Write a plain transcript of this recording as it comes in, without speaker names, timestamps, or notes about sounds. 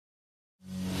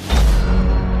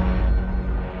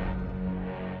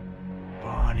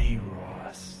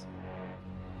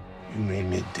You made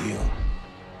me a deal.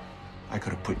 I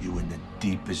could have put you in the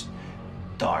deepest,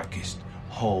 darkest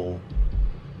hole,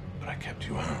 but I kept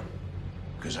you out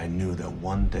because I knew that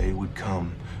one day would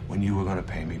come when you were going to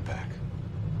pay me back.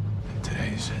 And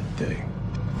today's that day.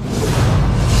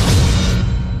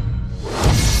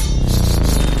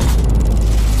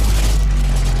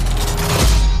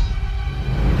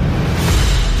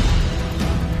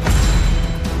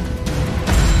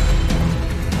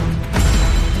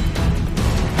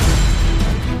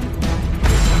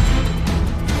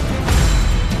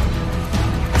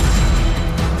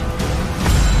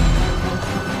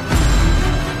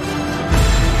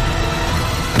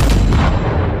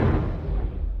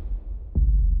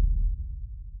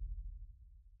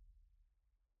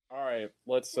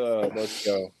 Let's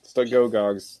go. Let's go,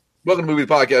 Gogs. Welcome to Movie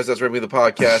Podcast. That's Remy the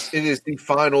Podcast. It is the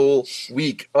final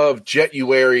week of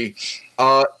January.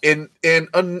 And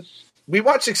we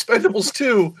watched Expendables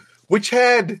 2, which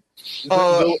had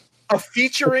a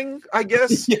featuring, I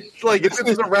guess. Like, if it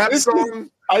was a rap song.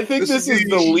 I think this is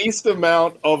the least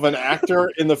amount of an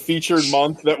actor in the featured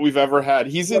month that we've ever had.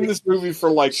 He's in this movie for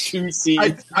like 2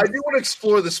 scenes. I do want to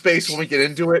explore the space when we get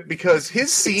into it, because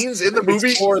his scenes in the movie...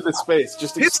 Explore the space.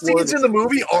 His scenes in the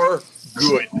movie are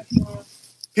good.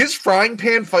 His frying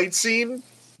pan fight scene,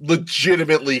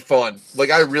 legitimately fun. Like,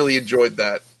 I really enjoyed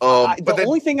that. The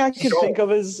only thing I can think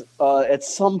of is at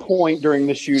some point during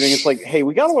the shooting, it's like, hey,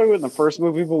 we got away with it in the first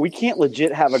movie, but we can't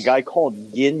legit have a guy called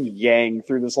Yin Yang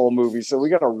through this whole movie, so we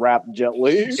got to rap Jet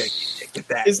Li.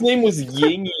 His name was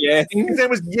Yin Yang. His name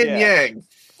was Yin Yang.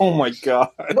 Oh my god!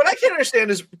 What I can't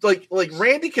understand is like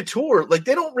Randy Couture, like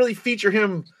they don't really feature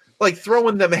him like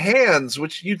throwing them hands,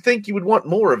 which you'd think you would want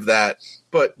more of that,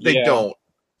 but they don't.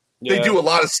 They do a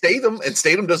lot of Statham, and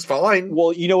Statham does fine.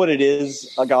 Well, you know what it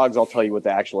is, Gogs? I'll tell you what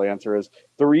the actual answer is.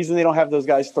 The reason they don't have those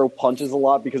guys throw punches a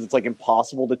lot because it's like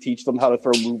impossible to teach them how to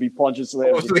throw movie punches. So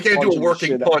they can't do a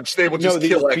working punch. They will just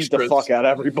kill extras. Beat the fuck out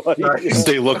of everybody. Nice.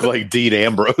 They look like Dean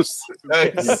Ambrose.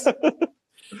 Nice.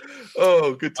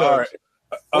 Oh, good times.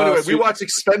 Right. Anyway, we watched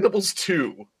Expendables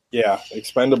 2. Yeah,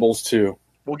 Expendables 2.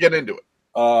 We'll get into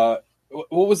it.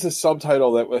 What was the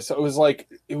subtitle that was? It was like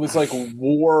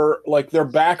war, like they're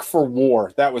back for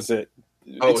war. That was it.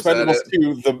 Oh, Expendables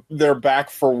 2, they're back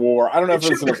for war. I don't know if it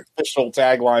was an official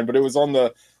tagline, but it was on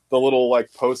the little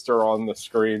like poster on the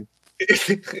screen. It's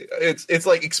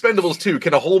like Expendables 2.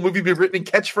 Can a whole movie be written in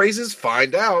catchphrases?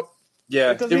 Find out.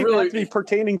 Yeah, it doesn't even have to be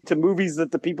pertaining to movies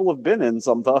that the people have been in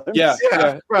sometimes. Yeah,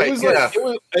 right. It was,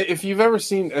 if you've ever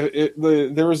seen,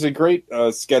 there was a great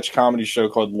sketch comedy show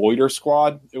called Loiter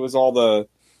Squad. It was all the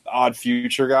Odd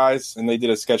Future guys, and they did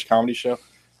a sketch comedy show.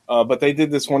 But they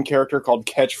did this one character called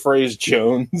Catchphrase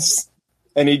Jones,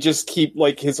 and he just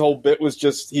his whole bit was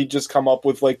he'd just come up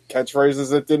with like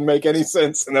catchphrases that didn't make any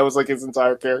sense, and that was like his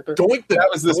entire character. That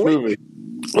was this movie.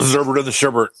 Zerbert and the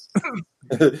Sherbert.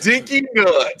 Dinky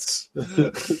nuts.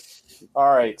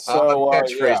 All right, so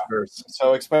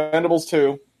so Expendables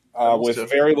 2 with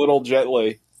very little Jet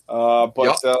Li,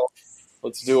 but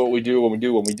let's do what we do when we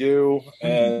do what we do,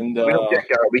 and we don't get,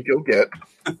 we go get.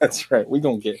 That's right, we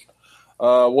don't get.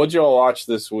 What'd y'all watch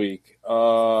this week,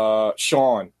 Sean?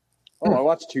 Oh, I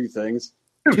watched 2 things.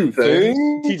 2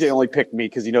 things. TJ only picked me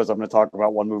because he knows I'm going to talk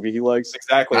about one movie he likes.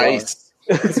 Exactly. Nice.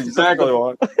 That's exactly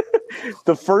what.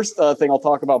 The first thing I'll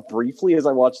talk about briefly is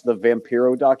I watched the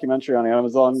Vampiro documentary on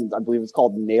Amazon. I believe it's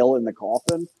called Nail in the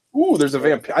Coffin. Ooh, there's a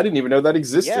vampire. I didn't even know that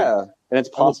existed. Yeah, and it's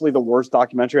possibly the worst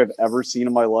documentary I've ever seen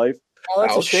in my life. Oh,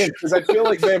 that's a shame, because I feel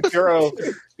like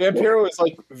Vampiro is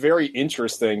like very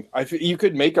interesting. You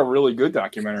could make a really good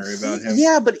documentary about him.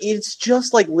 Yeah, but it's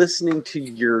just like listening to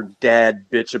your dad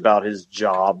bitch about his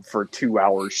job for 2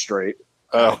 hours straight,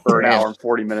 or an hour and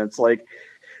 40 minutes. Like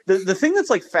the thing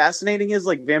that's like fascinating is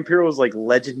like Vampiro is like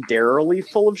legendarily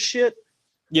full of shit.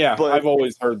 Yeah, but I've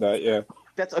always heard that. Yeah,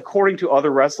 that's according to other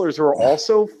wrestlers who are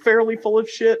also fairly full of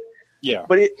shit. Yeah.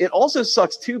 But it also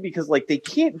sucks, too, because, like, they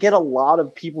can't get a lot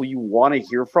of people you want to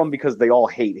hear from because they all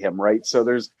hate him, right? So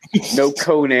there's no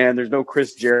Conan, there's no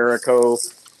Chris Jericho.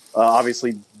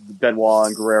 Obviously, Benoit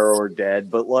and Guerrero are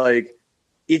dead. But, like,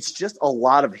 it's just a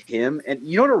lot of him. And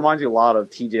you know what it reminds me a lot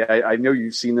of, TJ? I know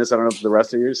you've seen this. I don't know if the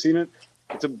rest of you have seen it.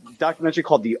 It's a documentary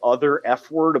called The Other F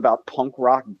Word about punk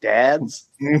rock dads.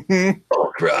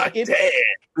 Punk rock dads.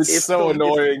 It's so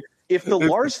annoying. If the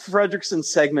Lars Fredrickson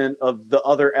segment of The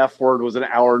Other F Word was an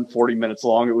hour and 40 minutes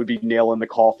long, it would be Nail in the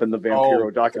Coffin, the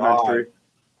Vampiro documentary.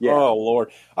 Yeah. Oh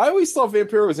Lord, I always thought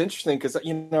Vampiro was interesting because I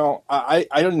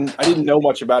didn't know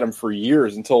much about him for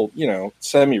years until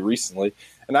semi recently,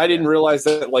 and I didn't realize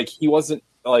that like he wasn't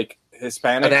like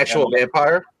Hispanic, An actual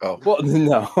vampire? Oh, well,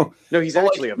 no, No, he's Well,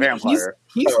 actually a vampire.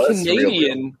 He's Oh, that's the real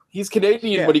Canadian. He's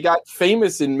Canadian, Yeah. but he got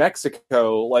famous in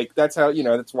Mexico. Like that's how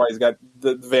that's why he's got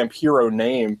the Vampiro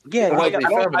name. Yeah, Like, Probably I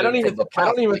don't feminine even from the I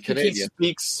don't even possibly think he Canadian.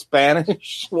 speaks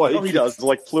Spanish. Like he does,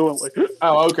 like fluently.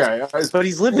 Oh, okay. But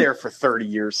he's lived there for 30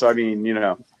 years, so I mean,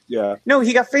 Yeah. No,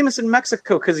 he got famous in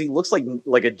Mexico because he looks like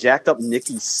a jacked up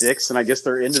Nikki Sixx, and I guess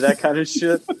they're into that kind of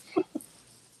shit.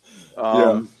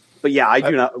 Yeah. But yeah, I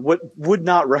do not would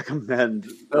not recommend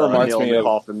reminds Nail in me the of-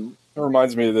 Coffin. It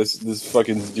reminds me of this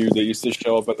fucking dude that used to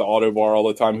show up at the auto bar all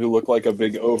the time who looked like a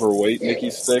big overweight Nikki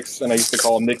Sixx, and I used to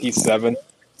call him Nikki 7.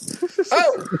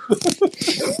 Oh,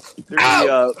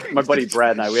 My buddy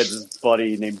Brad and we had this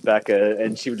buddy named Becca,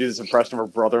 and she would do this impression of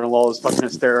her brother-in-law. It was fucking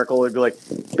hysterical. It'd be like,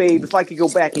 babe, if I could go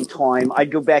back in time,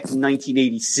 I'd go back to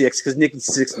 1986 because Nikki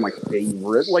Sixx is my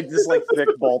favorite. Like this thick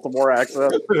Baltimore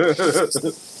accent.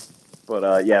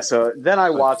 But yeah, so then I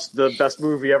watched the best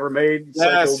movie ever made,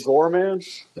 Yes. Psycho Gorman.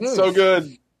 So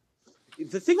good.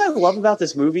 The thing I love about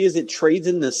this movie is it trades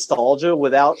in nostalgia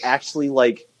without actually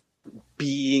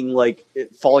being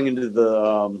falling into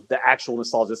the actual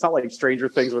nostalgia. It's not like Stranger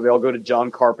Things where they all go to John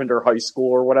Carpenter High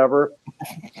School or whatever.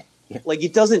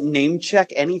 It doesn't name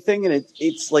check anything, and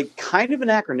it's kind of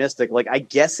anachronistic. I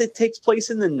guess it takes place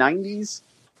in the 90s.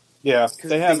 Yeah,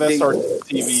 they have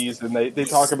SRTVs, and they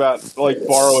talk about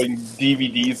borrowing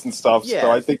DVDs and stuff. Yeah,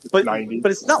 so I think it's but 90s.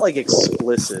 But it's not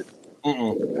explicit.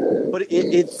 Mm-mm. But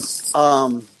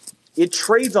it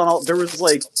trades on all. There was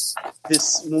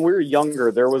this when we were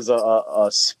younger. There was a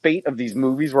spate of these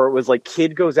movies where it was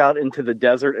kid goes out into the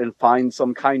desert and finds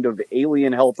some kind of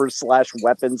alien helper /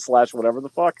 weapon / whatever the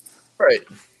fuck. right.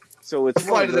 So it's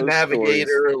Flight of the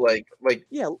Navigator, stories.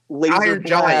 Laser Iron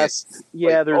Blast.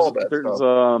 Yeah, all that there's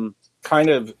stuff. Kind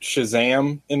of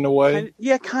Shazam in a way.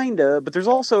 kind of. But there's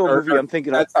also a movie I'm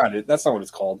thinking of. That's not it. That's not what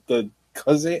it's called. The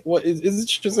Kazam. What is it?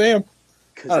 Shazam?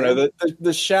 I don't know.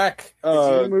 The Shaq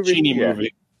Genie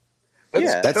movie.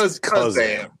 That's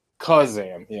Kazam.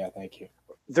 Kazam. Yeah, thank you.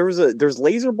 There's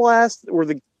Laser Blast where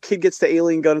the kid gets the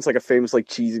alien gun. It's a famous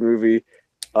cheesy movie.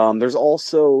 There's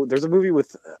a movie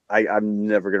with I'm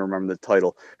never gonna remember the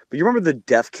title, but you remember the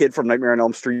deaf kid from Nightmare on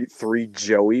Elm Street 3,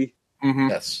 Joey? Mm-hmm.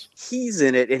 Yes. He's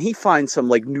in it, and he finds some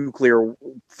nuclear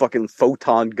fucking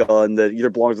photon gun that either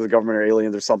belongs to the government or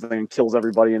aliens or something, and kills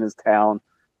everybody in his town.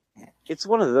 It's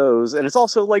one of those, and it's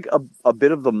also a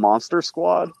bit of the Monster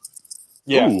Squad.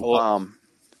 Yeah.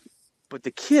 But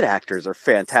the kid actors are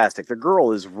fantastic. The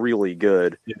girl is really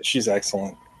good. Yeah, she's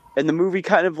excellent. And the movie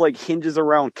kind of hinges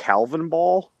around Calvin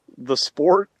Ball, the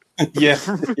sport. Yeah.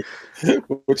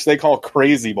 Which they call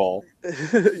Crazy Ball.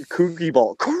 Kooky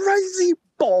Ball. Crazy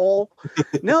Ball.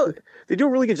 No, they do a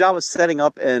really good job of setting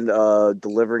up and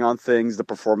delivering on things. The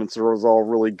performance was all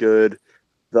really good.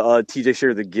 The TJ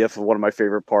shared the gif of one of my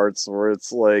favorite parts where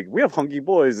it's we have hunky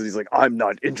boys, and he's like, I'm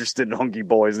not interested in hunky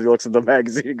boys, and he looks at the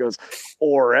magazine and goes,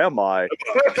 or am I?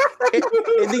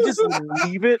 and they just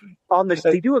leave it on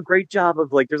they do a great job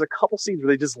of there's a couple scenes where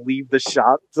they just leave the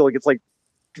shot, so it's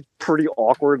pretty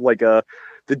awkward.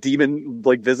 The demon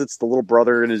visits the little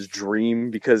brother in his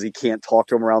dream because he can't talk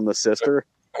to him around the sister.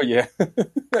 Oh yeah.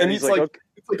 And he's okay.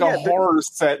 it's a horror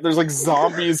set. There's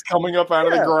zombies coming up out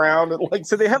of the ground, and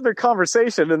so they have their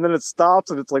conversation, and then it stops,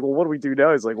 and it's well, what do we do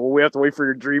now? He's well, we have to wait for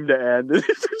your dream to end. And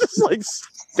they're just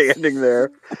standing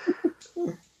there.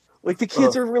 The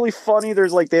kids are really funny.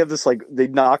 There's they have this they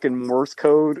knock in Morse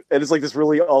code, and it's this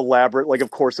really elaborate,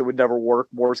 of course it would never work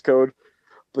Morse code,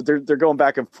 but they're going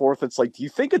back and forth. It's do you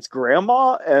think it's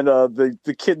grandma? And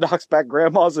the kid knocks back,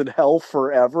 grandma's in hell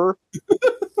forever.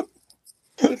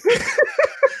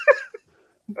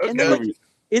 And then,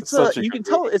 it's you can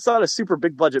tell it's not a super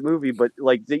big budget movie, but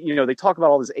they talk about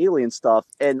all this alien stuff,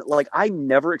 and I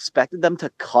never expected them to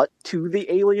cut to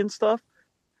the alien stuff,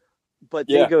 but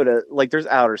they go to there's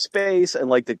outer space,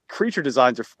 and the creature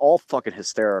designs are all fucking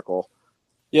hysterical.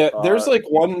 Yeah, there's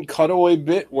one cutaway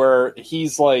bit where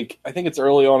he's I think it's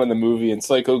early on in the movie, and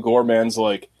Psycho Gorman's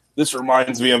this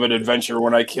reminds me of an adventure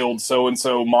when I killed so and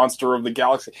so monster of the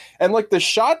galaxy, and the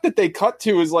shot that they cut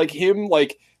to is him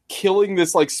killing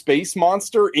this space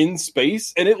monster in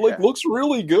space, and it looks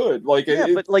really good. But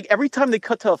every time they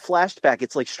cut to a flashback,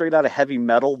 it's straight out of Heavy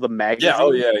Metal, the magazine. Yeah,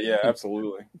 oh yeah,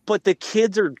 absolutely. But the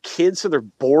kids are kids, so they're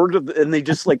bored and they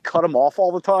just cut them off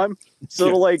all the time. So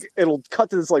it'll cut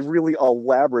to this really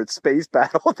elaborate space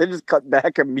battle, they just cut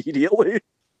back immediately.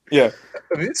 Yeah,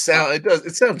 I mean, it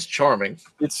sounds charming.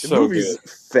 It's the so movie's good.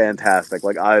 Fantastic.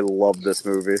 I love this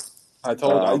movie. I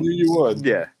knew you would.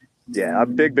 Yeah. Yeah,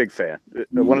 I'm a big fan.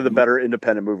 One of the better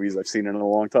independent movies I've seen in a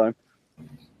long time.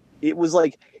 It was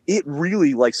it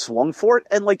really like swung for it,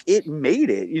 and like it made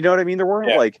it. You know what I mean? There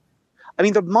weren't like, I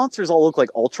mean, the monsters all look like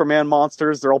Ultraman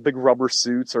monsters. They're all big rubber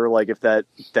suits, or like if that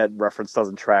reference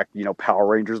doesn't track, Power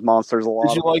Rangers monsters a lot.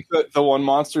 Did you like the one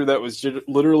monster that was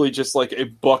literally just like a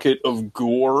bucket of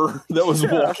gore that was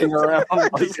walking around?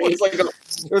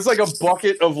 It was like a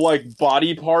bucket of like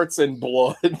body parts and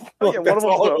blood. One of them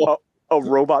was a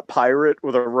robot pirate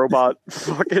with a robot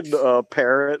fucking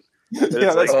parrot.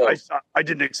 Yeah, like, I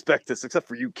didn't expect this, except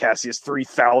for you, Cassius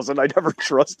 3000. I never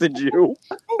trusted you.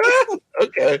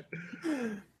 Okay.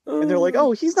 And they're like,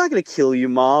 "Oh, he's not going to kill you,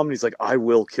 Mom." And he's like, "I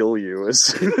will kill you." As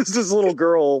soon as this little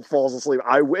girl falls asleep,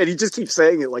 and he just keeps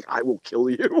saying it, like, "I will kill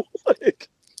you." Like,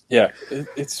 yeah,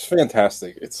 it's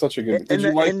fantastic. It's such a good. Did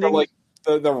you like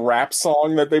the rap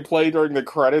song that they play during the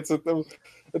credits at the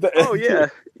oh yeah.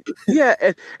 Yeah,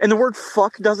 and the word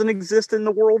 "fuck" doesn't exist in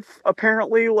the world,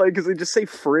 apparently. Like, because they just say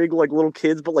 "frig" like little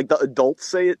kids, but like the adults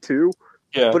say it too.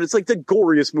 Yeah, but it's like the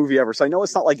goriest movie ever. So I know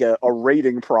it's not like a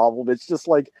rating problem. It's just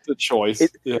like the choice.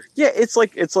 It's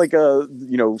like a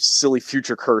silly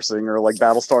future cursing or like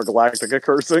Battlestar Galactica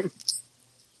cursing.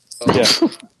 Yeah,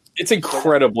 it's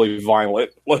incredibly violent.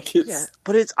 Like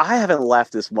but I haven't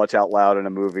laughed this much out loud in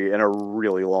a movie in a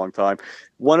really long time.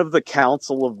 One of the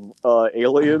council of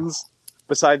aliens,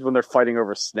 besides when they're fighting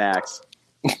over snacks,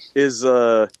 is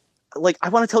like, I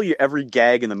want to tell you every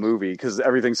gag in the movie because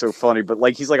everything's so funny, but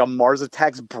like he's like a Mars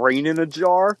Attacks brain in a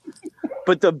jar,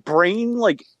 but the brain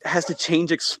like has to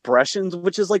change expressions,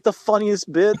 which is like the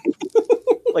funniest bit.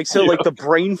 Like, so like the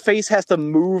brain face has to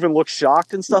move and look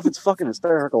shocked and stuff. It's fucking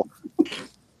hysterical.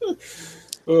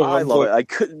 I love it. I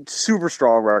could super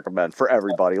strong recommend for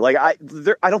everybody. Like I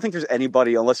don't think there's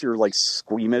anybody, unless you're like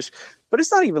squeamish, but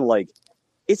it's not even like.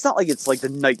 It's not like it's like The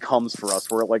Night Comes for Us,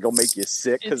 where it like will make you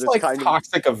sick because it's like kind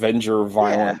Toxic Avenger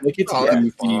violent. Yeah. Like it's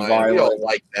goofy violent. We don't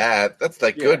like that. That's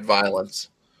like good violence.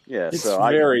 Yeah, it's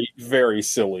very very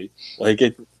silly. Like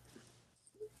it.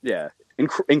 Yeah,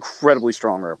 incredibly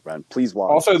strong recommend. Please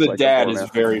watch. Also, the dad is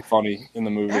very funny in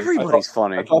the movie. Everybody's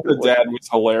funny. I thought the dad was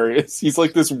hilarious. He's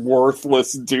like this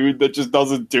worthless dude that just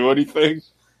doesn't do anything.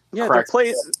 Yeah,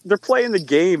 they're playing the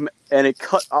game, and it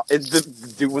cut.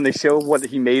 When they show what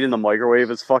he made in the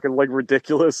microwave, is fucking like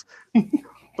ridiculous.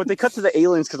 But they cut to the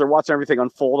aliens because they're watching everything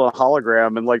unfold on a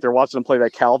hologram, and like they're watching them play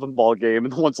that Calvin ball game,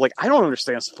 and the one's like, "I don't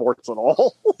understand sports at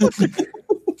all."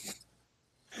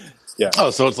 Yeah. Oh,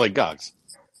 so it's like Gogs.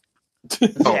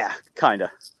 Yeah, kind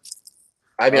of.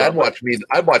 I mean, I'd watch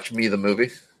Me the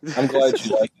movie. I'm glad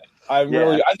you like it. I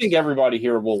think everybody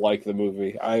here will like the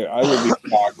movie. I would be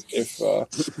shocked if.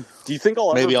 Do you think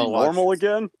I'll ever be normal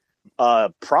again?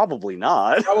 Probably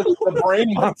not. Probably the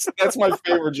brain monster. That's my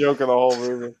favorite joke of the whole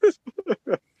movie.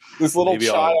 This little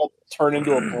child turned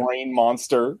into a brain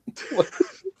monster.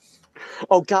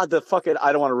 Oh God, the fucking!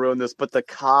 I don't want to ruin this, but the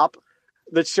cop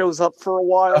that shows up for a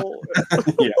while.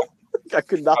 Yeah, I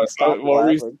could not stop.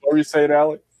 What were you saying,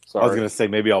 Alec? Sorry. I was going to say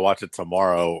maybe I'll watch it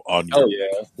tomorrow on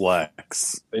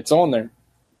Flex. It's on there.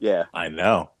 Yeah, I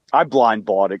know. I blind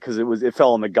bought it because it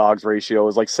fell in the Gogs ratio. It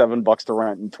was like $7 to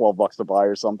rent and $12 to buy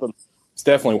or something. It's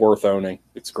definitely worth owning.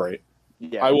 It's great.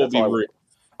 Yeah, I will be real.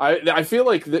 I feel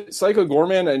like Psycho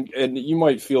Gorman, and you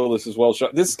might feel this as well.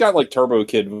 This has got like Turbo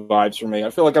Kid vibes for me.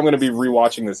 I feel like I'm going to be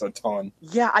rewatching this a ton.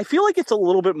 Yeah, I feel like it's a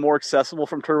little bit more accessible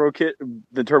than Turbo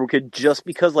Kid, just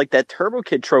because like that Turbo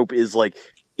Kid trope is like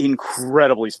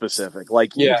incredibly specific.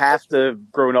 Like you have to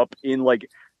have grown up in like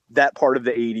that part of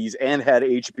the 80s and had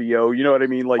HBO. You know what I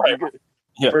mean? Like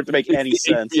for it to make any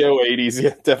sense. HBO 80s,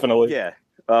 yeah, definitely. Yeah.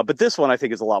 But this one I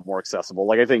think is a lot more accessible.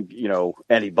 Like I think,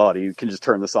 anybody can just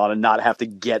turn this on and not have to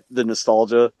get the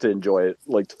nostalgia to enjoy it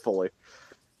like fully.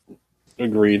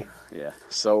 Agreed. Yeah.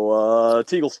 So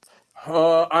Teagles.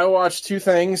 I watched two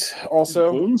things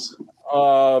also.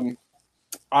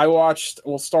 I watched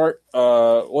what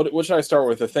should I start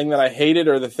with? The thing that I hated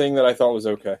or the thing that I thought was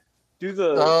okay? Do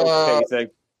the okay thing.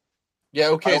 Yeah,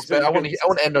 okay. I want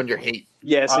to end on your hate.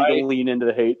 Yeah, so you can lean into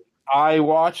the hate. I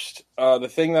watched the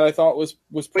thing that I thought was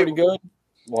pretty good.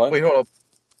 What? Wait, hold on.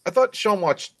 I thought Sean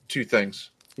watched two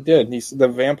things. He did. He's the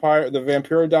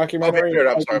Vampiro documentary.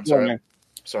 I'm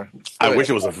sorry. I wish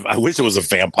it was a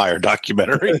vampire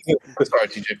documentary. Sorry,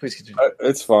 TJ. Please continue.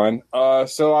 It's fine.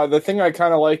 So the thing I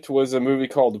kind of liked was a movie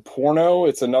called Porno.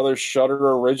 It's another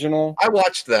Shudder original. I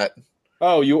watched that.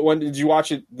 Oh, when did you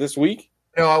watch it this week?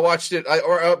 No, I watched it.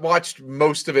 I watched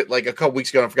most of it like a couple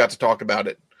weeks ago and I forgot to talk about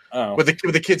it. Oh. With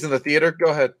the kids in the theater.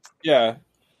 Go ahead. Yeah.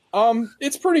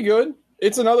 It's pretty good.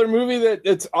 It's another movie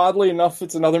it's oddly enough,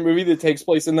 it's another movie that takes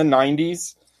place in the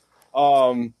 90s.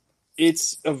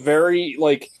 It's a very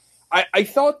I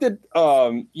thought that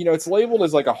it's labeled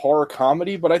as like a horror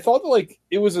comedy, but I thought that like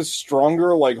it was a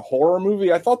stronger like horror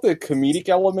movie. I thought the comedic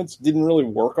elements didn't really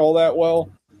work all that well.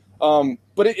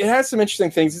 But it has some interesting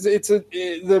things.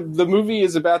 The movie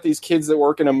is about these kids that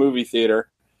work in a movie theater,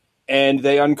 and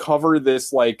they uncover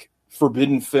this like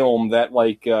forbidden film that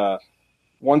like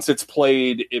once it's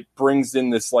played, it brings in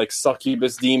this like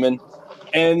succubus demon.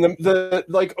 And the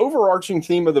like overarching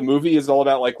theme of the movie is all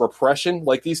about like repression.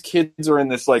 Like these kids are in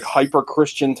this like hyper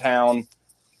Christian town,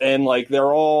 and like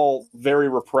they're all very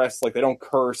repressed. Like they don't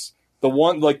curse. The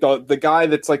one like the guy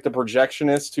that's like the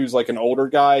projectionist, who's like an older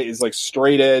guy, is like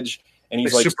straight edge, and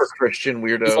he's like super Christian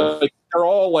weirdo. Like, they're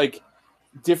all like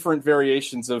different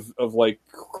variations of like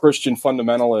Christian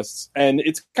fundamentalists, and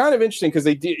it's kind of interesting because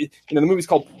they did. The movie's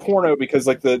called Porno because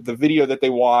like the video that they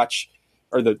watch.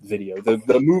 Or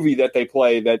the movie that they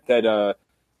play that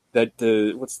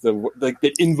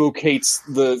invocates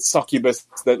the succubus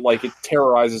that like it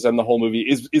terrorizes them the whole movie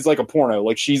is like a porno.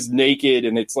 Like she's naked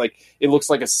and it's like it looks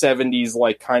like a 70s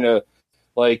like kind of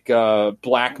like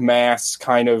Black Mass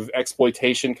kind of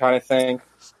exploitation kind of thing.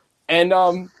 And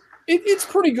it's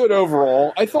pretty good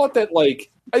overall. I thought that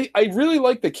like I really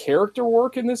like the character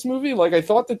work in this movie. Like I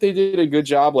thought that they did a good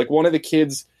job. Like one of the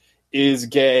kids is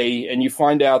gay, and you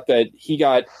find out that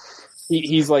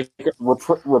he's like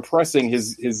repressing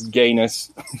his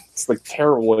gayness. It's like a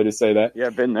terrible way to say that. Yeah,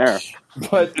 I've been there.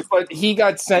 But he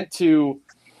got sent to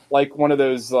like one of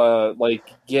those like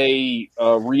gay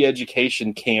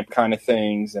re-education camp kind of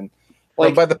things, and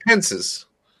like by the Pences.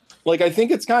 Like I think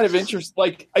it's kind of interesting.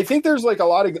 Like I think there's like a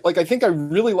lot of like I think I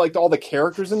really liked all the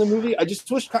characters in the movie. I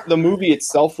just wish the movie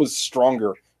itself was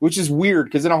stronger, which is weird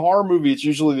because in a horror movie it's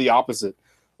usually the opposite.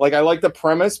 Like, I like the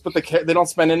premise, but they don't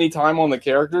spend any time on the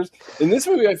characters. In this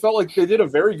movie, I felt like they did a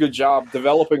very good job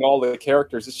developing all the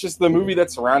characters. It's just the movie that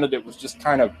surrounded it was just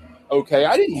kind of okay.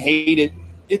 I didn't hate it.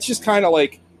 It's just kind of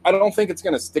like, I don't think it's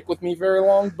going to stick with me very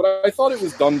long, but I thought it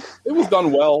was done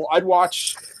well. I'd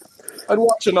watch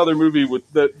another movie with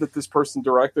that this person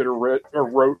directed or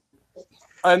wrote.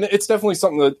 And it's definitely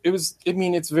something that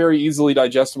it's very easily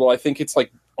digestible. I think it's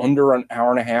like under an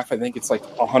hour and a half. I think it's like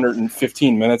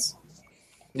 115 minutes.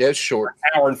 Yeah, it's short.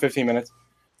 An hour and 15 minutes.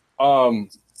 But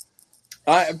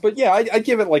yeah, I'd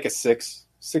give it like a 6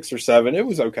 or 7. It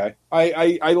was okay.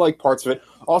 I like parts of it.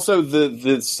 Also,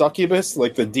 the succubus,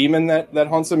 like the demon that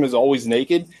hunts him, is always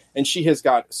naked, and she has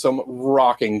got some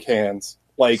rocking cans.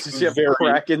 Like very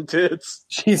cracking tits.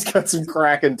 She's got some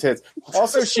cracking tits.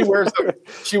 Also, she wears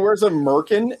a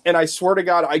merkin, and I swear to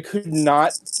God, I could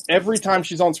not. Every time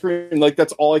she's on screen, like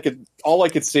that's all I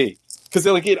could see. Because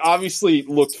like it obviously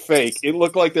looked fake. It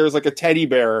looked like there was like a teddy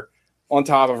bear on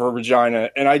top of her vagina,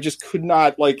 and I just could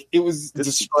not like. It was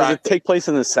distracting. Did it take place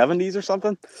in the 70s or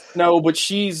something? No, but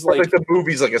she's like the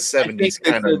movie's like a 70s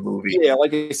kind of movie. Yeah,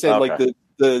 like I said, okay. Like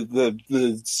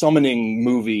the summoning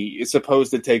movie is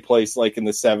supposed to take place like in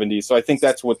the 70s. So I think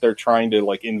that's what they're trying to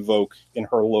like invoke in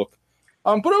her look.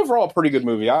 But overall, pretty good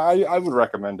movie. I would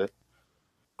recommend it.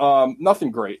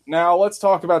 Nothing great. Now let's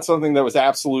talk about something that was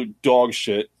absolute dog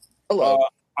shit.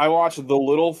 I watched The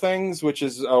Little Things, which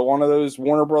is one of those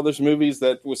Warner Brothers movies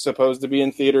that was supposed to be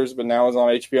in theaters, but now is on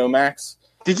HBO Max.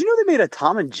 Did you know they made a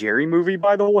Tom and Jerry movie,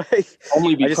 by the way?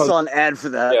 Only because I just saw an ad for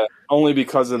that. Yeah, only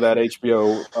because of that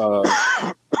HBO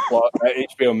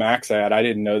Max ad. I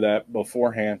didn't know that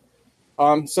beforehand.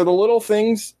 So The Little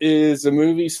Things is a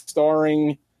movie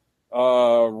starring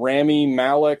Rami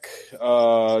Malek,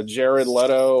 Jared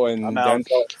Leto, and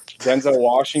Denzel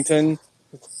Washington.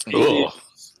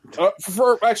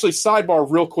 Actually, sidebar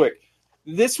real quick.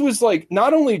 This was like,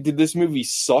 not only did this movie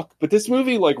suck, but this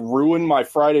movie like ruined my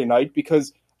Friday night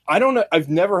because I don't know. I've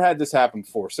never had this happen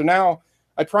before. So now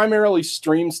I primarily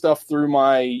stream stuff through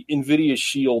my NVIDIA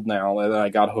Shield now that I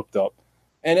got hooked up,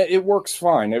 and it works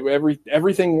fine.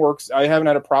 Everything works. I haven't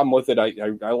had a problem with it.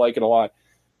 I like it a lot.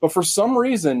 But for some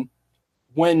reason,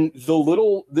 when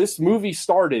this movie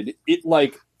started, it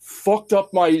like fucked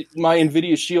up my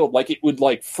NVIDIA Shield. Like it would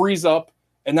like freeze up.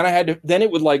 And then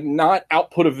it would like not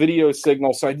output a video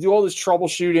signal. So I do all this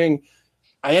troubleshooting.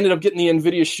 I ended up getting the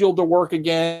NVIDIA Shield to work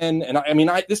again. And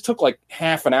this took like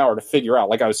half an hour to figure out.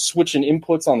 Like I was switching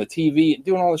inputs on the TV and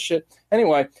doing all this shit.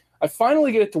 Anyway, I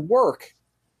finally get it to work.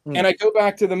 And I go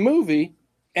back to the movie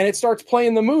and it starts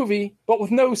playing the movie, but with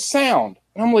no sound.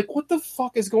 And I'm like, what the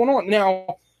fuck is going on?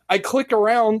 Now I click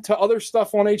around to other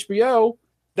stuff on HBO.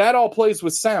 That all plays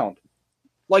with sound.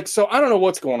 Like, so I don't know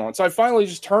what's going on. So I finally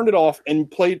just turned it off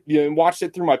and played, and watched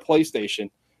it through my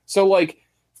PlayStation. So like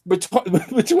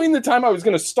between the time I was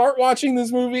going to start watching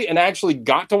this movie and actually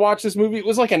got to watch this movie, it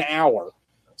was like an hour.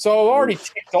 So I've already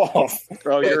ticked off.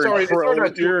 Oh, you're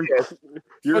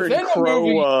in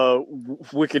Crow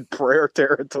Wicked Prayer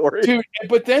territory. Dude,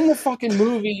 but then the fucking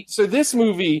movie, so this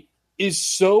movie is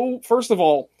so, first of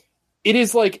all, it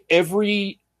is like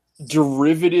every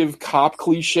derivative cop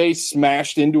cliche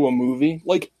smashed into a movie.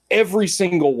 Like every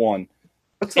single one.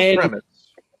 What's the premise?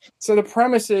 So the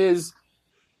premise is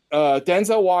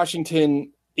Denzel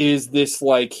Washington is this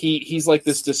like he's like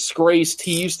this disgraced.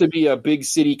 He used to be a big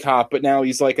city cop, but now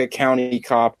he's like a county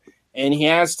cop, and he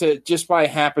has to, just by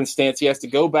happenstance, he has to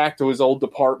go back to his old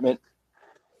department.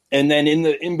 And then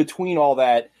in between all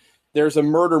that, there's a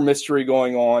murder mystery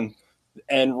going on,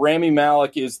 and Rami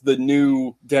Malek is the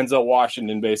new Denzel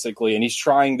Washington basically, and he's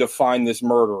trying to find this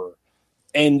murderer.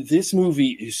 And this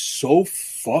movie is so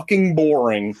fucking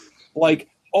boring. Like,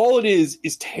 all it is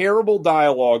terrible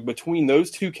dialogue between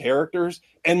those two characters,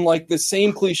 and like the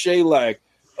same cliche, like,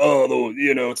 oh,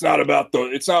 it's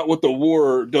not what the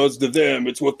war does to them,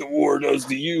 it's what the war does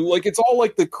to you. Like, it's all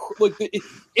like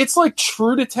it's like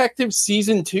True Detective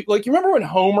season 2. Like, you remember when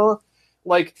Homer,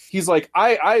 like, he's like,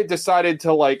 I decided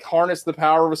to like harness the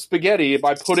power of a spaghetti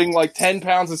by putting like 10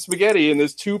 pounds of spaghetti in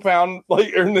this 2 pound,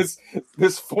 like, or in this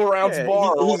 4 ounce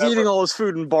bar. He's eating all his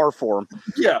food in bar form.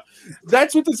 Yeah,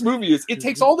 that's what this movie is. It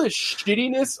takes all this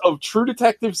shittiness of True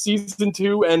Detective season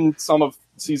 2 and some of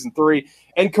season 3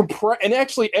 and and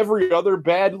actually every other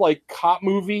bad like cop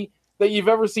movie that you've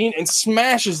ever seen, and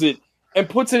smashes it and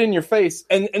puts it in your face.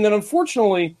 And then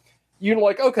unfortunately, you're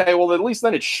like, okay, well, at least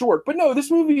then it's short. But no,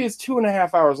 this movie is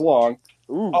 2.5 hours long.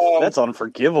 Ooh, that's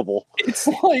unforgivable. It's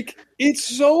like, it's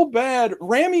so bad.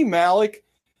 Rami Malek,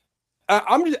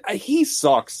 he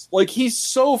sucks. Like, he's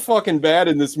so fucking bad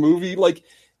in this movie. Like,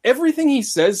 everything he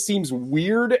says seems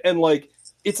weird, and like,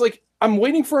 it's like, I'm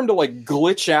waiting for him to like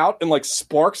glitch out and like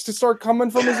sparks to start coming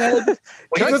from his head.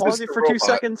 Can I pause you for 2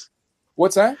 seconds?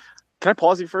 What's that? Can I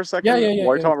pause you for a second? Yeah.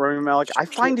 While you're talking about Rami Malek, I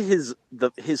find his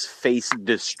face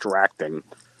distracting.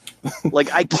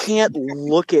 Like, I can't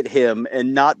look at him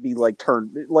and not be like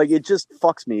turned. Like, it just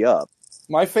fucks me up.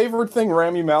 My favorite thing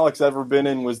Rami Malek's ever been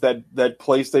in was that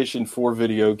PlayStation 4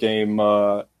 video game.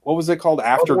 What was it called?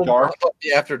 After Dark.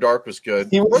 The After Dark was good.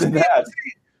 He was in that.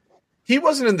 He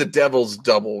wasn't in the Devil's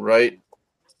Double, right?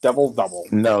 Devil's Double.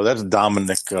 No, that's Dominic.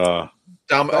 That's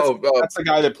the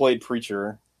guy that played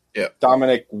Preacher. Yeah.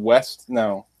 Dominic West?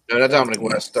 No, not Dominic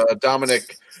West.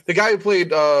 Dominic, the guy who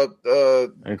played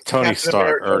Tony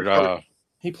Stark.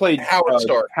 He played Howard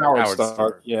Stark. Howard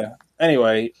Stark. Yeah.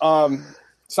 Anyway, so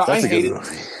that's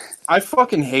I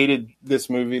fucking hated this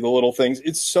movie, The Little Things.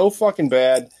 It's so fucking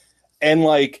bad, and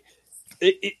like,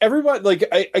 everybody, like,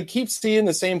 I keep seeing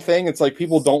the same thing. It's like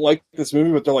people don't like this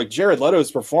movie, but they're like, Jared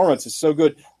Leto's performance is so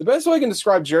good. The best way I can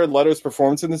describe Jared Leto's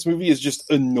performance in this movie is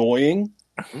just annoying.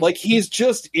 Like, he's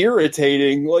just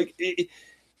irritating. Like,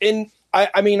 and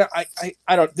I mean,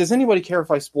 I don't. Does anybody care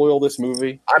if I spoil this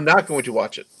movie? I'm not going to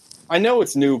watch it. I know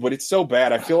it's new, but it's so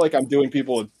bad. I feel like I'm doing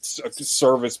people a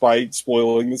service by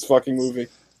spoiling this fucking movie.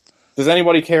 Does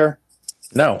anybody care?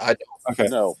 No, I don't. Okay,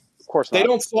 no, of course not. They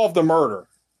don't solve the murder.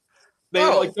 They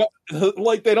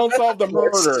they don't solve the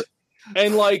murder,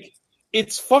 and like,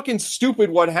 it's fucking stupid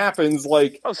what happens.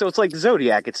 Like, so it's like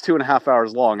Zodiac. It's 2.5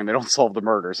 hours long, and they don't solve the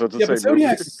murder. So it's the same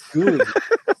Zodiac's good.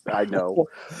 I know.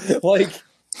 Like,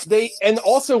 and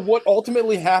also what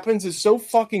ultimately happens is so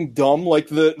fucking dumb. Like,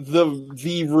 the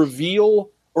reveal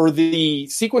or the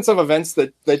sequence of events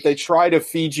that they try to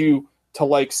feed you to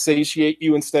like satiate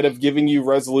you instead of giving you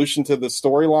resolution to the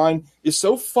storyline is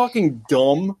so fucking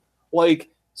dumb. Like,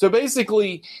 so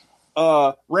basically,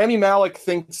 Rami Malek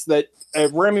thinks that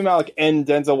Rami Malek and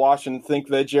Denzel Washington think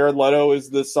that Jared Leto is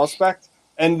the suspect,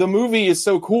 and the movie is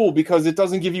so cool because it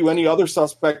doesn't give you any other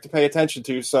suspect to pay attention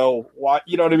to. So, what,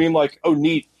 you know what I mean? Like, oh,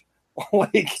 neat!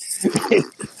 Like,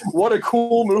 what a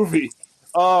cool movie.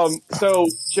 So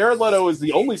Jared Leto is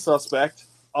the only suspect.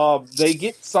 They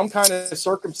get some kind of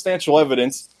circumstantial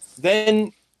evidence.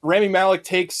 Then Rami Malek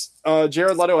takes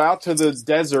Jared Leto out to the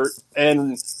desert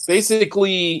and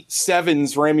basically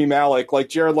sevens Rami Malek. Like,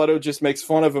 Jared Leto just makes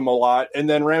fun of him a lot, and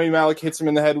then Rami Malek hits him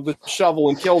in the head with a shovel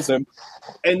and kills him.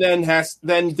 And then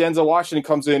Denzel Washington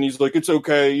comes in. He's like, "It's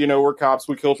okay, we're cops.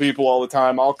 We kill people all the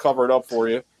time. I'll cover it up for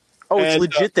you." Oh, it's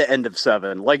legit the end of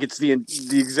 7. Like, it's the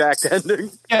exact ending.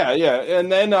 Yeah.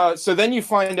 And then so then you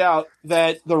find out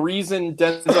that the reason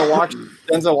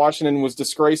Denzel Washington was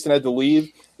disgraced and had to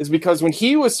leave is because when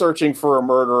he was searching for a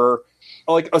murderer,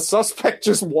 like, a suspect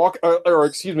just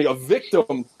a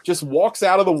victim just walks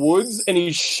out of the woods and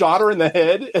he shot her in the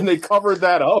head, and they covered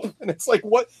that up. And it's like,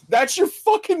 what? That's your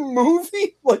fucking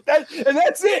movie? Like that, and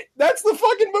that's it. That's the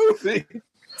fucking movie.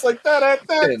 It's like that.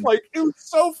 Like, it was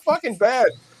so fucking bad.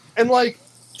 And like,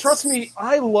 trust me,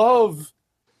 I love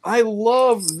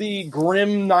the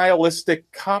grim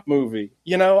nihilistic cop movie.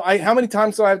 You know, how many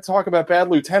times do I have to talk about Bad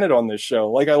Lieutenant on this show?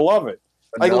 Like, I love it.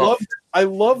 I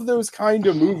love those kind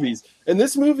of movies. And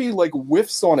this movie, like,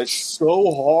 whiffs on it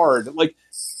so hard. Like,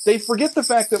 they forget the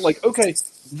fact that, like, okay,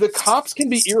 the cops can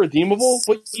be irredeemable,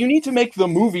 but you need to make the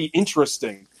movie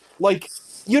interesting. Like,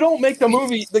 you don't make the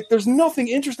movie, like, there's nothing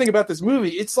interesting about this movie.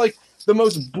 It's like the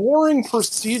most boring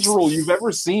procedural you've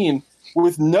ever seen,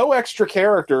 with no extra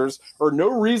characters or no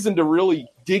reason to really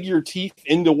dig your teeth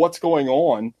into what's going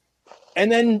on. And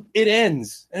then it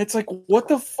ends. And it's like, what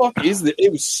the fuck is this?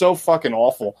 It was so fucking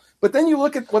awful. But then you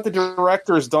look at what the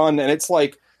director's done, and it's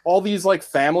like all these like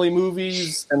family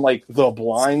movies and like The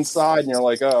Blind Side, and you're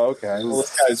like, oh, okay. Well,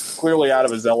 this guy's clearly out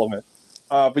of his element.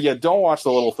 But yeah, don't watch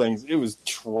The Little Things. It was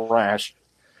trash.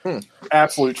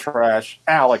 Absolute trash.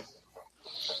 Alec.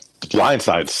 Blind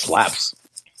Side slaps.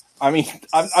 I mean,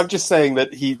 I'm just saying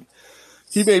that he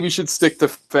maybe should stick to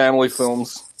family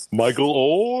films. Michael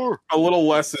Orr. A little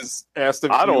less is asked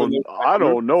of I you.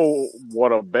 don't know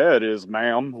what a bed is,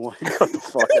 ma'am. Like, get the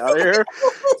fuck out of here.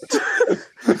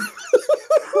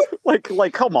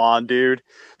 like, come on, dude.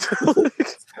 He's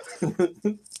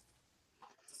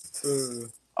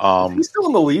still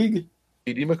in the league.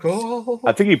 Edie McCall.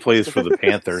 I think he plays for the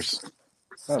Panthers.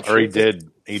 Oh, Or he did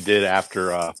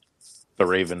after the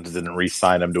Ravens didn't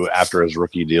re-sign him after his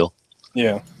rookie deal.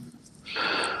 Yeah.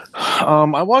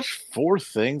 I watched 4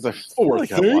 things. I feel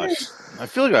like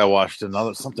I watched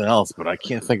something else, but I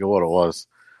can't think of what it was.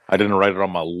 I didn't write it on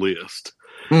my list.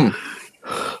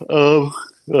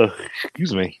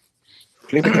 Excuse me.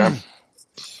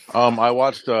 I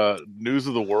watched News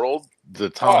of the World, the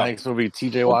Tom Hanks movie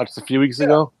TJ watched a few weeks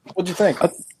ago. What'd you think?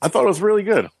 I thought it was really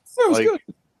good. It was good.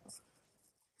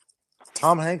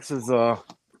 Tom Hanks is out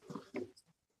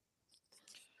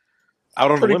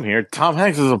on a limb here. Tom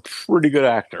Hanks is a pretty good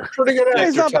actor.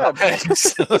 He's not bad.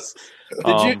 Hanks.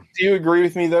 Do you agree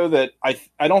with me though that I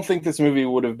don't think this movie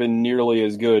would have been nearly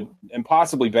as good and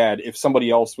possibly bad if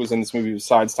somebody else was in this movie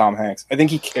besides Tom Hanks? I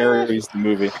think he carries the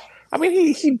movie. I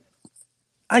mean, he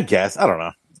I guess, I don't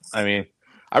know. I mean,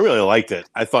 I really liked it.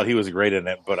 I thought he was great in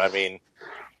it, but I mean,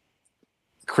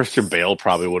 Christian Bale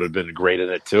probably would have been great in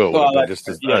it too. It would have been just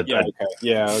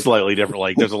slightly different.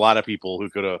 Like, there's a lot of people who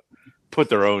could have put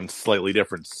their own slightly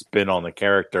different spin on the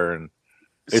character, and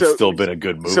it's still been a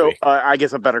good movie. So, I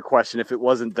guess a better question: if it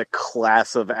wasn't the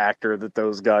class of actor that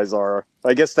those guys are,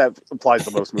 I guess that applies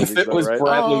to most movies. If it was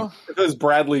right? if it was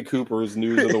Bradley Cooper's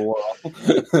News of the World,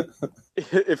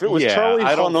 if it was Charlie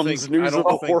Hunnam's News of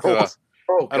the World.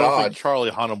 I don't think Charlie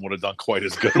Hunnam would have done quite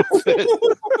as good with it.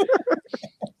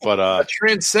 But a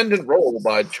transcendent role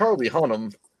by Charlie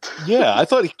Hunnam. Yeah, I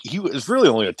thought he was really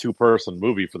only a 2-person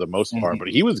movie for the most part, but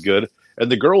he was good,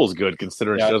 and the girl was good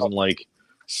considering she doesn't like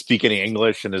speak any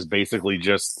English and is basically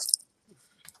just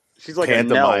she's like a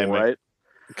Nell, right?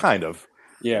 Kind of,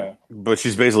 yeah. But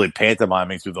she's basically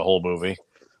pantomiming through the whole movie.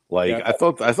 Like I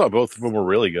thought both of them were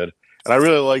really good, and I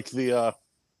really liked the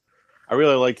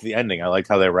ending. I liked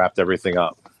how they wrapped everything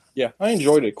up. Yeah, I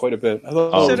enjoyed it quite a bit. I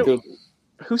thought it was good.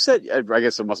 Who said? I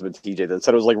guess it must have been TJ that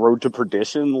said it was like Road to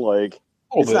Perdition. Like,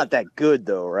 it's not that good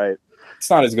though, right?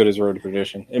 It's not as good as Road to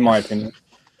Perdition, in my opinion.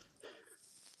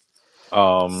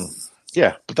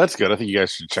 Yeah, but that's good. I think you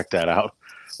guys should check that out.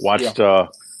 Watched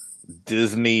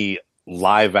Disney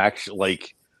live action,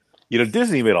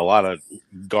 Disney made a lot of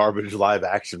garbage live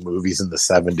action movies in the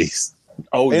 70s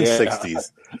and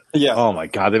 60s. Yeah. Oh my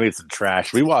god, they made some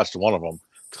trash. We watched one of them.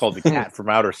 It's called The Cat from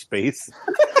Outer Space.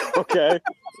 Okay.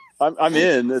 I'm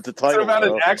in at the title. Is it about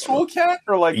an actual cat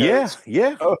or like yeah.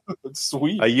 Oh, it's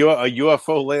sweet. A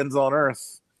UFO lands on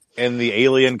Earth and the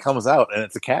alien comes out and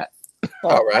it's a cat.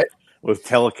 All right. With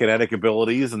telekinetic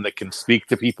abilities and that can speak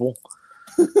to people.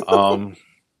 Well,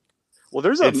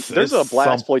 there's a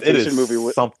blaxploitation movie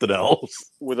with something else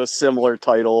with a similar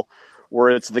title where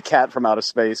it's the cat from outer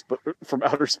space, but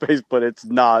it's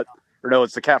not. Or no,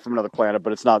 it's the cat from another planet,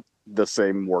 but it's not the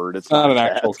same word. It's not an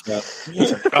actual cat.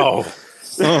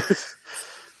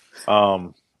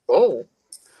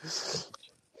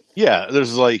 Yeah,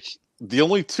 there's like the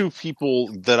only 2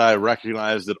 people that I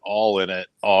recognized at all in it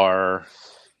are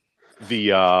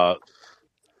the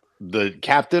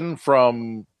captain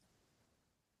from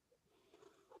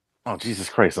Jesus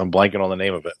Christ, I'm blanking on the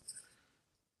name of it.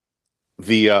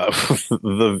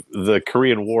 The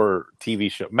Korean War TV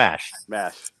show MASH.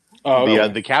 Oh,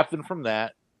 the captain from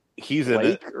that, he's in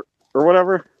it or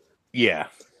whatever. Yeah.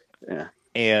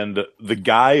 And the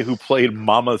guy who played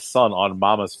Mama's son on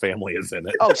Mama's Family is in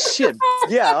it. Oh shit!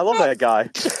 Yeah, I love that guy.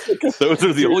 Those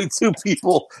are the only 2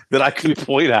 people that I could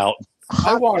point out.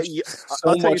 I watched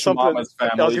I'll so tell you much something. Mama's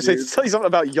Family. I was gonna say, tell you something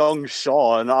about young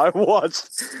Sean. I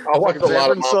watched a lot of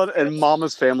Sanford Son and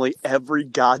Mama's Family every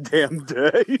goddamn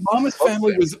day. Mama's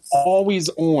Family was always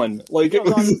on. Like it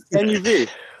was on NUV.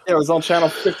 Yeah, it was on channel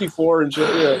 54 and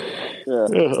shit.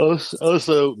 Yeah.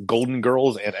 Also, Golden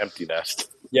Girls and Empty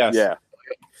Nest. Yes. Yeah.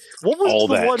 What was All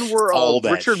the that- one where all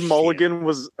that Richard shit. Mulligan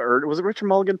was, or was it Richard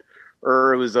Mulligan,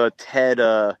 or it was Ted?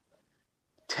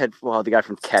 Well, the guy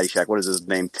from Caddyshack. What is his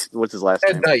name? What's his last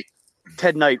name? Ted Knight.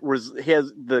 Ted Knight he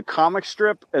has the comic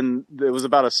strip, and it was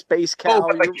about a space cow.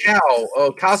 Oh, the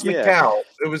cow, Cosmic Yeah. Cow.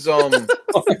 It was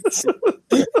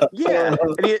Yeah, and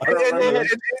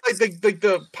like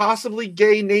the possibly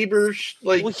gay neighbor.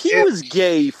 Like, well, he was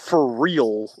gay for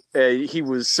real. He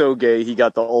was so gay, he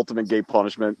got the ultimate gay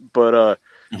punishment. But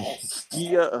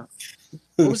he what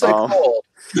was that called?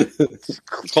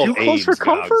 Too close for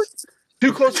comfort.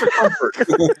 Too close for comfort.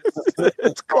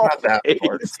 It's called Not that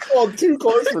part. It's called Too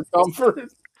Close for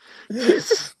Comfort.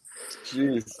 Jeez.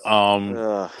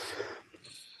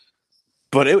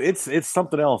 But it's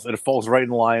something else. It falls right in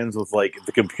lines with like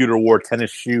the computer wore tennis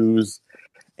shoes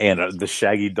and the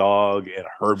Shaggy Dog and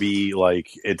Herbie. Like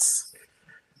it's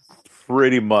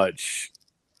pretty much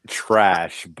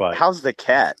trash. But how's the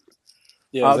cat?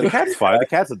 Yeah, the cat's fine.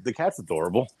 The cat's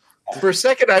adorable. For a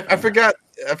second, I forgot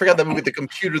that movie, the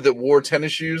computer that wore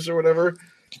tennis shoes or whatever.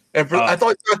 And I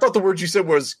thought the word you said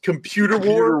was computer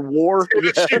war.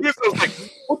 Tennis shoes. I was like,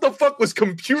 what the fuck was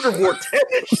computer war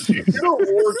tennis shoes?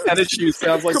 Computer war tennis shoes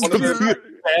sounds like one of those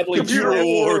badly Computer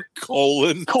war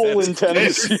colon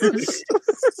tennis shoes.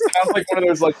 Sounds like one of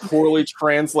those like poorly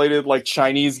translated like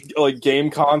Chinese like game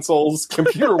consoles.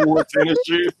 Computer war tennis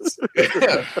shoes.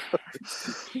 Yeah.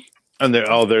 And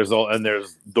there's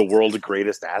the world's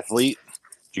greatest athlete.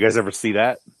 Did you guys ever see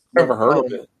that? Never heard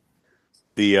of it.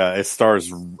 It stars.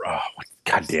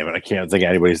 God damn it! I can't think of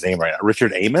anybody's name right now.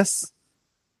 Richard Amos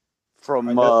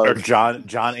From or John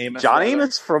Amos. John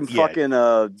Amos from fucking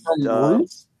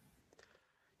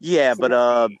yeah,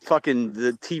 but fucking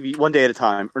the TV One Day at a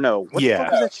Time, or no? What the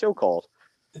fuck is that show called?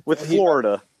 With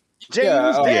Florida,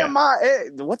 James.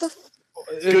 What the?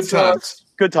 Good Times.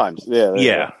 Good Times.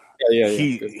 Yeah.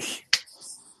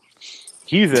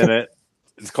 He's in it.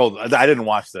 It's called. I didn't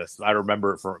watch this. I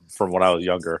remember it from when I was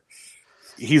younger.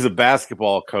 He's a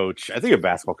basketball coach. I think a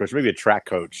basketball coach, maybe a track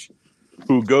coach,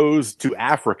 who goes to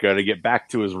Africa to get back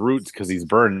to his roots because he's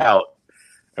burned out,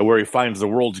 and where he finds the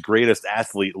world's greatest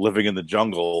athlete living in the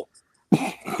jungle,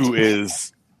 who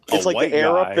is it's like the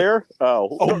air up there.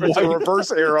 It's a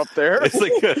reverse air up there.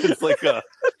 It's like a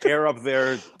air up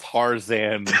there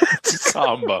Tarzan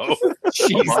combo.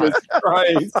 Jesus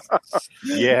Christ!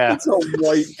 Yeah, it's a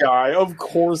white guy. Of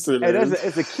course it and is.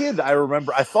 As a kid, I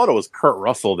remember I thought it was Kurt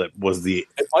Russell that was it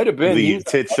might have been the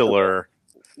titular.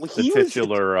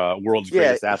 World's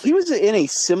greatest athlete. He was in a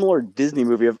similar Disney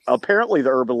movie. Apparently, the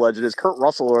urban legend is Kurt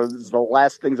Russell is the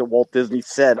last things that Walt Disney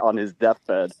said on his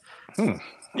deathbed.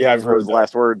 Yeah, I've heard his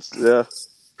last words. Yeah,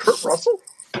 Kurt Russell.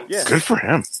 Yeah, good for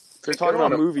him. They're talking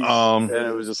about movies, and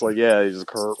it was just like, yeah, he's just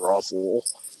Kurt Russell.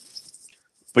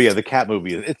 But yeah, the cat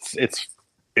movie, it's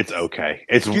okay.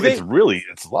 It's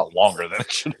a lot longer than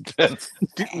it should have been.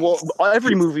 Well,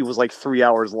 every movie was like 3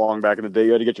 hours long back in the day.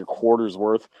 You had to get your quarter's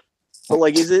worth. But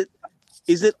like, is it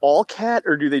all cat,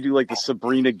 or do they do like the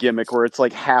Sabrina gimmick where it's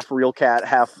like half real cat,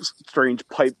 half strange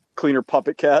pipe cleaner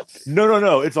puppet cat?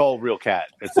 No. It's all real cat.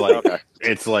 It's like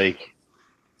it's like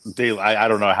I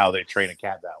don't know how they train a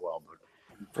cat that well, but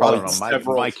probably I don't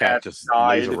know. My cat just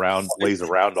lays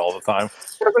around all the time.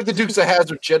 What about the Dukes of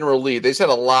Hazzard General Lee? They just had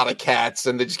a lot of cats,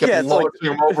 and they just kept launching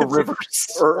them over rivers.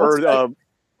 Or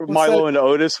Milo and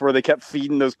Otis, where they kept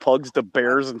feeding those pugs to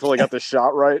bears until they got the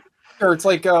shot right. Or it's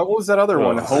like what was that other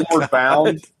one? Homeward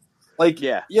Bound. Like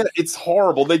yeah, it's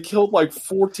horrible. They killed like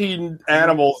 14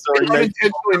 animals. They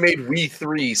intentionally made We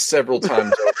 3 several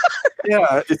times over.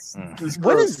 Yeah, it's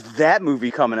when is that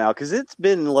movie coming out? Because it's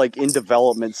been like in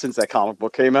development since that comic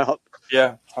book came out.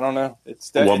 Yeah, I don't know. It's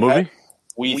what movie?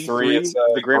 We 3. It's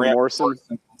the Grant Morrison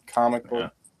comic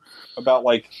book about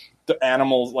like the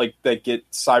animals like that get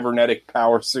cybernetic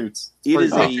power suits.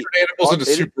 Animals into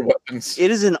super weapons.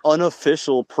 It is an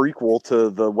unofficial prequel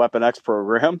to the Weapon X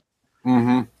program.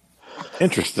 Mm-hmm.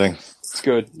 Interesting. It's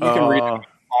good. You can read it in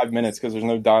 5 minutes because there's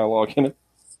no dialogue in it.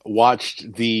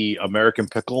 Watched the American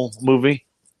Pickle movie.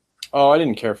 Oh, I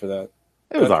didn't care for that.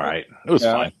 It was all right. It was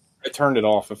fine. I turned it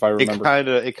off if I remember.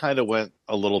 It kind of went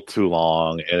a little too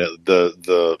long, and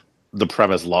the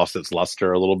premise lost its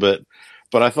luster a little bit.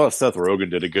 But I thought Seth Rogen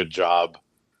did a good job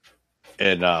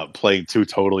in playing two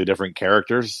totally different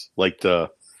characters, like the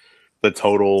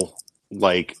total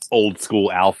like old school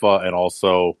alpha, and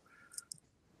also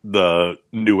the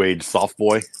new age soft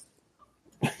boy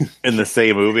in the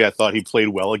same movie. I thought he played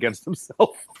well against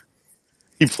himself.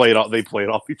 They played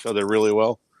off each other really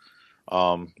well.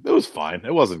 It was fine.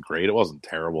 It wasn't great. It wasn't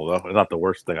terrible though. It's not the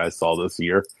worst thing I saw this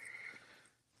year.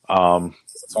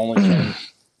 It's only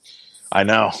I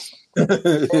know.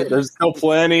 There's still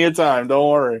plenty of time. Don't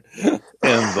worry.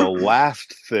 And the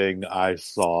last thing I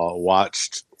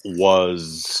watched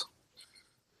was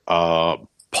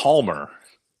Palmer.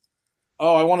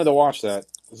 Oh, I wanted to watch that.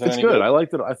 It's good. I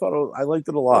liked it. I liked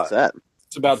it a lot. What's that?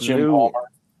 It's about Jim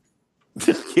Palmer.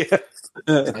 Yeah.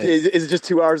 Is it just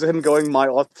 2 hours of him going, my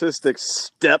autistic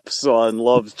stepson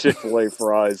loves Chick-fil-A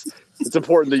fries? It's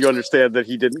important that you understand that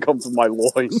he didn't come from my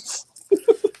loins.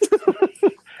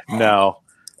 No.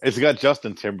 It's got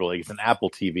Justin Timberlake. It's an Apple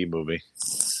TV movie.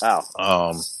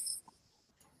 Wow.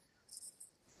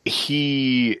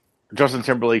 Justin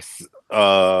Timberlake's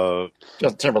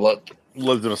Justin Timberlake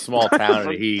lives in a small town,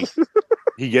 and he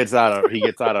gets out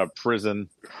of prison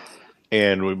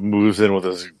and moves in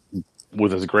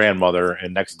with his grandmother,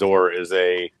 and next door is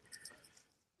a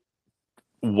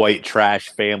white trash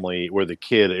family where the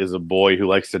kid is a boy who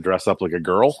likes to dress up like a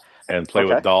girl and play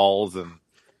with dolls. And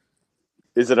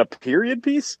is it a period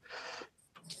piece?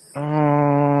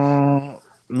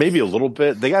 Maybe a little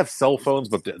bit. They got cell phones,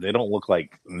 but they don't look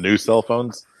like new cell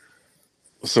phones.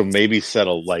 So maybe set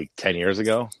like 10 years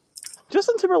ago.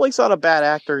 Justin Timberlake's not a bad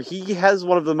actor. He has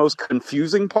one of the most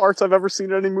confusing parts I've ever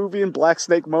seen in any movie in Black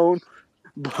Snake Moan.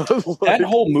 That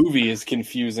whole movie is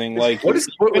confusing. Like,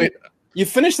 you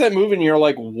finish that movie and you're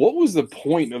like, what was the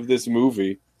point of this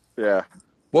movie? Yeah.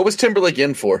 What was Timberlake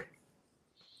in for?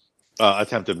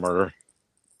 Attempted murder.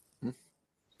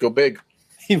 Go big.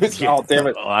 He was. Oh, damn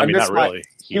it! I mean, not really.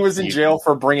 He was in jail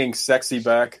for bringing sexy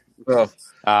back.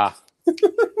 I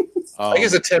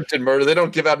guess attempted murder. They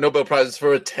don't give out Nobel Prizes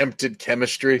for attempted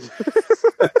chemistry.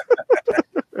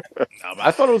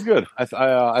 I thought it was good.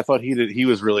 I thought he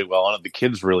was really well on it. The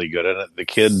kid's really good in it. The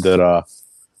kid that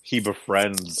he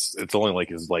befriends, it's only like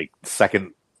his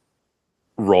second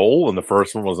role, and the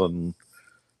first one was on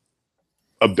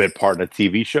a bit part in a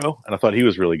TV show, and I thought he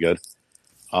was really good.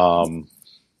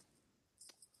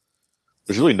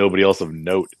 There's really nobody else of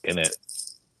note in it.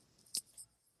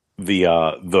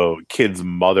 The kid's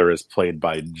mother is played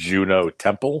by Juno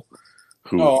Temple,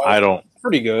 who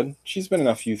pretty good. She's been in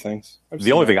a few things.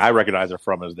 The only thing I recognize her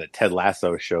from is that Ted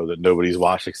Lasso show that nobody's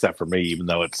watched except for me, even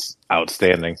though it's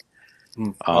outstanding.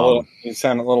 You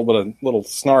sound a little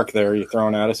snark there you're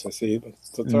throwing at us, I see, but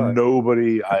it's all right.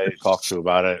 Nobody I talk to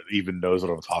about it even knows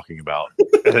what I'm talking about.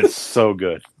 And it's so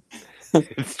good.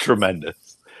 It's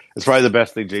tremendous. It's probably the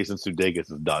best thing Jason Sudeikis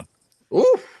has done.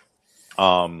 Ooh.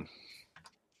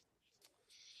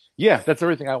 Yeah, that's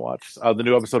everything I watched. The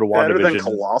new episode of Better WandaVision. than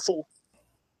Colossal?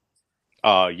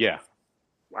 Yeah.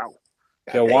 Wow.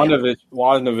 Yeah,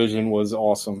 WandaVision was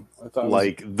awesome. I thought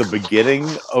the beginning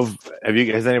of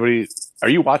are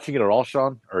you watching it at all,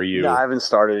 Sean? Or are you? No, I haven't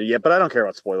started it yet, but I don't care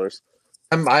about spoilers.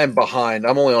 I am behind.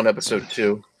 I'm only on episode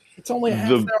 2. It's only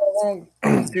half an hour long.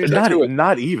 Dude,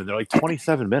 not even. They're like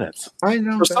 27 minutes. I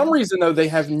know. For some reason, though, they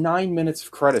have 9 minutes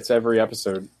of credits every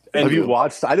episode. And have you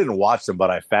watched? I didn't watch them,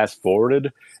 but I fast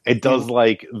forwarded. It does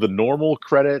the normal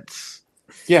credits,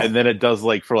 and then it does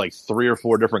for 3 or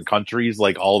 4 different countries,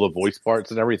 all the voice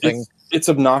parts and everything. It's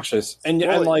obnoxious, and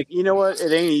you know what?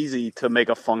 It ain't easy to make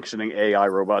a functioning AI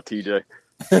robot, TJ.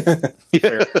 But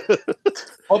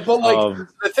the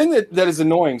thing that is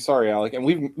annoying, sorry, Alec, and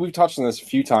we've touched on this a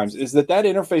few times, is that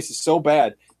interface is so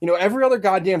bad. Every other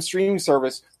goddamn streaming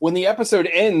service, when the episode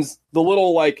ends, the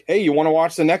little hey, you want to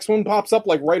watch the next one pops up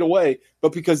right away.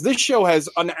 But because this show has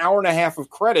an hour and a half of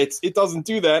credits, it doesn't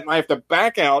do that, and I have to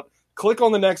back out, click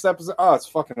on the next episode. Oh, it's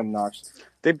fucking obnoxious.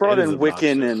 They brought in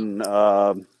Wiccan and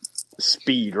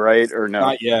Speed, right? Or no?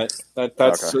 Not yet.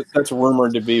 That's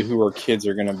rumored to be who her kids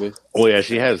are going to be. Oh yeah,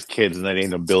 she has kids, and they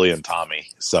named them Billy and Tommy.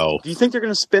 So, do you think they're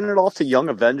going to spin it off to Young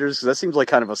Avengers? Because that seems like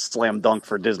kind of a slam dunk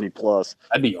for Disney Plus.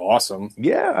 That'd be awesome.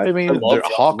 Yeah, I mean,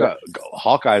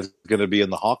 Hawkeye's going to be in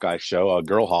the Hawkeye show,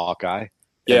 Girl Hawkeye.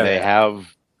 Yeah, and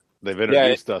they've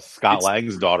introduced Scott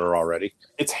Lang's daughter already.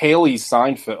 It's Haley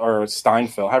Steinfeld,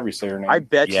 however you say her name. I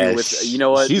bet you know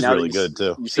what? She's really good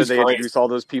too. You said they introduced all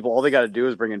those people. All they got to do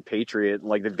is bring in Patriot.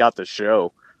 They've got the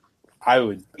show. I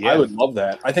would love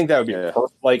that. I think that would be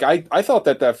perfect. I thought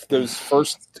that those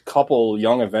first couple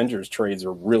Young Avengers trades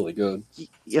are really good.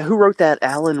 Yeah, who wrote that?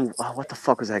 Alan. What the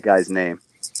fuck was that guy's name?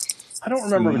 I don't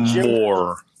remember. Alan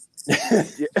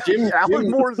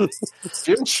Moore.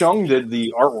 Jim Chung did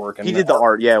the artwork. And he did the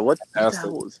art. Yeah, what the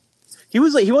hell was? He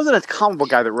wasn't a comic book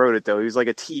guy that wrote it though. He was a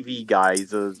TV guy.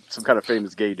 He's some kind of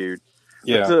famous gay dude.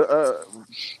 Yeah.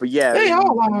 But yeah. Hey,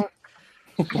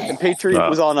 And Patriot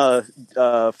was on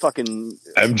a fucking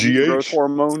MGH growth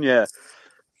hormone. Yeah.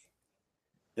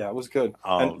 Yeah, it was good.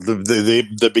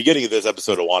 The beginning of this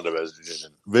episode of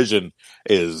WandaVision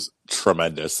is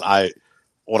tremendous.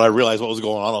 When I realized what was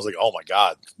going on, I was like, "Oh my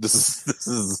god, this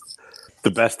is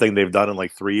the best thing they've done in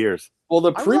like 3 years." Well,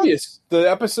 the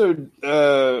episode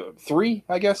 3,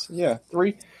 I guess,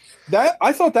 3. That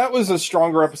I thought that was a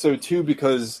stronger episode too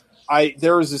because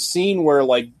there was a scene where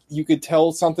like you could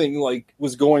tell something like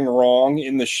was going wrong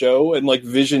in the show, and like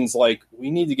Vision's like,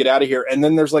 "We need to get out of here," and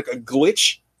then there's like a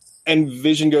glitch. And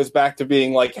Vision goes back to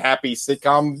being like happy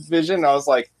sitcom Vision. I was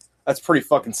like, that's pretty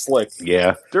fucking slick.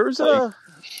 Yeah. There's what was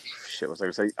I going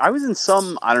to say? I was in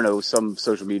some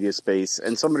social media space,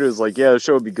 and somebody was like, yeah, the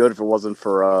show would be good if it wasn't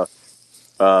for,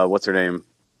 what's her name?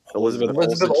 Elizabeth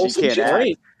Olsen. She can't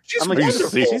act. She's I'm like,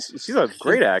 she's a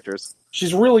great actress.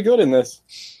 She's really good in this.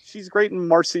 She's great in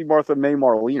Martha May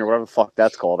Marlene, or whatever the fuck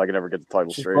that's called. I can never get the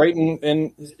title straight. Great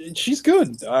and she's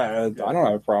good. I don't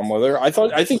have a problem with her. I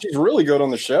think she's really good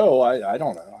on the show. I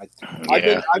don't know.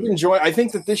 I've enjoyed. I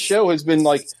think that this show has been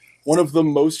like one of the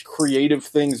most creative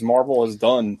things Marvel has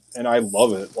done, and I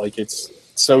love it. Like it's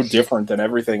so different than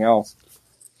everything else.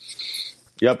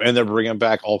 Yep, and they're bringing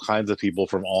back all kinds of people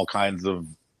from all kinds of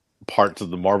parts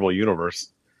of the Marvel universe.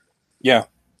 Yeah.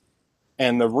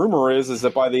 And the rumor is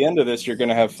that by the end of this, you're going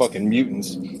to have fucking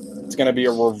mutants. It's going to be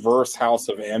a reverse House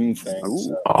of M thing.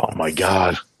 So oh my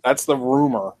god, that's the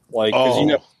rumor. Like,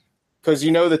 because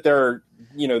you know that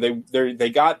they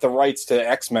got the rights to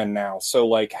X-Men now. So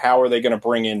like, how are they going to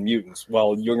bring in mutants?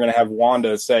 Well, you're going to have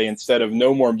Wanda say instead of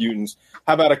no more mutants,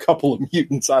 how about a couple of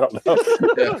mutants? I don't know.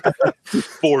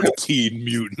 14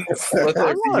 mutants.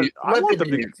 I want them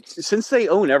to, since they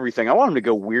own everything, I want them to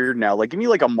go weird now. Like, give me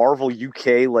like a Marvel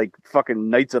UK, like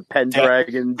fucking Knights of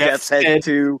Pendragon, Death's Head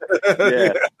 2.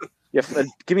 Yeah.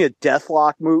 Give me a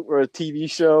Deathlock movie or a TV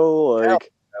show.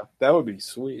 Like that would be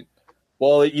sweet.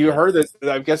 Well, you heard that.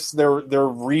 I guess they're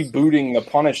rebooting the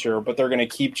Punisher, but they're going to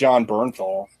keep John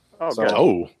Bernthal.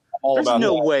 There's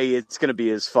no way it's going to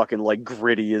be as fucking like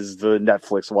gritty as the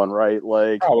Netflix one, right?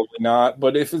 Like probably not.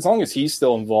 But as long as he's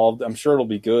still involved, I'm sure it'll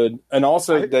be good. And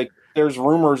also, there's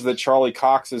rumors that Charlie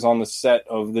Cox is on the set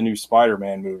of the new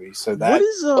Spider-Man movie. So that what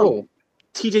is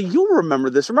TJ? You'll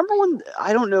remember this. Remember when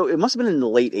I don't know? It must have been in the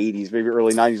late '80s, maybe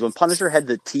early '90s, when Punisher had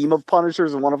the team of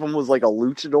Punishers, and one of them was like a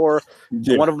luchador,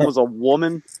 and one of them was a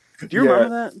woman. Do you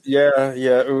remember that? Yeah.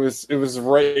 It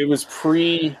was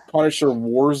pre-Punisher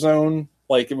Warzone.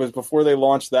 Like it was before they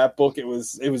launched that book. It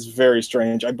was very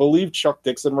strange. I believe Chuck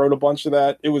Dixon wrote a bunch of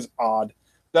that. It was odd.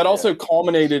 That also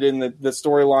culminated in the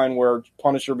storyline where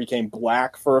Punisher became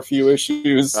black for a few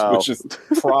issues, which is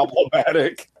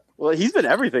problematic. Well, he's been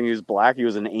everything. He was black. He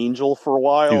was an angel for a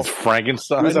while. He was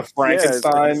Frankenstein. He was a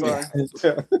Frankenstein.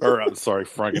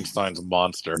 Frankenstein's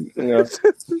monster. Yeah.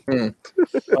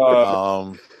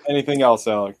 Anything else,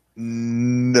 Alec?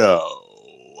 No.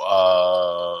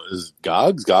 Is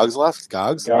Gogs left?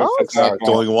 Gogs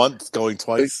going once, going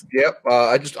twice. Yep.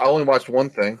 I only watched one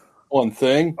thing.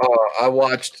 I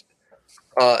watched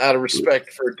out of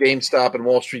respect for GameStop and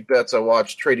Wall Street Bets. I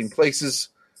watched Trading Places.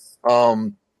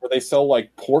 Where they sell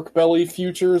like pork belly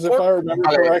futures, if I remember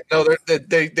correctly. No,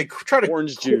 they try to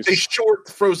orange juice. They short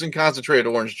frozen concentrated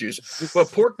orange juice,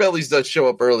 but pork bellies does show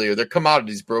up earlier. They're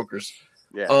commodities brokers.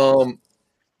 Yeah.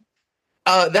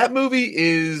 That movie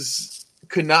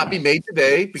could not be made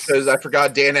today because I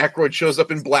forgot Dan Aykroyd shows up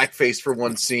in blackface for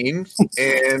one scene,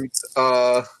 and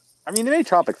I mean, they made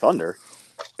Tropic Thunder.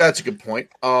 That's a good point.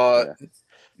 The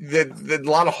a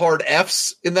lot of hard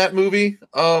Fs in that movie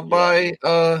by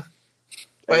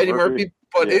Eddie Murphy,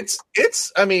 but it's.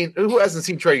 I mean, who hasn't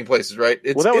seen Trading Places, right?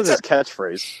 That was his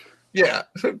catchphrase. Yeah.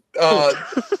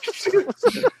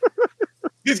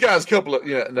 These guys,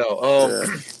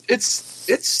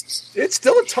 It's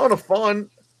still a ton of fun.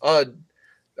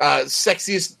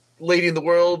 Sexiest lady in the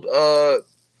world.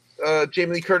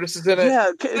 Jamie Lee Curtis is in it.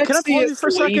 Yeah, can I pause you for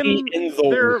a second?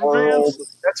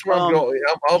 That's where I'm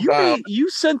going. You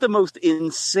sent the most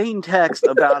insane text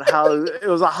about how it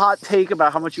was a hot take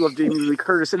about how much you love Jamie Lee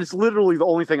Curtis, and it's literally the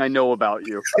only thing I know about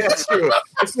you. That's true.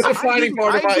 It's the defining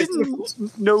part of my. I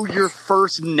didn't know your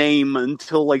first name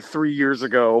until like 3 years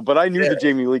ago, but I knew the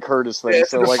JamieLee Curtis thing.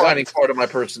 It's the defining part of my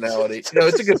personality. No,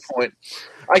 it's a good point.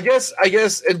 I guess,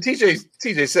 and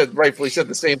TJ rightfully said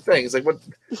the same thing. It's like,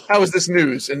 how is this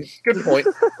news? And good point.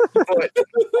 But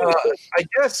I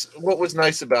guess what was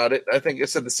nice about it, I think I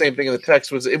said the same thing in the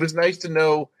text, was it was nice to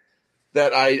know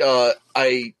that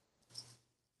I'm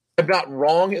not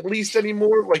wrong at least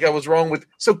anymore. Like I was wrong with.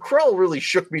 So Krell really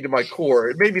shook me to my core.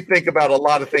 It made me think about a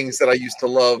lot of things that I used to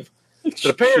love But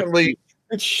apparently,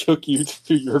 it shook you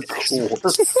to your core.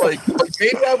 like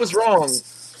maybe I was wrong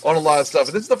on a lot of stuff.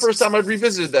 And this is the first time I've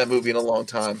revisited that movie in a long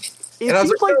time. It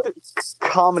seems like the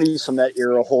comedies from that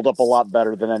era hold up a lot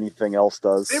better than anything else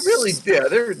does. They really,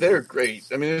 they're great.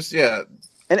 I mean, it's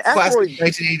and classic Aykroyd,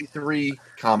 1983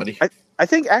 comedy. I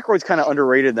think Aykroyd's kind of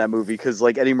underrated in that movie because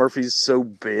like Eddie Murphy's so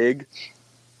big,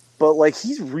 but like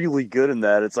he's really good in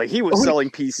that. It's like he was selling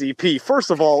PCP.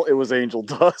 First of all, it was angel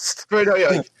dust. Right? Oh,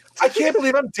 yeah. I can't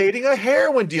believe I'm dating a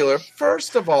heroin dealer.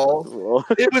 First of all,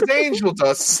 it was angel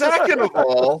dust. Second of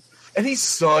all, and he's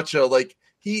such a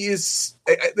he is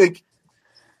like.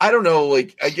 I don't know,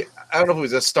 like I don't know if it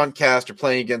was a stunt cast or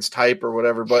playing against type or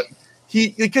whatever, but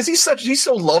because he's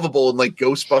so lovable in like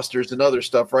Ghostbusters and other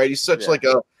stuff, right? He's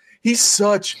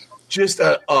such just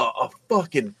a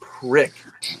fucking prick.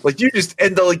 Like you just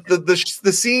and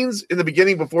the scenes in the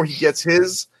beginning before he gets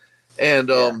his, and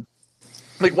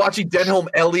like watching Denholm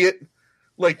Elliott,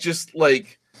 like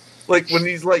when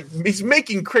he's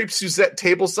making crepe Suzette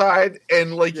tableside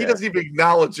and he doesn't even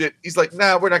acknowledge it. He's like,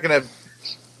 nah, we're not gonna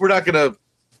worry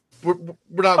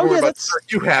about it.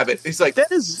 You have it. He's like,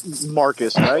 that is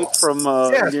Marcus, right? From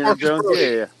Indiana Jones.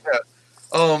 Yeah.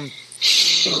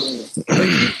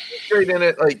 Great in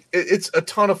it. Like it's a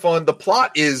ton of fun. The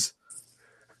plot is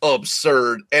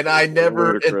absurd, and I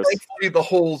never. And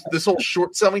thankfully, this whole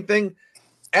short selling thing.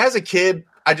 As a kid,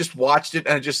 I just watched it,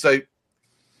 and I just like,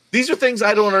 these are things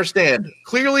I don't understand.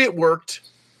 Clearly, it worked.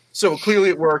 So clearly,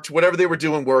 it worked. Whatever they were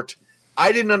doing worked.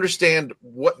 I didn't understand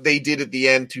what they did at the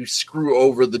end to screw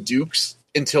over the Dukes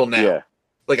until now. Yeah.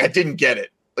 Like, I didn't get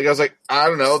it. Like, I was like, I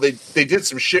don't know. They did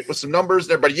some shit with some numbers.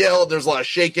 And everybody yelled. There's a lot of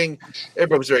shaking.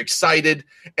 Everybody was very excited.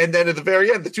 And then at the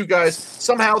very end, the two guys,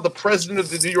 somehow the president of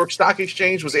the New York Stock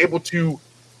Exchange was able to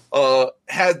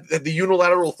had the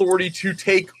unilateral authority to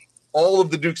take all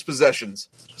of the Duke's possessions.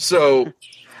 So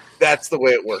that's the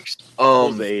way it works. It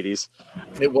was the 80s.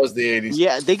 It was the 80s.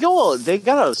 Yeah, they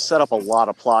gotta set up a lot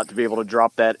of plot to be able to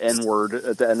drop that N-word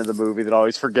at the end of the movie that I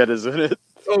always forget is in it.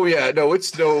 Oh yeah,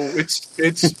 it's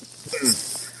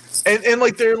and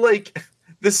like they're like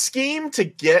the scheme to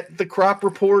get the crop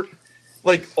report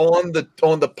like on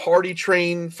the party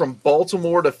train from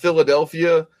Baltimore to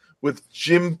Philadelphia with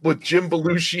Jim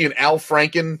Belushi and Al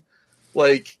Franken,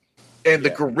 like. And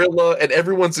the gorilla, and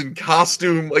everyone's in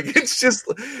costume. Like it's just,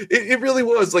 it really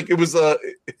was like it was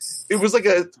like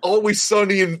a Always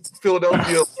Sunny in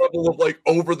Philadelphia level of like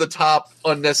over the top,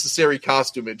 unnecessary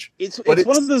costumage. It's one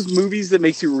of those movies that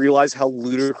makes you realize how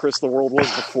ludicrous the world was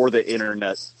before the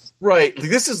internet. Right.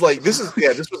 This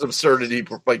was absurdity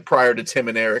like prior to Tim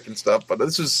and Eric and stuff. But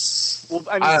this is, well,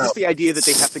 I mean, just the idea that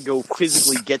they have to go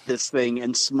physically get this thing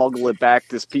and smuggle it back,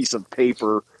 this piece of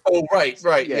paper. Oh, right,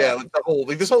 yeah.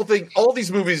 Like this whole thing, all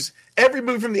these movies, every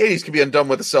movie from the 80s could be undone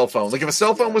with a cell phone. Like if a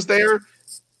cell phone was there,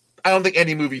 I don't think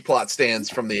any movie plot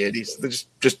stands from the 80s. They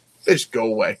just go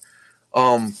away.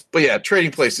 But yeah,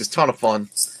 Trading Places, ton of fun.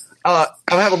 I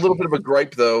have a little bit of a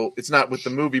gripe though. It's not with the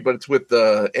movie, but it's with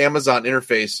the Amazon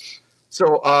interface.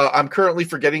 So I'm currently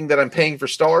forgetting that I'm paying for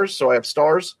stars, so I have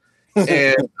stars.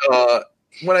 And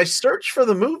when I search for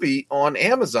the movie on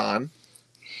Amazon,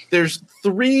 there's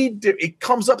it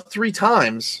comes up 3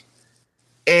 times.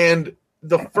 And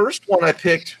the first one I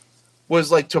picked was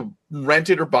like to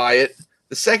rent it or buy it.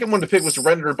 The second one to pick was to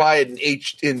rent it or buy it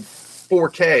in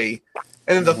 4K.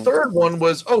 And then the third one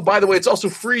was, oh, by the way, it's also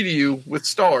free to you with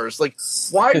stars. Like,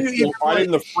 why do you? Why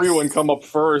didn't the free one come up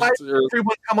first? Why did the free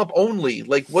one come up only?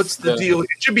 Like, what's the deal? It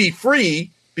should be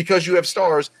free because you have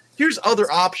stars. Here's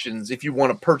other options if you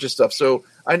want to purchase stuff. So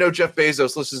I know Jeff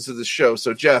Bezos listens to this show.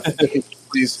 So Jeff,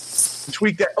 please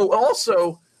tweak that. Oh,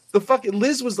 also the fucking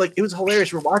Liz was like, it was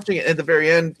hilarious. We're watching it at the very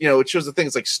end. You know, it shows the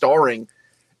things like starring.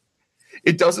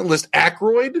 It doesn't list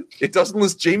Aykroyd. It doesn't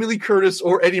list Jamie Lee Curtis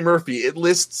or Eddie Murphy. It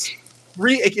lists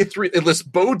It lists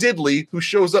Bo Diddley, who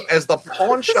shows up as the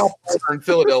pawn shop owner in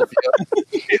Philadelphia.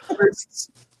 It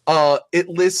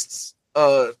lists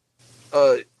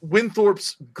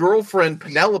Winthorpe's girlfriend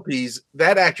Penelope's,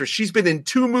 that actress. She's been in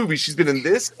 2 movies. She's been in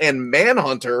this and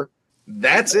Manhunter.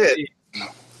 That's it.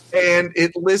 And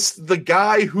it lists the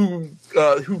guy who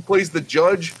plays the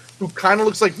judge, who kind of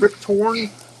looks like Rip Torn,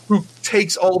 who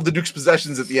takes all of the Duke's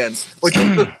possessions at the end. Like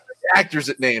the actors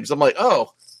it names. I'm like,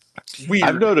 oh. Weird.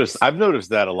 I've noticed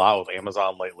that a lot with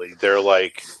Amazon lately. They're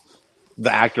like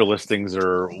the actor listings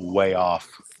are way off.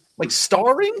 Like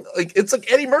starring, like it's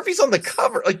like Eddie Murphy's on the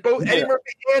cover. Like both Eddie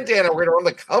Murphy and Dan Aykroyd are on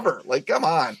the cover. Like, come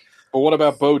on. But what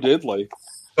about Bo Diddley?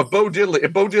 Bo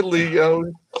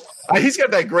Diddley, he's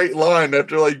got that great line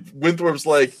after like Winthrop's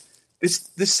like,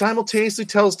 this simultaneously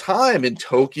tells time in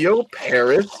Tokyo,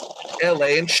 Paris,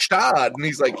 LA, and Stad. And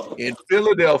he's like, in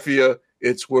Philadelphia,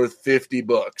 it's worth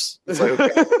 $50. It's like,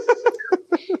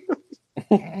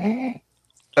 okay.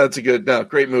 That's a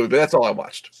great movie, but that's all I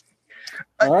watched.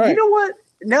 All right. You know what?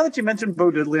 Now that you mentioned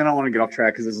Bo Diddley, I don't want to get off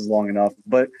track because this is long enough,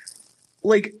 but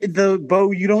like the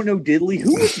Bo, you don't know Diddley.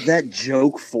 Who was that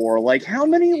joke for? Like, how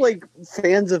many like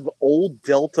fans of old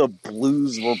Delta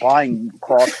Blues were buying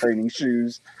cross training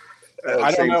shoes?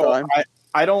 I don't know.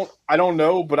 I don't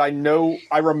know, but I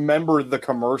remember the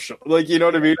commercial. Like, you know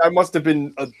what I mean? I must have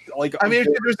been there's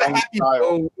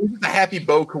the Happy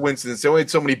Bo coincidence. They only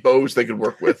had so many bows they could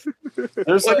work with. But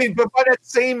by that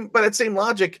same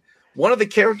logic, one of the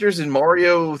characters in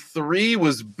Mario 3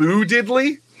 was Boo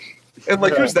Diddley, and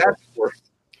like, who's that for?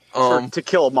 To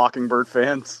Kill a Mockingbird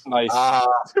fans. Nice.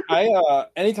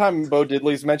 Anytime Bo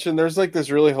Diddley's mentioned, there's like this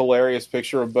really hilarious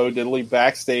picture of Bo Diddley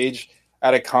backstage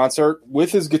at a concert with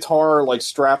his guitar like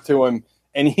strapped to him,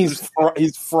 and he's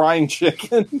frying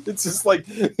chicken. It's just like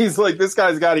he's like, this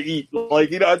guy's got to eat.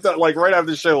 Like, you know, like right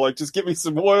after the show, like, just give me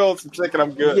some oil, some chicken,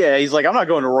 I'm good. Yeah, he's like, I'm not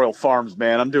going to Royal Farms,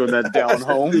 man. I'm doing that down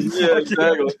home. Yeah,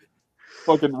 exactly.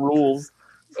 Fucking rules.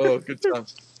 Oh, good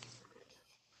times.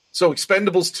 So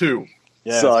Expendables 2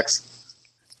 sucks.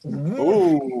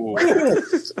 Ooh.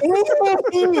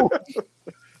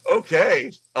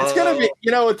 Okay, it's gonna be. You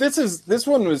know, this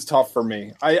one was tough for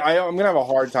me. I'm gonna have a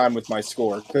hard time with my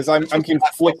score because I'm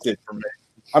conflicted.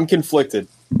 I'm conflicted.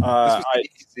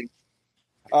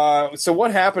 So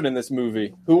what happened in this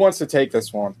movie? Who wants to take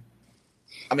this one?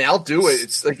 I mean, I'll do it.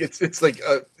 It's like you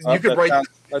could write.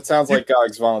 That sounds like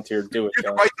Gog's volunteered. Do it. You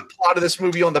could write the plot of this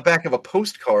movie on the back of a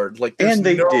postcard. Like, and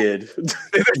they did.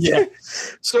 Yeah.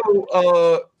 So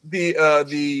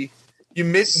you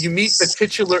meet the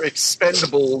titular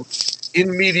Expendable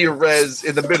in media res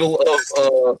in the middle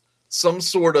of some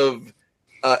sort of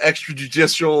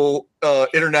extrajudicial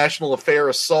international affair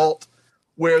assault,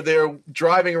 where they're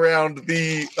driving around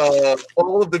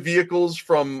all of the vehicles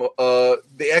from the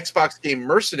Xbox game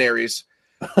Mercenaries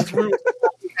through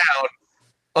town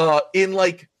in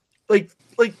like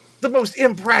the most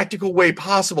impractical way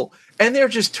possible, and they're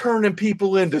just turning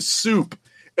people into soup,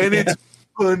 and it's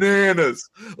bananas.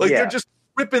 They're just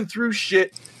ripping through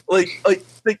shit. Like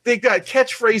they got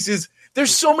catchphrases.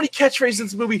 There's so many catchphrases in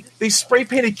this movie. They spray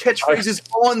painted catchphrases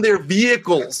on their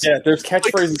vehicles. Yeah, there's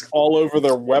catchphrases all over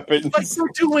their weapons. Like, they're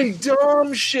doing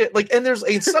dumb shit. Like, and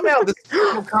somehow this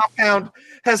compound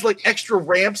has like extra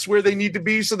ramps where they need to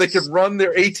be so they can run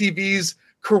their ATVs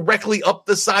correctly up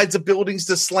the sides of buildings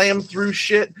to slam through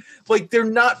shit. Like, they're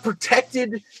not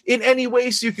protected in any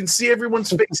way so you can see everyone's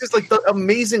faces. Like, the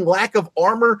amazing lack of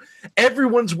armor.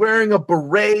 Everyone's wearing a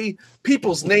beret.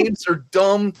 People's names are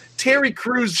dumb. Terry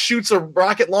Crews shoots a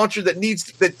rocket launcher that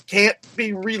can't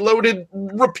be reloaded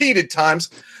repeated times.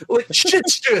 Like,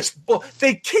 shit's just,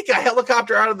 they kick a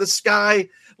helicopter out of the sky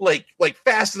like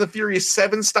Fast and the Furious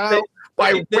 7 style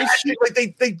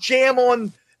they jam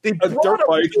on. They brought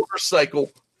a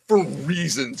motorcycle for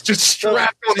reasons, just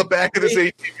strapped on the back of this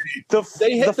ATV.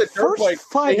 They hit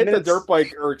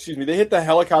the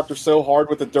helicopter so hard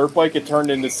with the dirt bike it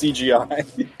turned into CGI.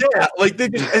 Yeah, like they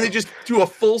just do a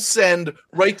full send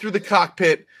right through the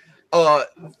cockpit.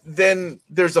 Then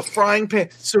there's a frying pan.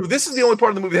 So this is the only part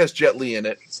of the movie that has Jet Li in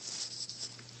it.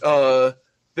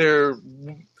 They're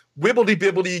wibbledy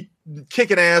bibbly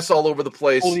kicking ass all over the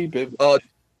place.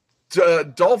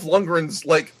 Dolph Lundgren's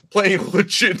like playing a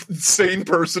legit insane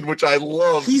person, which I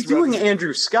love. He's doing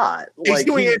Andrew Scott. He's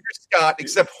doing Andrew Scott,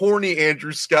 except horny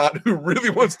Andrew Scott, who really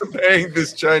wants to bang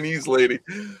this Chinese lady.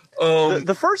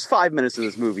 The first 5 minutes of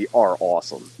this movie are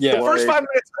awesome. Yeah, the first 5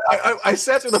 minutes. I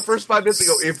sat through the first 5 minutes and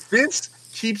go, if this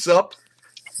keeps up,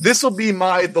 this will be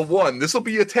the one. This will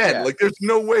be a 10. Yeah. Like, there's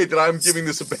no way that I'm giving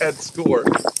this a bad score.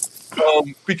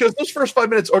 Because those first 5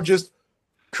 minutes are just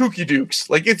kooky dukes.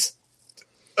 Like, it's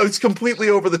completely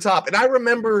over the top. And I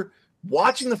remember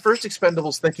watching the first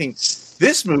Expendables thinking,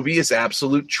 this movie is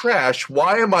absolute trash.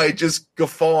 Why am I just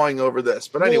guffawing over this?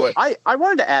 But anyway. I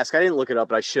wanted to ask, I didn't look it up,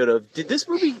 but I should have.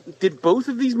 Did both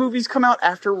of these movies come out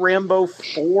after Rambo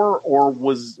 4, or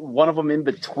was one of them in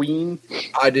between?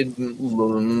 I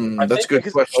didn't. That's a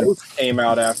good question. Both came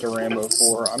out after Rambo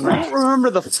 4. I don't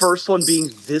remember the first one being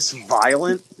this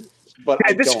violent, but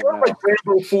this felt like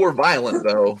Rambo 4 violent,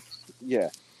 though. Yeah.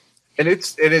 And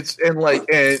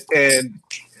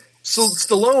so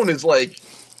Stallone is like,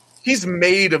 he's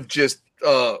made of just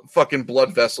fucking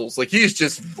blood vessels. Like, he's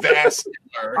just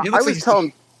vascular. I was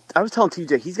telling I was telling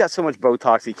TJ he's got so much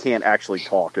Botox he can't actually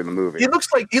talk in the movie. He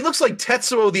looks like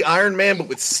Tetsuo the Iron Man, but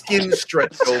with skin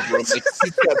stretched over him. Like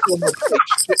he's got so much like,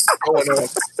 shit going on.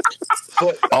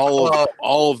 But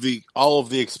all of the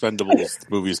Expendables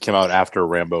movies came out after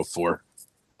Rambo 4.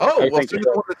 Oh, well,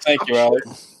 thank you,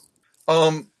 Alex.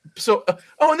 And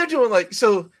they're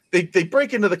doing they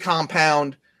break into the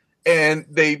compound. And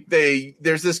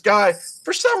there's this guy,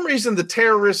 for some reason, the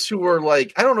terrorists who are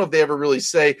like, I don't know if they ever really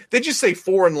say, they just say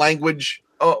foreign language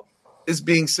is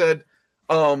being said.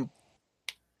 They're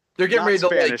getting Not ready to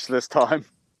Spanish this time.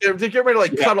 They're getting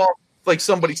ready to cut off like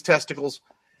somebody's testicles.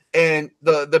 And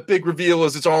the big reveal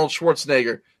is it's Arnold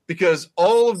Schwarzenegger because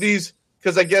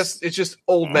I guess it's just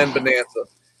old men bonanza.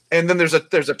 And then there's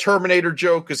a Terminator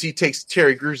joke because he takes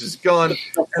Terry Crews' gun.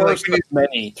 First of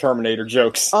many Terminator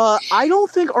jokes. I don't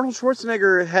think Arnold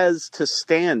Schwarzenegger has to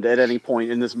stand at any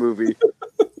point in this movie.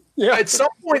 Yeah, at some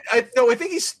point, I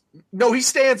think he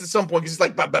stands at some point because he's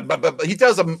like, he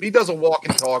does a walk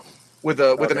and talk with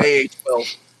an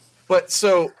AH-12. But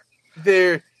so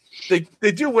they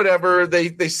do whatever.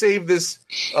 They save this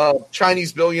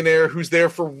Chinese billionaire who's there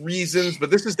for reasons, but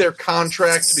this is their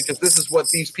contract because this is what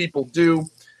these people do.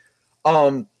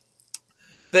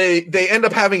 They end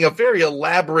up having a very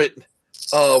elaborate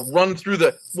run through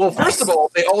first of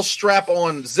all, they all strap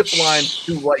on zip lines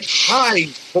to like high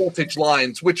voltage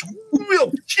lines, which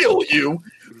will kill you,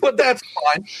 but that's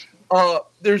fine.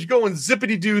 There's going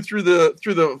zippity doo through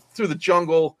the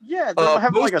jungle. Yeah, they're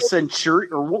having like a century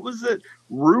or what was it?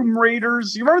 Room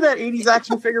Raiders. You remember that 80s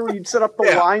action figure where you'd set up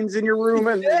the lines in your room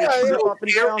and zip up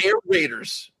and down? Air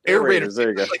Raiders. Air Raiders.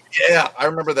 There you go. I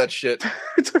remember that shit.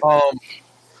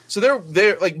 So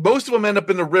they're like most of them end up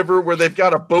in the river where they've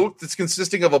got a boat that's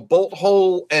consisting of a bolt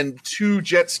hole and 2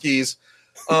 jet skis,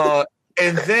 and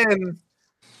then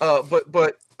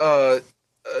Stallone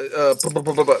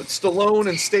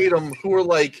and Statham, who are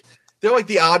like they're like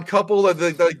the odd couple,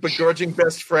 they're like begrudging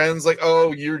best friends. Like,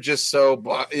 oh, you're just so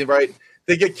right.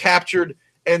 They get captured,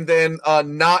 and then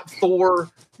not Thor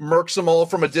murks them all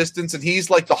from a distance, and he's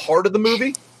like the heart of the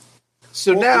movie.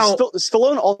 So now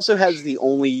Stallone also has the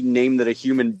only name that a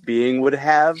human being would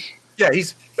have. Yeah,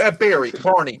 he's Barney.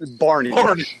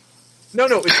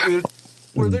 No,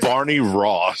 it's Barney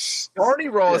Ross. Barney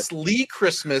Ross, Lee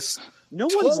Christmas. No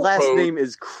one's last name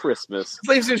is Christmas. His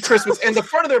last name is Christmas, and the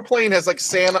front of their plane has like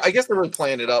Santa. I guess they're really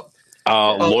playing it up.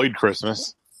 Lloyd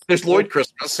Christmas. There's Lloyd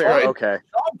Christmas. Right? Okay.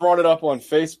 I brought it up on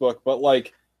Facebook, but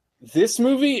like this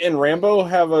movie and Rambo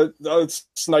have a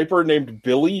sniper named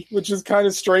Billy, which is kind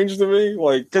of strange to me.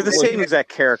 Like they're the same exact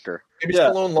character. Maybe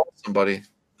Stallone lost somebody.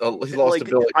 He lost a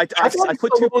Billy. I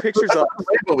put 2 pictures up.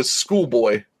 Rambo was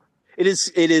Schoolboy. It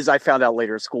is. I found out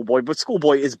later, Schoolboy, but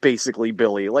Schoolboy is basically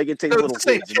Billy. Like it's a little the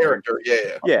same character.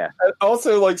 Yeah. And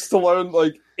also, like Stallone,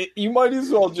 like you might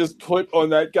as well just put on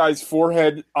that guy's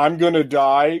forehead, "I'm gonna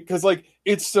die," because like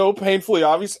it's so painfully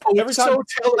obvious. Every time so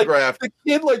telegraphed. Like,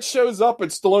 the kid like shows up,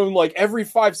 and Stallone like every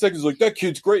 5 seconds like that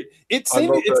kid's great. It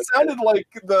sounded like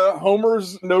the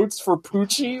Homer's notes for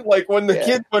Poochie. Like when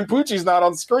when Poochie's not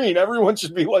on screen, everyone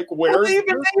should be like, "Where?" They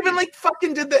even like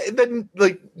fucking did the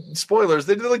like spoilers.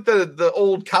 They did like the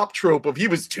old cop trope of he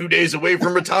was 2 days away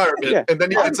from retirement, and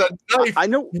then he gets a knife. I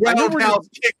know roundhouse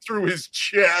kick through his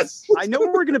chest. I know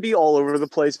we're gonna be all over the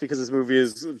place because this movie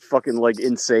is fucking like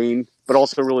insane, but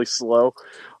also really slow.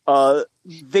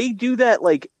 They do that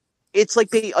like it's like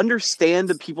they understand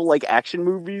that people like action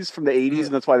movies from the 80s,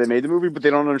 and that's why they made the movie, but they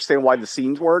don't understand why the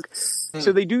scenes work.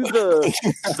 So they do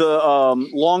the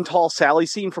Long Tall Sally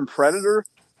scene from Predator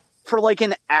for like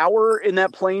an hour in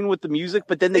that plane with the music,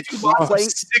 but then they keep playing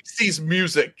 60s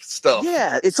music stuff.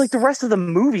 Yeah, it's like the rest of the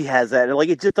movie has that, and like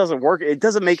it just doesn't work. It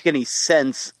doesn't make any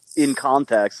sense in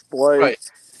context. Like, right.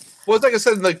 Well, it's like I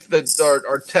said in like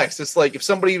our text. It's like if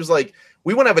somebody was like,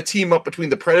 we want to have a team up between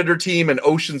the Predator team and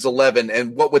Ocean's 11,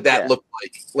 and what would that look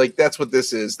like? Like that's what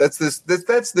this is. That's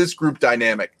this group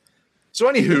dynamic.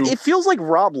 So anywho, it feels like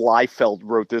Rob Liefeld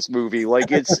wrote this movie.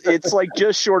 Like it's like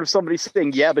just short of somebody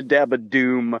saying "Yabba Dabba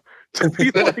Doom" to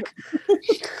be like.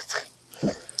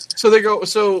 So they go.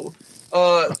 So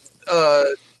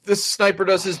this sniper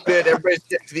does his bit. Everybody's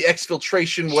getting to the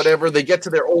exfiltration, whatever. They get to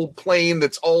their old plane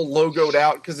that's all logoed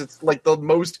out because it's like the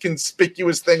most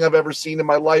conspicuous thing I've ever seen in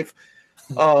my life.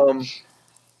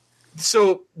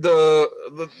 So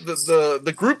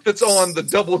the group that's on the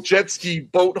double jet ski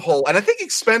boat hull, and I think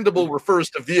expendable refers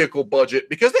to vehicle budget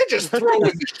because they're just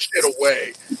throwing this shit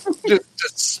away, just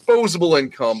disposable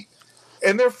income,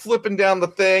 and they're flipping down the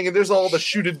thing, and there's all the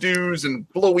shoot-a-doos and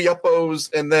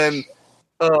blowy-uppos, and then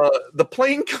the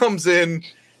plane comes in,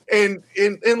 and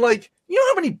like you know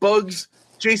how many bugs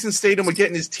Jason Statham would get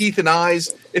in his teeth and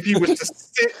eyes if he was to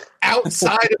sit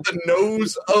outside of the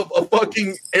nose of a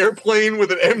fucking airplane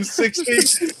with an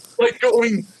M60, like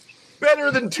going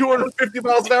better than 250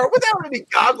 miles an hour without any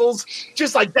goggles,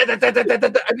 just like that.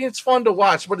 I mean, it's fun to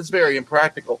watch, but it's very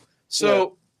impractical.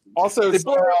 So also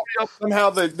somehow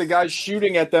the guys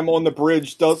shooting at them on the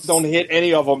bridge don't hit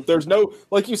any of them. There's no,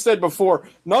 like you said before,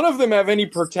 none of them have any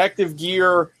protective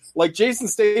gear. Like Jason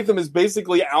Statham is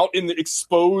basically out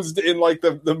exposed in like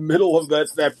the middle of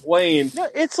that plane. Yeah,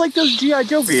 it's like those G.I.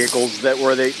 Joe vehicles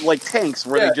where they like tanks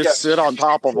where they just sit on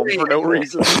top of them for no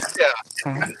reason.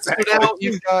 Yeah. So now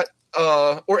you've got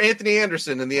or Anthony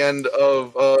Anderson in the end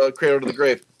of Cradle to the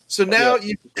Grave. So now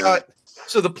you've got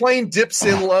the plane dips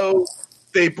in low.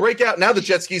 They break out. Now the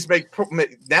jet skis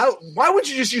now. Why would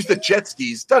you just use the jet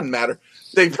skis? Doesn't matter.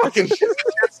 They fucking get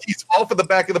the jet skis off of the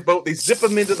back of the boat. They zip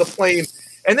them into the plane.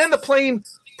 And then the plane,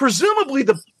 presumably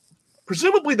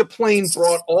the plane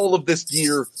brought all of this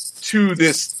gear to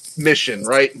this mission,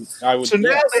 right? Now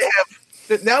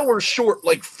now we're short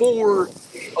like 4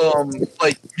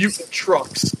 like mutant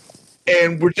trucks,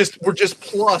 and we're just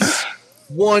plus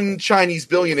 1 Chinese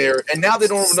billionaire, and now they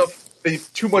don't have enough. They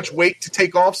have too much weight to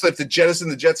take off, so they have to jettison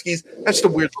the jet skis. That's just a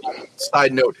weird little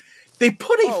side note. They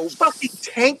put a fucking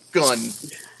tank gun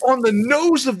on the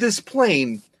nose of this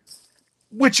plane,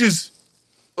 which is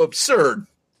absurd,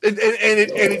 and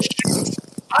it shoots,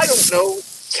 I don't know,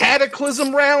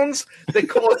 cataclysm rounds that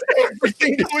cause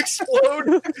everything to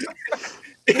explode.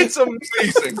 It's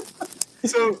amazing.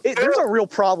 So there's a real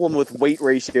problem with weight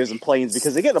ratios in planes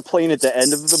because they get a plane at the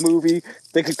end of the movie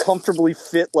that could comfortably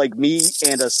fit like me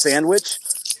and a sandwich.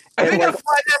 And they gotta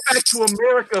fly that back to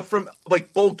America from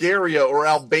like Bulgaria or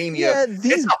Albania. Yeah,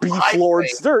 these beef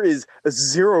lords, there is a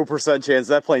 0% chance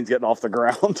that plane's getting off the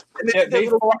ground. They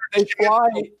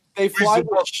fly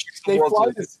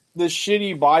this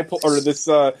shitty biplane or this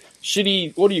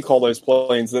shitty, what do you call those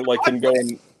planes that like can go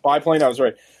in biplane? I was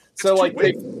right. So like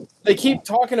they keep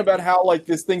talking about how like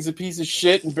this thing's a piece of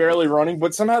shit and barely running,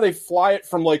 but somehow they fly it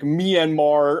from like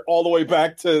Myanmar all the way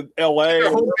back to LA.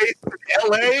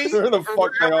 LA? Where the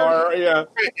fuck they are? Yeah,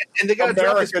 and they got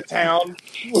America town.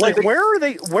 Like where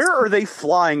are they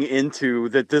flying into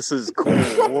that this is cool?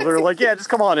 Well, they're like, yeah, just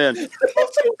come on in. So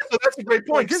that's a great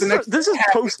point. Like, this is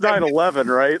post 9/11,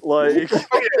 right? Like,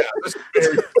 this is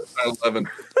very post 9/11.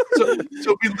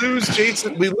 So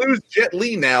we lose Jet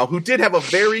Li now, who did have a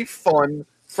very fun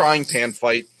frying pan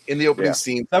fight in the opening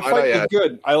scene. That fight was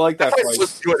good. I like that fight. It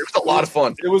was good. It was a lot of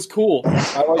fun. It was cool. I liked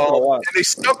it a lot. And they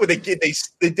stuck with it.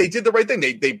 They did the right thing.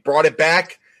 They brought it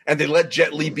back. And they let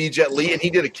Jet Li be Jet Li, and he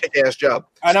did a kick-ass job.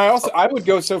 And I would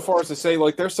go so far as to say,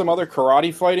 like, there's some other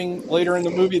karate fighting later in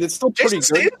the movie that's still pretty good.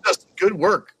 Jason Statham does good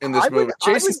work in this movie.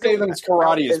 Jason Statham's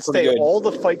karate is pretty good. All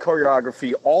the fight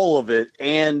choreography, all of it,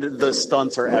 and the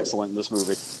stunts are excellent in this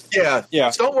movie.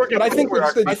 Yeah. Stunt work. But I think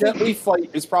the Jet Li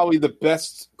fight is probably the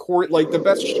best the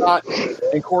best shot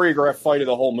and choreographed fight of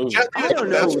the whole movie. I don't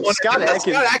know. Scott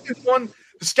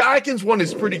Scott Adkins one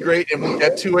is pretty great, and we'll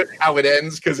get to it how it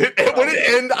ends because when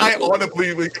it ends, I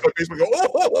audibly go,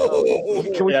 "Oh!"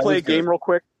 Can we play a game real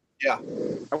quick? Yeah.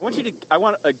 I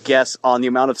want a guess on the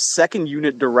amount of second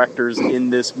unit directors in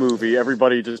this movie.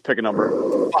 Everybody, just pick a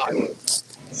number. 5.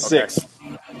 6.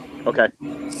 Okay.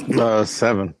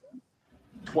 7.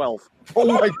 12. Oh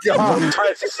my god!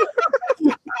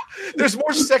 There's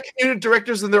more second unit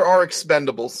directors than there are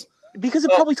Expendables. Because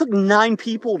it probably took 9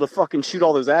 people to fucking shoot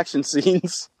all those action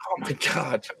scenes. Oh my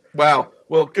god! Wow.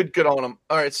 Well, good on them.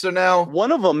 All right, so now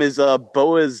one of them is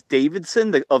Boaz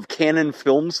Davidson of Canon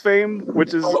Films fame,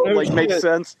 which is makes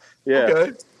sense. Yeah.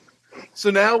 Okay. So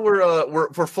now we're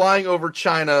flying over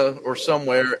China or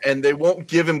somewhere, and they won't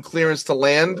give him clearance to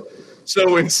land.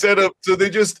 So they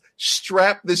just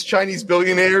strap this Chinese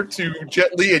billionaire to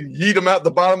Jet Li and yeet him out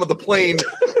the bottom of the plane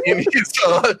in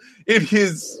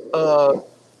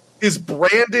his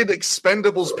branded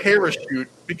Expendables parachute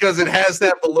because it has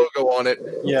that logo on it.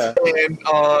 Yeah.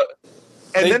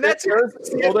 And then that's there's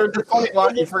a funny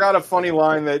line. You forgot a funny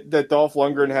line that Dolph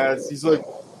Lundgren has. He's like,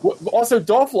 also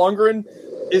Dolph Lundgren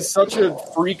is such a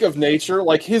freak of nature.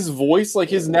 Like his voice, like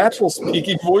his natural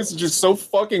speaking voice is just so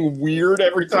fucking weird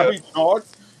every time he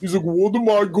talks. He's like, what am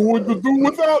I going to do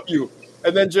without you?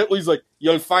 And then Jet Li's like,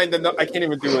 you'll find another. I can't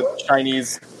even do it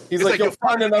Chinese. He's like, you'll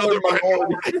find another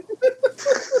minority.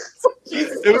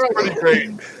 It was pretty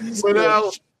great.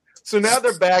 So now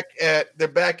they're back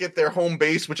at their home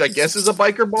base, which I guess is a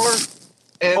biker bar.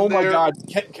 And oh my god!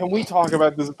 Can we talk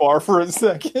about this bar for a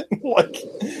second? Like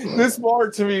this bar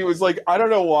to me was like, I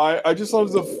don't know why. I just thought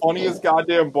it was the funniest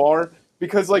goddamn bar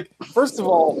because, like, first of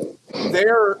all,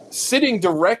 they're sitting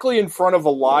directly in front of a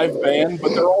live band, but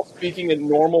they're all speaking at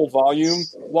normal volume,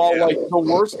 while, like, the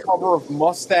worst cover of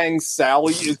Mustang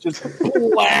Sally is just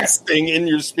blasting in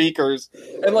your speakers.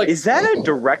 And, like, is that a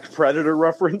direct Predator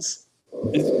reference?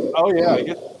 Oh, yeah, I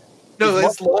guess. No,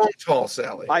 that's Long Tall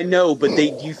Sally. I know, but do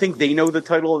you think they know the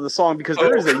title of the song? Because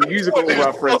there is a musical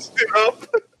reference.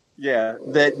 Yeah,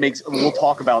 we'll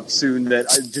talk about soon that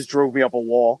just drove me up a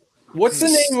wall. What's the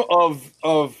name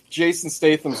of Jason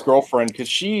Statham's girlfriend? Because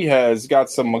she has got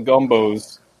some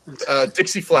Magumbos.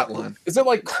 Dixie Flatline. Is it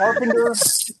like Carpenter?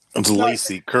 It's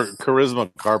Lacey.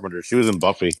 Charisma Carpenter. She was in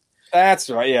Buffy. That's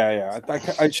right.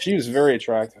 Yeah. She was very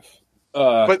attractive.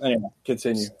 But anyway,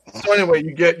 continue. So anyway,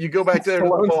 you go back there.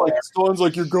 Stallone's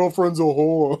like, your girlfriend's a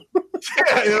whore.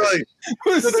 Yeah, like,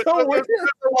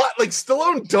 like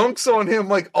Stallone dunks on him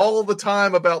like all the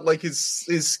time about like his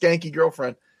skanky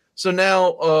girlfriend. So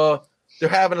now they're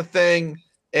having a thing,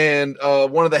 and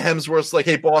one of the Hemsworths like,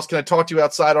 "Hey boss, can I talk to you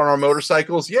outside on our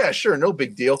motorcycles?" Yeah, sure, no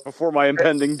big deal. Before my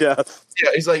impending death. Yeah,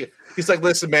 he's like,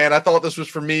 listen, man, I thought this was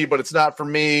for me, but it's not for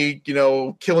me. You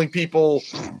know, killing people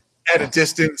at a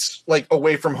distance, like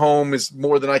away from home, is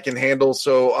more than I can handle.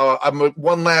 So I'm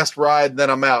one last ride,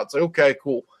 then I'm out. It's like, okay,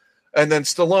 cool. And then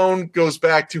Stallone goes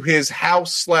back to his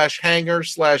house / hangar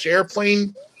 /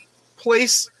 airplane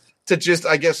place to just,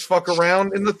 I guess, fuck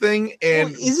around in the thing.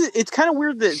 And it's kind of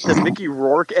weird that the Mickey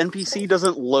Rourke NPC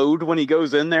doesn't load when he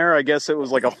goes in there. I guess it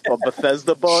was like a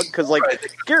Bethesda bug, because like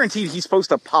guaranteed he's supposed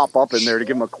to pop up in there to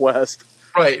give him a quest.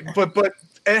 Right, but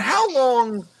and how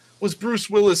long was Bruce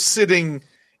Willis sitting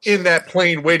in that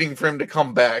plane waiting for him to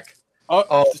come back?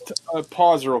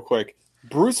 Pause real quick.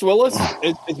 Bruce Willis,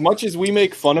 as much as we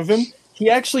make fun of him, he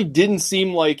actually didn't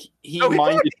seem like he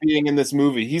minded being in this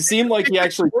movie. He seemed like he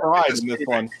actually tried in this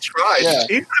one. He tried.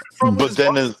 Yeah. But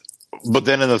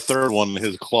then in the third one,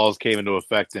 his clause came into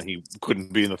effect, and he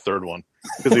couldn't be in the third one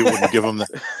because he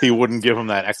wouldn't give him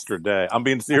that extra day. I'm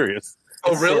being serious.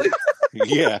 Oh, really?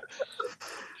 Yeah.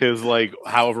 His like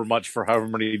however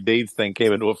many days thing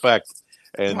came into effect.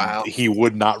 And he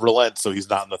would not relent, so he's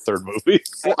not in the third movie.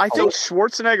 Well, I think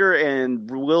Schwarzenegger and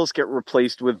Willis get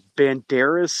replaced with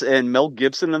Banderas and Mel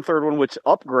Gibson in the third one, which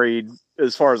upgrade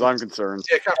as far as I'm concerned.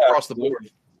 Yeah, kind of across the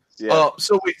board. Yeah.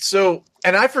 So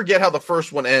and I forget how the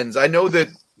first one ends. I know that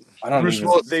Bruce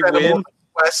Willis they win.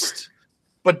 Quest,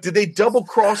 but did they double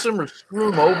cross him or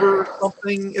screw him over or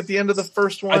something at the end of the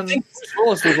first one? I think Bruce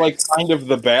Willis was like kind of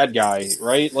the bad guy,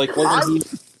 right? Like, wasn't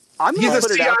he? He's a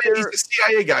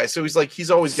CIA guy, so he's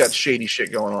always got shady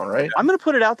shit going on, right? I'm going to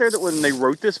put it out there that when they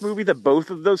wrote this movie, that both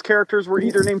of those characters were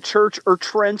either named Church or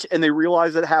Trench, and they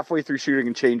realized that halfway through shooting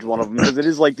and changed one of them, because it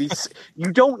is like these.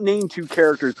 You don't name two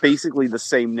characters basically the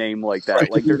same name like that.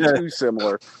 Right. Like they're too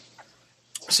similar.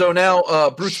 So now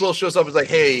Bruce Willis shows up and is like,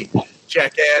 "Hey,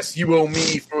 jackass, you owe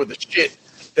me for the shit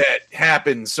that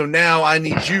happened. So now I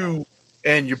need you."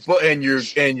 And the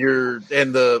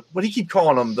what do you keep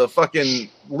calling them? The fucking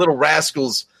little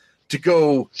rascals to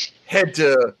go head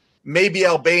to maybe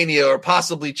Albania or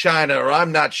possibly China, or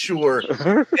I'm not sure,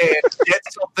 and get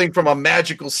something from a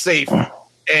magical safe.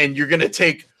 And you're gonna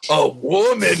take a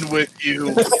woman with you.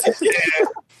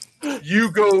 And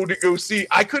you go see.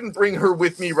 I couldn't bring her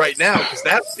with me right now because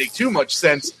that would make too much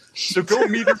sense. So go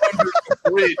meet her under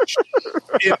the bridge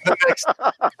in the next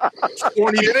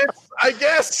 20 minutes, I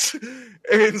guess.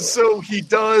 And so he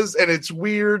does, and it's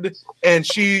weird. And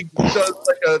she does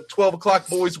like a 12 o'clock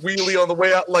boys wheelie on the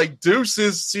way out, like,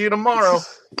 deuces, see you tomorrow.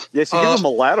 Yes, you give him a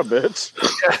ladder, bitch.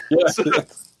 Yeah.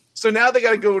 So now they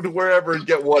got to go to wherever and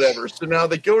get whatever. So now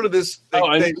they go to this.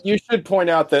 You should point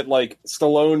out that like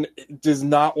Stallone does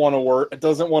not want to work.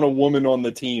 Doesn't want a woman on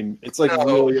the team. It's like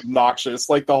really obnoxious,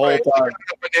 like the whole time.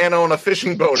 A banana on a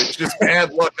fishing boat. It's just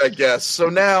bad luck, I guess. So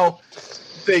now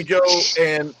they go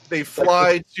and they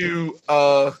fly to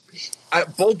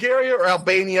Bulgaria or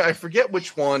Albania. I forget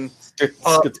which one.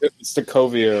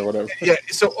 Stakhovia or whatever. Yeah.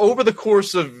 So over the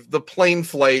course of the plane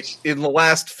flight, in the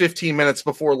last 15 minutes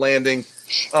before landing,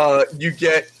 you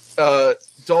get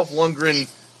Dolph Lundgren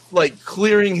like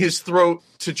clearing his throat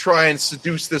to try and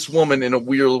seduce this woman in a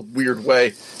weird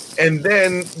way, and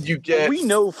then you get. We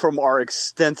know from our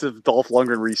extensive Dolph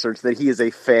Lundgren research that he is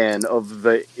a fan of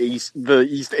the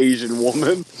East Asian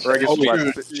woman. Or I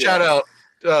guess shout out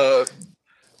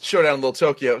Showdown in Little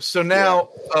Tokyo. So now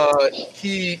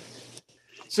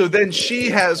So then she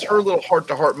has her little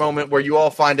heart-to-heart moment where you all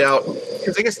find out,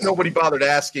 because I guess nobody bothered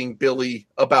asking Billy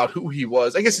about who he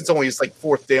was. I guess it's only his like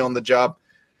fourth day on the job.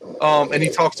 And he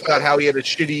talks about how he had a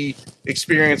shitty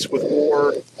experience with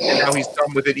war and how he's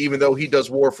done with it, even though he does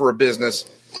war for a business.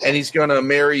 And he's going to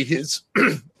marry his,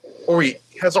 or he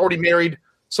has already married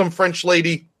some French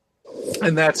lady,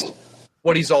 and that's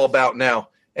what he's all about now.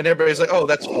 And everybody's like, oh,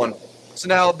 that's fun. So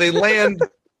now they land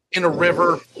in a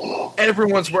river.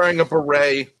 Everyone's wearing a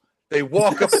beret. They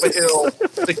walk up the hill.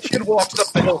 The kid walks up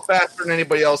the hill faster than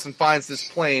anybody else and finds this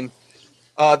plane.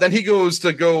 Then he goes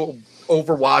to go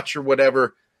overwatch or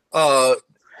whatever. A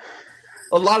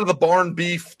lot of the barn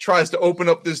beef tries to open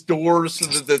up this door so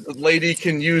that the lady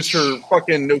can use her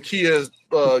fucking Nokia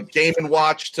Game &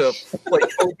 Watch to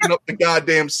like open up the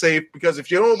goddamn safe, because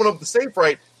if you don't open up the safe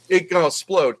right, it's gonna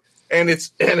explode. And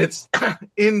it's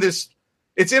in this,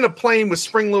 it's in a plane with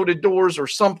spring-loaded doors or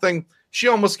something. She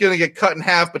almost gonna get cut in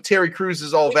half, but Terry Crews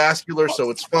is all vascular, so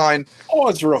it's fine.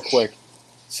 Pause real quick.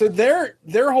 So their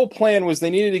whole plan was they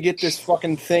needed to get this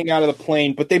fucking thing out of the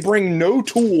plane, but they bring no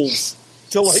tools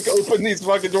to like open these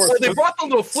fucking doors. Well, they brought the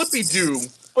little flippy do,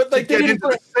 but like they didn't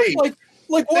bring like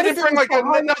what if it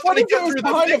was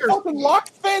behind a fucking locked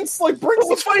fence? Like, bring.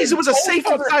 What's funny is it was a safe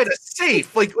inside a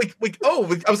safe. Like I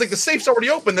was like, the safe's already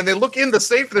open. Then they look in the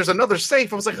safe. There's another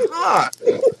safe. I was like,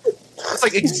 It's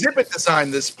like Exhibit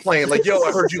designed this plane. Like, yo,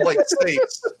 I heard you like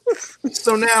safes.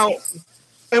 So now,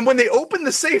 and when they open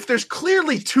the safe, there's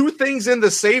clearly two things in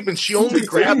the safe, and she only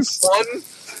grabs one.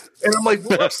 And I'm like,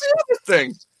 what's the other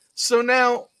thing? So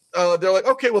now they're like,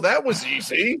 okay, well, that was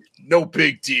easy. No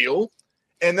big deal.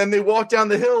 And then they walk down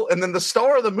the hill, and then the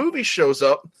star of the movie shows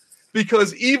up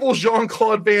because evil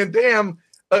Jean-Claude Van Damme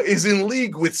is in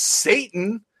league with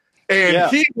Satan, and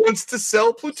he wants to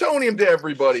sell plutonium to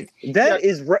everybody. That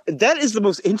is the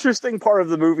most interesting part of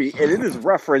the movie, and it is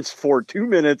referenced for 2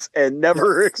 minutes and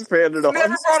never expanded on.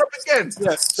 Never brought up again.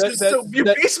 So you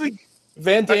basically...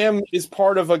 Van Damme is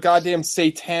part of a goddamn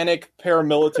satanic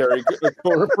paramilitary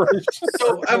corporation.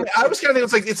 So I was kind of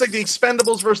thinking it's like the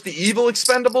Expendables versus the evil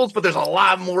Expendables, but there's a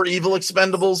lot more evil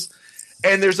Expendables.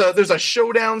 And there's a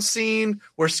showdown scene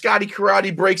where Scotty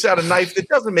Karate breaks out a knife that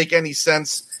doesn't make any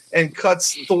sense and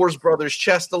cuts Thor's brother's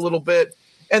chest a little bit.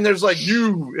 And there's like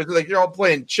you're all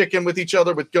playing chicken with each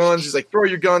other with guns. He's like, throw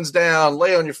your guns down,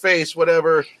 lay on your face,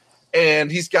 whatever. And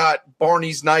he's got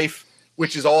Barney's knife,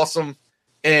 which is awesome.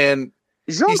 And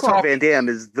Jean-Claude Van Damme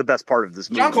is the best part of this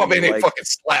movie. Jean-Claude Van Damme fucking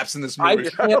slaps in this movie. I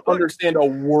can't understand a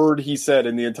word he said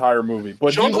in the entire movie,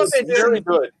 but Jean-Claude Van Damme very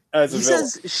good as a villain.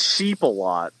 He says sheep a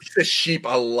lot. He says sheep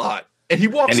a lot. And he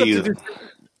walks up to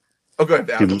Oh, go ahead,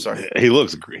 Adam. I'm sorry. He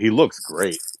looks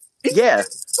great. Yeah.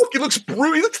 He looks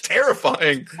brutal. He looks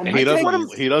terrifying. He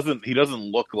doesn't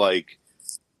look like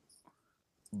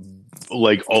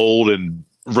old and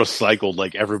recycled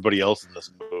like everybody else in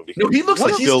this movie. No, he looks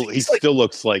like he still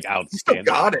looks like outstanding. He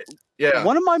still got it. Yeah.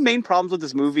 One of my main problems with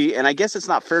this movie, and I guess it's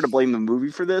not fair to blame the movie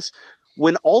for this,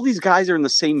 when all these guys are in the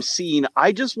same scene,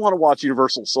 I just want to watch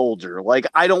Universal Soldier. Like,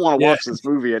 I don't want to watch this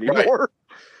movie anymore. Right.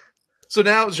 So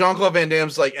now Jean-Claude Van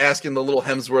Damme's like asking the little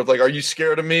Hemsworth, like, are you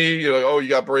scared of me? You're like, oh, you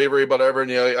got bravery, whatever.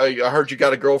 And I heard you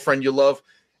got a girlfriend you love.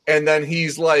 And then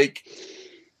he's like,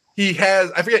 he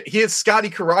has Scotty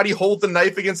Karate hold the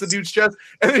knife against the dude's chest,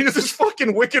 and then he does this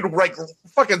fucking wicked, like,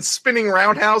 fucking spinning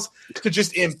roundhouse to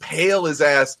just impale his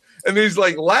ass. And he's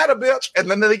like, ladder, bitch. And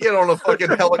then they get on a fucking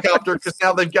helicopter because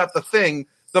now they've got the thing,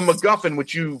 the MacGuffin,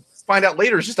 which you find out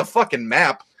later is just a fucking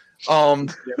map.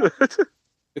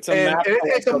 It's a map.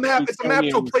 It's a map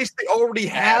to a place they already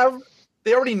have.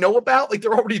 They already know about. Like,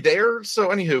 they're already there. So,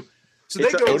 anywho. So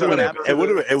they go to whatever. It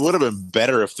would have been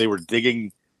better if they were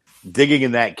digging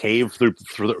in that cave for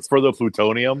the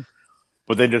plutonium,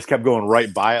 but they just kept going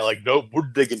right by it. Like, nope, we're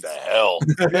digging to hell.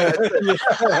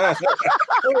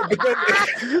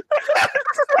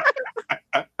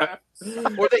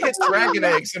 Or they hit dragon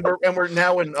eggs, and we're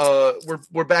now in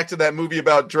we're back to that movie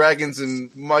about dragons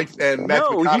and Mike and Matt.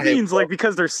 No, he means like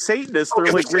because they're Satanists,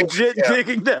 they're like legit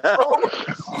digging to hell.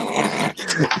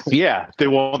 Yeah, they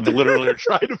literally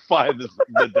try to find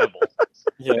the devil.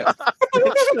 Yeah,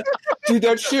 dude,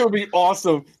 that shit would be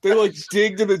awesome. They like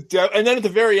dig to the devil, and then at the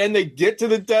very end, they get to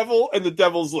the devil, and the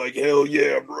devil's like, "Hell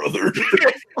yeah, brother!"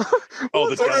 Oh,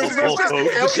 the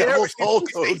devil's Hulk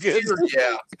Hogan.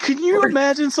 Yeah. Can you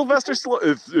imagine Sylvester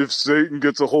Stallone? If Satan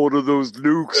gets a hold of those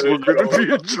nukes, we're going to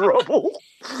be in trouble.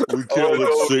 We can't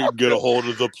let Satan get a hold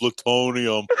of the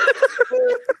plutonium.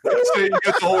 If Satan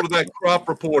gets a hold of that crop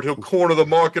report, he'll corner the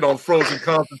market on frozen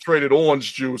concentrated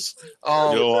orange juice.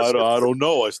 I don't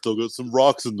know. I still got some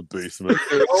rocks in the basement.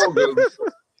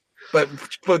 But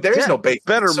there is no basement.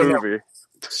 Better movie.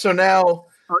 So now...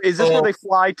 Is this where they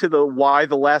fly to the Y,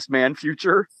 the Last Man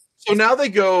future? So now they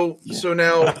go. So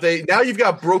now you've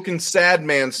got broken sad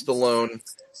man Stallone,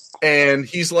 and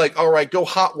he's like, "All right, go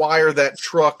hot wire that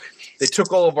truck. They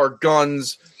took all of our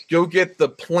guns. Go get the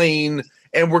plane,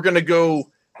 and we're gonna go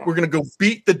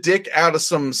beat the dick out of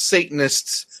some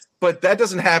Satanists but that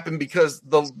doesn't happen because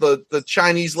the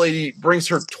Chinese lady brings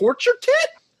her torture kit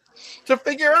to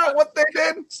figure out what they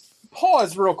did.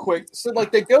 Pause real quick. So,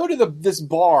 like, they go to this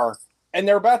bar, and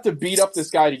they're about to beat up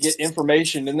this guy to get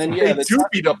information, and then they do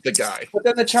beat up the guy. But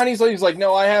then the Chinese lady's like,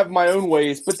 "No, I have my own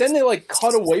ways." But then they like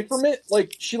cut away from it.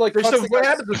 Like she like. So what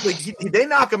happens is like they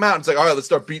knock him out. And it's like, all right, let's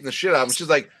start beating the shit out of him. She's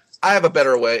like, I have a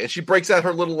better way, and she breaks out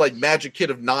her little like magic kit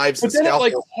of knives. But then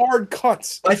scalpels. it like hard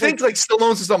cuts. I think like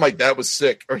Stallone says something like that was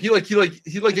sick, or he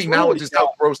acknowledges really how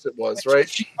gross it was, right?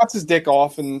 She cuts his dick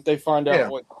off, and they find out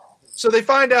what. So they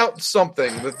find out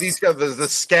something that these guys, the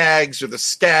skags or the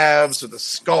scabs or the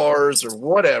scars or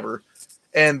whatever,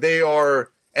 and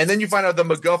then you find out the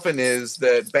MacGuffin is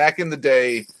that back in the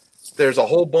day, there's a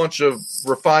whole bunch of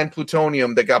refined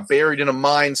plutonium that got buried in a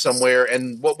mine somewhere,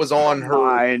 and what was on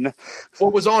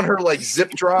her like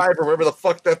zip drive or whatever the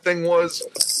fuck that thing was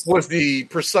the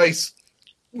precise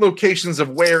locations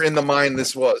of where in the mine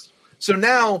this was. So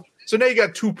now you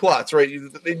got two plots, right?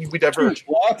 We diverge.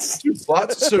 Two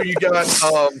plots. So you got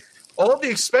all the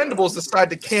Expendables decide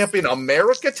to camp in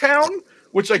America Town,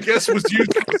 which I guess was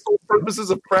used for the sole purposes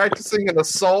of practicing an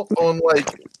assault on like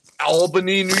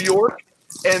Albany, New York.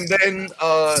 And then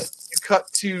you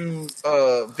cut to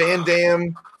Van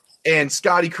Damme and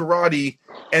Scotty Karate,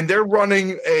 and they're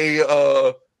running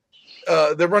a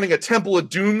Temple of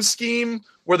Doom scheme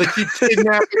where they keep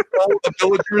kidnapping all the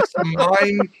villagers to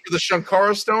mine for the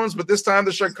Shankara stones, but this time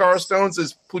the Shankara stones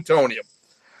is plutonium.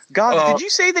 God, did you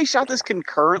say they shot this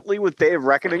concurrently with Day of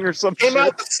Reckoning or something? Came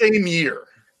out the same year.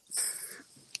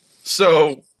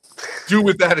 So do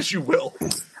with that as you will.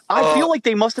 I feel like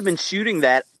they must have been shooting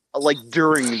that like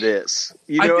during this.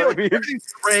 You know what I mean?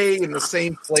 Everything's gray in the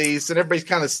same place, and everybody's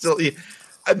kind of still.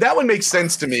 That would make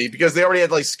sense to me because they already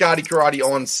had like Scotty Karate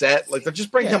on set. Like,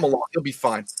 just bring him along; he'll be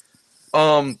fine.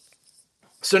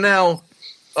 So now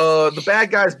the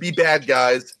bad guys be bad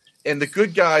guys, and the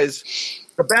good guys.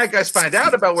 The bad guys find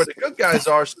out about where the good guys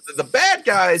are, so the bad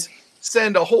guys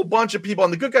send a whole bunch of people,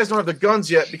 and the good guys don't have their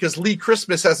guns yet because Lee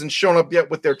Christmas hasn't shown up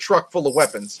yet with their truck full of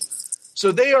weapons.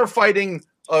 So they are fighting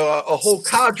a whole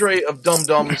cadre of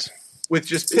dum-dums with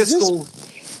just pistols.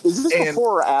 Is this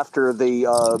before or after they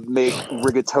make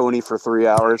rigatoni for 3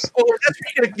 hours? Oh,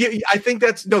 I think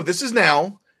this is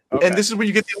now. Okay. And this is where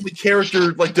you get the only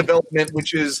character like development,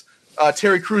 which is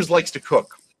Terry Crews likes to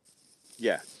cook.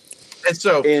 Yeah. And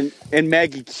so and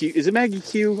Maggie Q, is it Maggie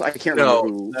Q? I can't remember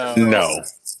who. No.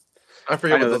 I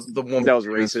forget the woman that was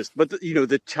racist, but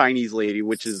the Chinese lady,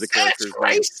 which is the character's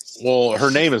name. Well,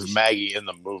 her name is Maggie in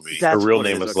the movie. Her real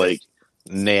name is like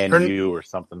Nan Yu or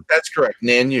something. That's correct,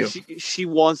 Nan Yu. She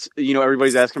wants,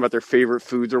 everybody's asking about their favorite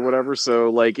foods or whatever. So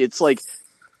like, it's like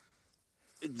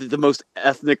the most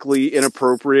ethnically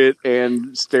inappropriate and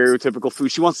stereotypical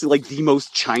food. She wants to like the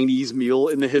most Chinese meal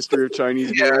in the history of Chinese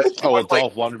meals. Oh,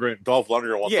 Dolph Lundgren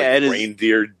wants like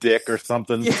reindeer dick or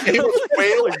something. Yeah, it was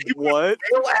whale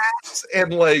ass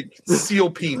and like seal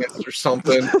penis or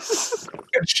something.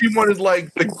 And she wanted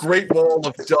like the Great Wall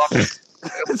of Duck on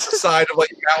the side of like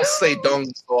Mao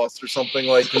Zedong sauce or something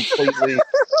like completely.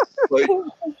 Like,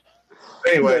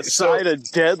 anyway, side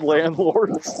of dead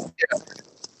landlords. Yeah.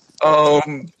 I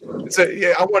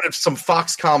wanted some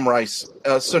Foxcom rice.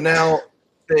 So now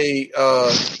they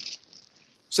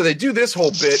do this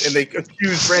whole bit, and they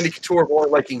accuse Randy Couture of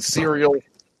only liking cereal.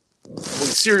 Well,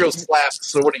 cereal slaps.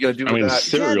 So what are you going to do with that?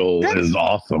 Cereal is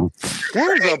awesome.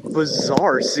 That is a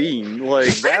bizarre scene.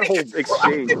 Like that whole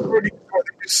exchange.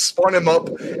 Spun him up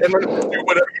and let him do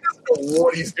whatever. He doesn't know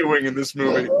what he's doing in this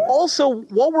movie. Also,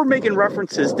 while we're making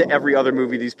references to every other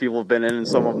movie these people have been in, and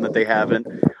some of them that they haven't.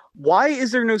 Why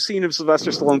is there no scene of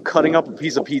Sylvester Stallone cutting up a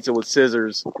piece of pizza with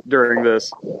scissors during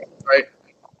this? Right.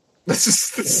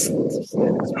 This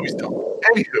movie's dumb.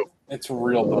 Anywho. It's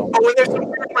real dumb. Oh, and there's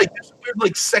some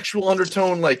weird sexual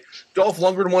undertone. Like Dolph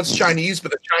Lundgren wants Chinese,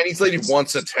 but the Chinese lady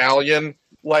wants Italian.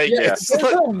 Like, it's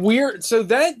like weird. So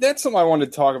that's something I wanted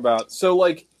to talk about. So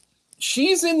like,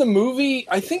 she's in the movie.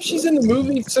 I think she's in the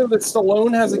movie so that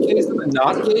Stallone has a case of the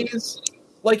not gays.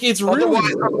 Like, it's really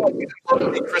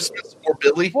Christmas or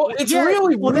Billy. Well, it's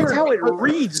really weird. That's how it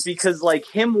reads because, like,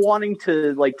 him wanting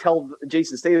to like tell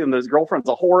Jason Statham that his girlfriend's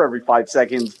a whore every 5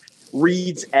 seconds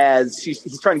reads as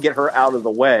he's trying to get her out of the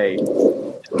way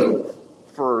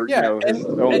for his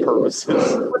own purposes.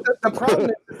 But the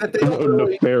problem is that they don't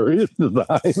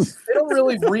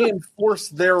really reinforce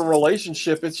their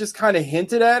relationship. It's just kind of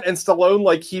hinted at, and Stallone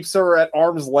like keeps her at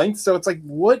arm's length. So it's like,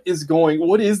 what is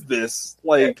this?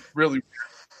 Like, really.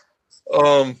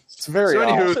 It's very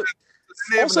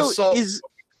also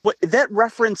What, that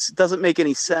reference doesn't make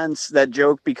any sense, that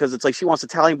joke, because it's like she wants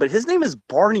Italian, but his name is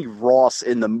Barney Ross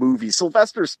in the movie.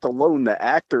 Sylvester Stallone, the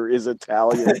actor, is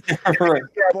Italian.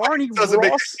 Barney doesn't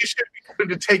make Ross he should be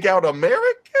going to take out American.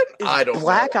 is I don't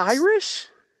Black know. Irish.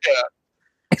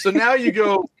 Yeah. So now you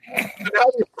go.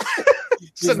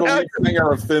 So now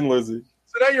you're of Thin Lizzy.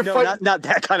 So now you're No, fighting. not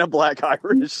that kind of Black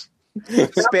Irish.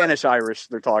 Spanish Irish.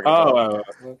 They're talking about.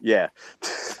 Yeah.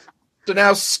 So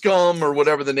now Scum, or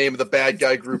whatever the name of the bad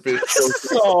guy group is,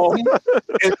 So and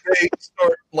they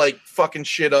start like fucking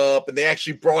shit up, and they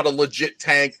actually brought a legit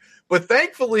tank. But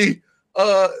thankfully,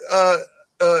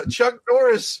 Chuck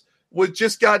Norris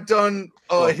just got done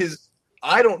his,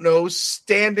 I don't know,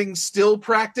 standing still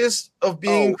practice of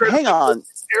being Hang on.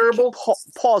 terrible.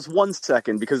 Pause 1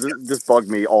 second, because this bugged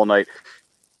me all night.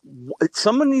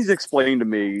 Someone needs to explain to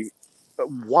me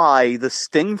why the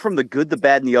Sting from The Good, the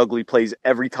Bad, and the Ugly plays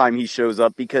every time he shows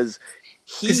up, because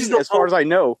he, as far as I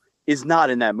know, is not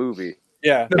in that movie.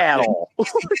 Yeah. At all.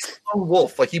 He's a lone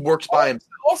wolf, like he works by himself.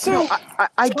 Also,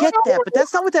 I get that, but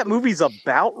that's not what that movie's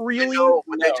about, really.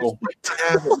 They just like to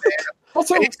have it, man.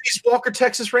 also, And he's Walker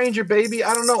Texas Ranger, baby.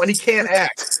 I don't know, and he can't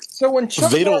act. so when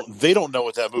Chuck They don't know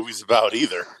what that movie's about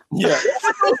either. yeah.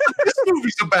 This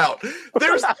movie's about.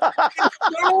 There's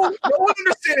no one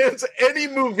understands any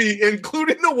movie,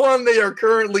 including the one they are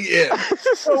currently in.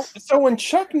 So when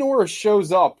Chuck Norris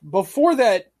shows up, before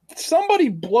that, somebody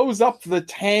blows up the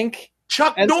tank.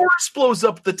 Chuck And- Norris blows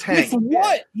up the tank. With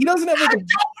what? He doesn't have like a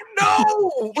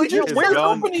No,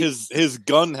 like, His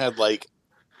gun had like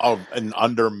an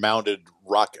undermounted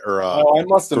rock or I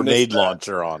must have grenade missed that.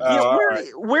 launcher on.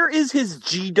 Where is his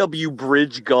GW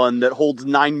Bridge gun that holds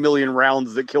 9 million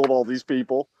rounds that killed all these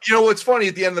people? you know what's funny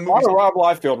at the end of the A lot movie? of Rob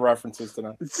Liefeld references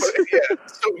tonight.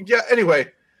 Anyway,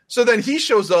 so then he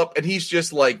shows up and he's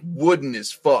just like wooden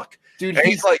as fuck. Dude, And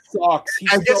he he's like, sucks.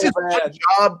 He's I guess so his one bad.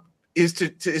 job is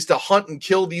to hunt and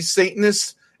kill these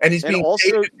Satanists, and he's And being also-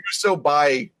 paid to do so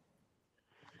by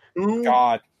who?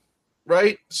 God.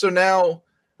 Right? So now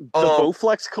The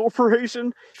Bowflex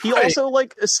Corporation. He Right. also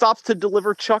stops to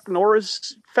deliver Chuck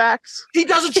Norris facts. he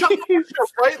does a Chuck Norris joke,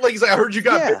 right? Like he's like, I heard you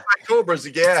got bit by cobras.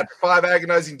 Like, yeah, after 5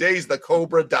 agonizing days, the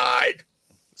cobra died.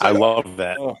 So I love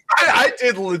that. I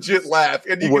did legit laugh.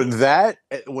 And you When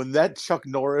that Chuck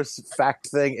Norris fact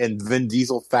thing and Vin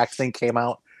Diesel fact thing came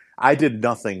out, I did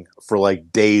nothing for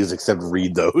like days except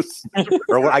read those.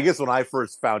 Or I guess when I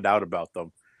first found out about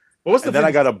them. what was the And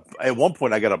then at one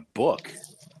point I got a book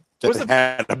What's that the-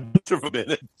 had a bunch of them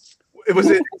in it. it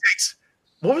takes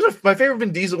what was it? My favorite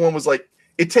Vin Diesel one was like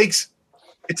it takes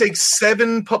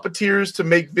 7 puppeteers to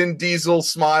make Vin Diesel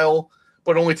smile,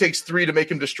 but only takes 3 to make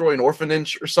him destroy an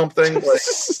orphanage or something. Like,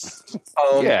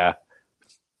 Yeah.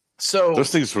 so Those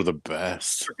things were the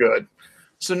best. good.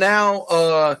 So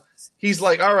now he's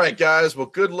like, all right, guys, well,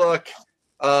 good luck.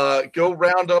 Go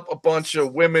round up a bunch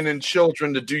of women and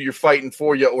children to do your fighting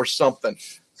for you or something.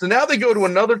 So now they go to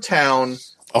another town.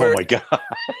 Oh my god.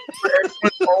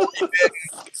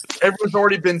 Everyone's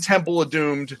already been Temple of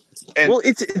Doomed. And Well,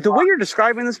 it's the way you're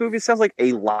describing this movie. It sounds like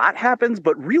a lot happens,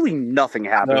 but really nothing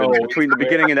happens No. between the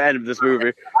beginning and the end of this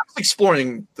movie.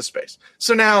 exploring the space.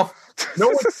 So now, no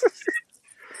one.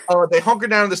 They hunker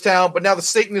down in this town, but now the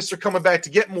Satanists are coming back to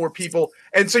get more people,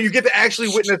 and so you get to actually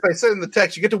witness. I said in the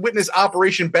text, you get to witness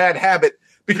Operation Bad Habit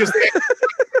because they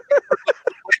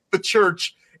the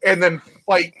church and then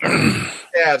fight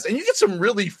calves, and you get some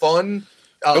really fun.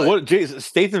 What Jason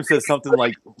Statham says something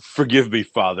like, "Forgive me,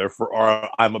 Father, for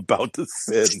I'm about to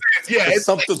sin." Yeah, It's it's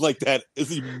something like that. As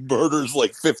he murders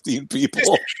like 15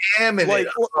 people. jamming Like,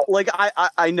 it.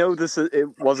 I know this.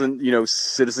 It wasn't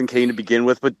Citizen Kane to begin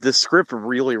with, but the script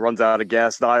really runs out of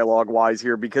gas dialogue wise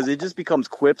here because it just becomes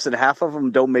quips, and half of them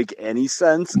don't make any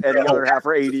sense, and the other half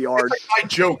are ADR. It's like my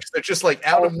jokes. They're just like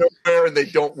out of nowhere and they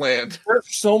don't land.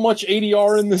 There's so much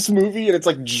ADR in this movie, and it's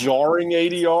like jarring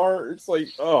ADR. It's like,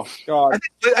 oh god.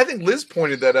 I think Liz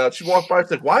pointed that out. She walked by and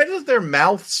said, "Why does their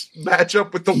mouths match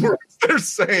up with the words they're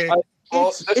saying?"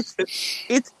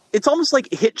 It's almost like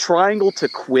hit triangle to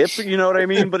quip, you know what I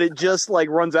mean? But it just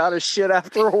runs out of shit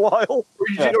after a while.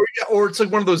 Or it's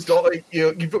like one of those doll.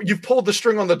 You've pulled the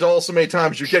string on the doll so many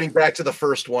times, you're getting back to the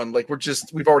first one. Like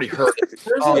we've already heard it.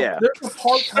 There's a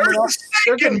part coming up.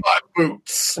 There's in my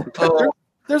boots.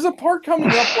 There's a part coming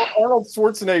up where Arnold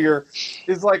Schwarzenegger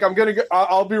is like, "I'm gonna go.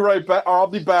 I'll be right back. I'll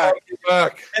be back."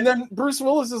 And then Bruce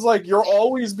Willis is like, "You'll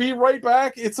always be right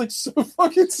back." It's like so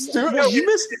fucking stupid. Well, you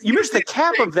missed the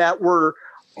cap of that where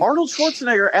Arnold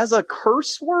Schwarzenegger, as a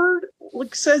curse word,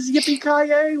 says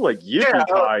 "yippee-ki-yay," like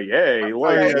 "yippee-ki-yay."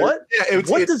 What? Yeah,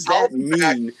 what does that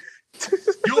mean?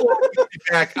 You'll always be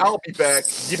back. I'll be back.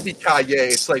 Yippee-ki-yay.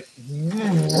 It's like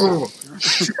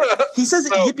He says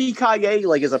yippee-ki-yay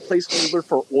like as a placeholder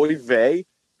for oy vey.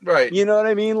 Right. You know what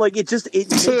I mean? Like it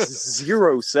makes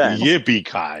zero sense.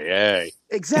 Yippee-ki-yay.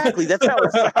 Exactly. That's how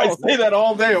it sounds. I say that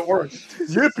all day at work.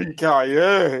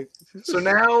 Yippee-ki-yay. So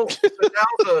now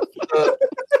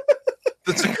the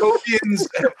Sokovians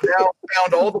have now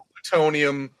found all the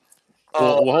plutonium.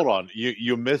 Well, hold on.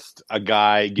 You missed a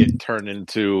guy get turned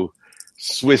into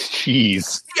Swiss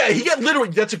cheese. Yeah, he got literally.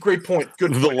 That's a great point.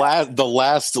 Good. The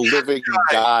last living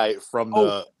guy from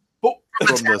the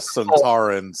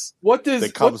Centaurans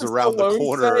that comes around the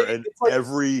corner, and like,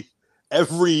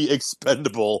 every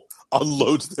expendable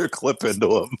unloads their clip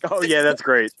into him. Oh yeah, that's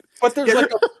great. But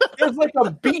there's like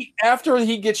a beat after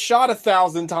he gets shot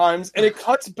 1,000 times, and it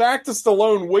cuts back to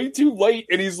Stallone way too late,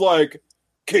 and he's like,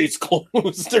 "Case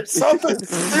closed" or something.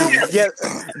 Yeah,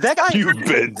 that guy.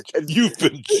 You've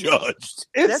been judged.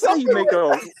 That's how you make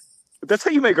a. That's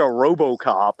how you make a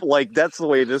RoboCop. Like that's the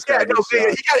way this guy. Yeah, no, he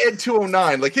got Ed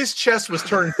 209. Like his chest was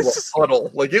turned to a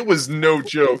puddle. Like it was no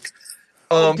joke.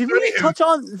 Did we touch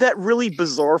on that really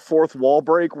bizarre fourth wall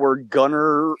break where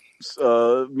Gunner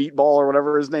Meatball or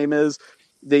whatever his name is?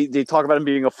 They talk about him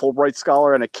being a Fulbright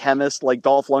scholar and a chemist like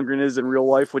Dolph Lundgren is in real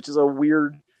life, which is a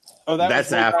weird. Oh,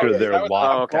 that's after they're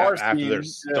locked. After they're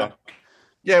stuck.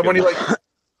 Yeah, when he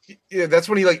that's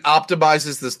when he like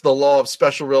optimizes the law of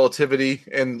special relativity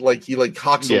and like he like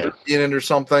hocks in it or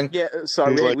something. Yeah,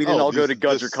 sorry, we didn't all go to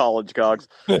Gudger College, Cogs.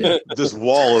 This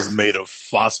wall is made of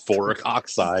phosphoric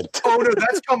oxide. Oh no,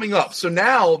 that's coming up. So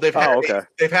now they've had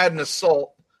an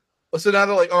assault. So now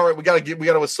they're like, all right, we got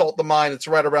to assault the mine. It's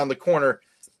right around the corner.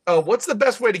 What's the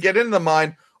best way to get into the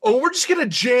mine? Oh, we're just gonna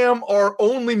jam our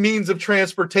only means of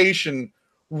transportation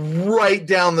right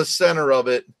down the center of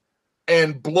it.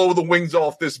 And blow the wings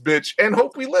off this bitch and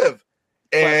hope we live.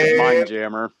 And mine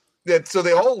jammer. So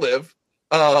they all live.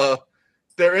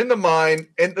 They're in the mine,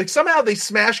 and like somehow they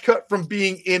smash cut from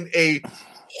being in a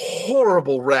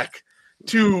horrible wreck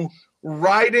to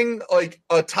riding like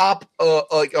atop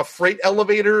like a freight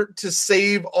elevator to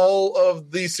save all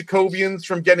of the Sokovians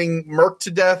from getting murked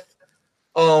to death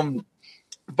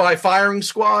by firing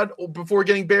squad before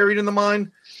getting buried in the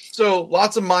mine. So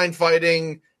lots of mine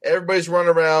fighting. Everybody's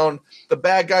running around. The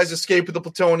bad guys escape with the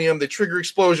plutonium. They trigger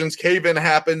explosions. Cave-in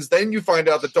happens. Then you find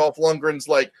out that Dolph Lundgren's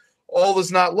like, all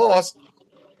is not lost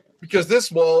because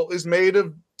this wall is made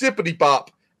of dippity-bop.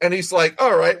 And he's like,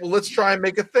 all right, well, let's try and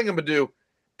make a thingamadoo.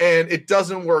 And it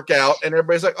doesn't work out. And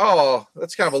everybody's like, oh,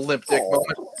 that's kind of a limp dick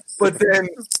moment. But then,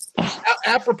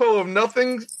 apropos of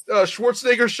nothing,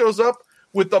 Schwarzenegger shows up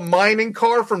with the mining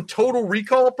car from Total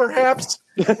Recall, perhaps,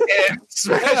 and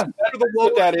smashed through the wall.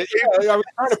 I was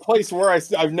trying to place where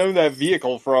I've known that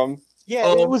vehicle from. Yeah,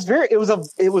 it was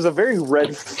a very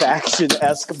Red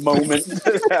Faction-esque moment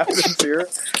that happens here.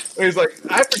 And he's like,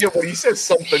 I forget what he says.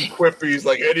 Something quippy. He's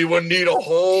like, anyone need a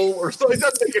hole or something? It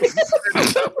doesn't make any sense.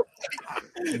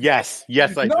 Yes,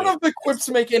 I None do. of the quips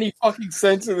make any fucking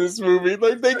sense in this movie.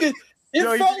 Like they get.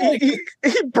 He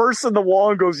bursts in the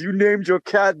wall and goes, "You named your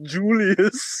cat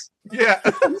Julius." Yeah.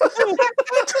 I'm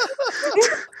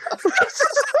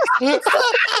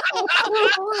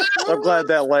glad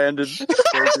that landed.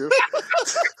 Thank you.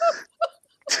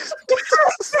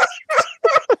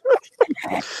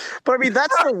 But I mean,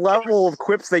 that's the level of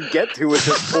quips they get to at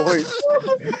this point.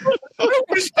 I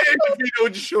wish Dan DeVito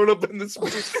had showed up in this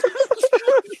movie.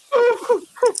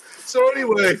 So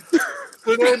anyway,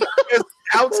 so then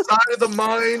outside of the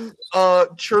mine,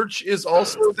 Church is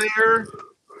also there,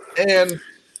 and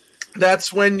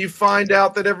that's when you find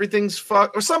out that everything's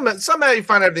fucked. Or somehow you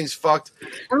find out everything's fucked.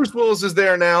 Bruce Willis is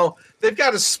there now. They've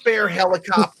got a spare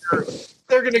helicopter.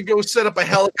 They're going to go set up a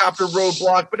helicopter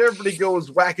roadblock, but everybody goes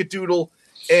wackadoodle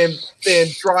and then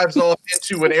drives off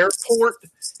into an airport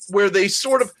where they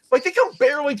sort of, like, they come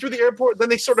barreling through the airport. Then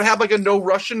they sort of have like a no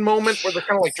Russian moment where they're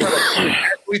kind of like trying to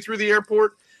halfway through the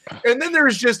airport. And then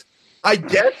there's just, I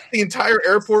guess the entire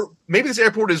airport, maybe this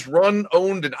airport is run,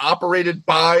 owned, and operated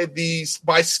by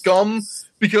scum,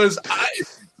 because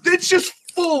it's just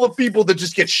full of people that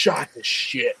just get shot to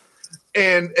shit.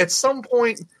 And at some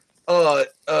point,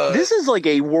 this is like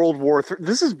a World War III.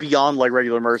 This is beyond like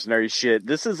regular mercenary shit.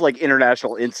 This is like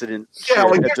international incident shit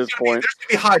like at this point. There's going to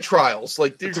be high trials.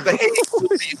 Like, there's the Hague will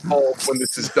be involved when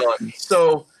this is done.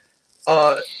 So,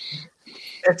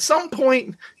 at some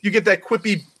point, you get that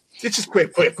quippy. It's just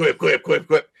quip.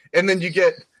 And then you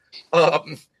get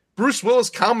Bruce Willis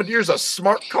commandeers a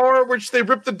smart car, which they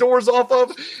rip the doors off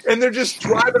of, and they're just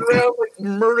driving around like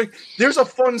murdering. There's a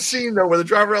fun scene, though, where they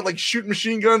drive around like shooting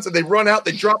machine guns, and they run out,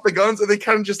 they drop the guns, and they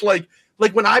kind of just like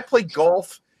when I play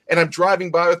golf and I'm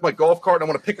driving by with my golf cart and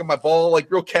I want to pick up my ball,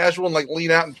 like real casual and like lean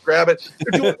out and grab it.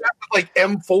 They're doing that with like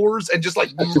M4s and just like.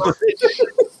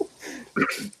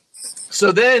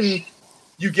 So then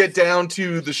you get down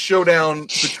to the showdown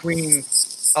between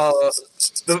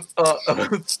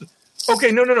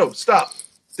okay, no, stop.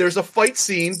 There's a fight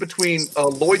scene between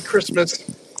Lloyd Christmas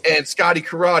and Scotty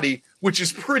Karate, which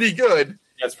is pretty good.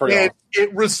 That's pretty and awesome.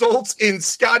 It results in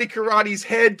Scotty Karate's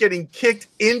head getting kicked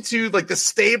into like the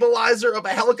stabilizer of a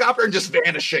helicopter and just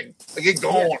vanishing. Like it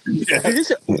gone. Yeah.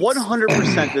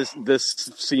 100% this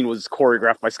scene was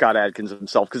choreographed by Scott Adkins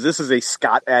himself, because this is a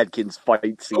Scott Adkins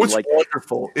fight scene. It's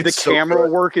wonderful. It's the camera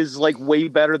work is like way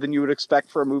better than you would expect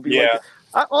for a movie like this.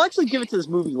 I'll actually give it to this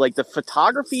movie. Like the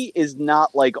photography is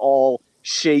not like all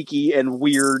shaky and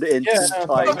weird and too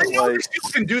tight. Well, people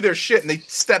can do their shit and they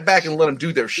step back and let them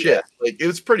do their shit. Yeah. Like it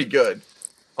was pretty good.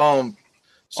 So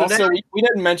also, now, we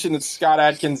didn't mention that Scott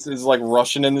Adkins is like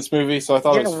Russian in this movie, so I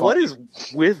thought it was fun. What is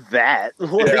with that?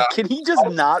 Like, can he just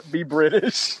not be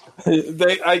British?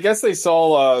 I guess they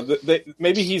saw.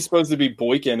 Maybe he's supposed to be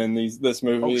Boykin in this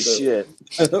movie. Oh shit!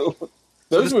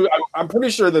 Those movies, I'm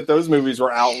pretty sure that those movies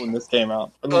were out when this came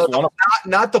out.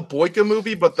 Not the Boyka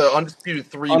movie, but the Undisputed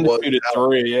 3 Undisputed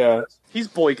 3, yeah. He's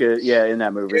Boyka, in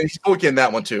that movie. Yeah, he's Boyka in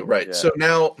that one too, right? Yeah. So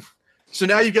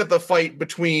now you get the fight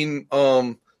between.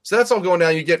 So that's all going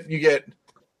down. You get.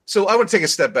 So I want to take a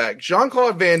step back.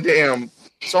 Jean-Claude Van Damme.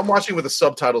 So I'm watching with the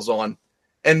subtitles on,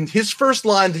 and his first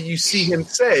line that you see him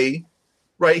say,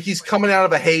 right? He's coming out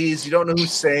of a haze. You don't know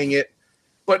who's saying it,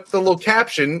 but the little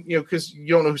caption, because you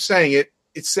don't know who's saying it.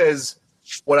 It says,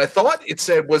 what I thought it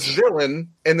said was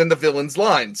villain, and then the villain's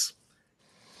lines.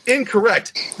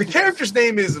 Incorrect. The character's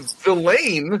name is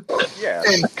Villain. Yeah.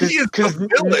 And he is the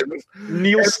villain.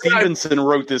 Neil Stevenson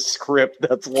wrote this script,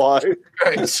 that's why.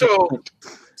 Right. So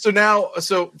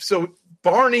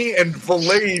Barney and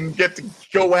Villain get to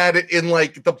go at it in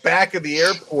like the back of the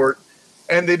airport,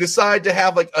 and they decide to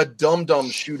have like a dum-dum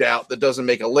shootout that doesn't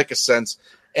make a lick of sense.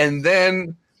 And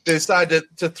then they decide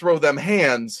to throw them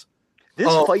hands. This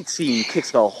fight scene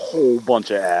kicks a whole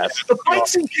bunch of ass. The fight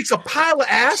scene kicks a pile of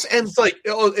ass, and it's like,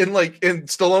 and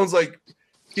Stallone's like,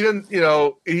 he doesn't,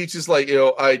 he's just like,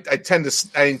 I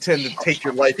intend to take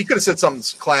your life. He could have said something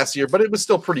classier, but it was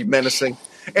still pretty menacing.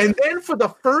 And then for the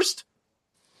first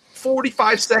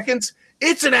 45 seconds,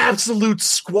 it's an absolute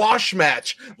squash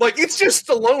match. Like it's just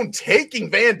Stallone taking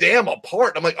Van Damme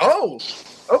apart. I'm like, oh,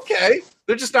 okay.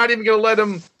 They're just not even going to let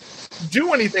him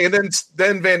do anything, and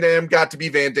then Van Damme got to be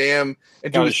Van Damme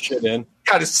and do his shit in.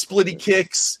 Got his splitty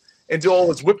kicks and do all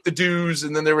his whip the doos,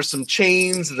 and then there were some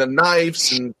chains and then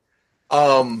knives, and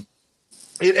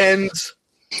it ends.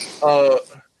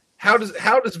 How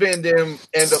does Van Damme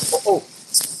end up? Oh,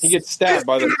 he gets stabbed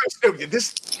by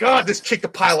this kicked a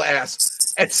pile of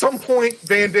ass. At some point,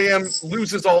 Van Damme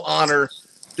loses all honor.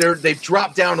 They've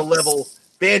dropped down a level.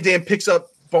 Van Damme picks up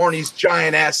Barney's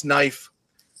giant ass knife.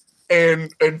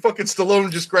 And fucking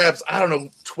Stallone just grabs,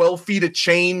 12 feet of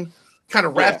chain, kind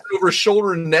of wraps it over his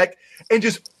shoulder and neck, and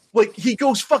just, like, he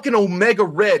goes fucking Omega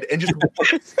Red and just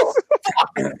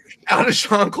out of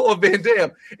Jean-Claude Van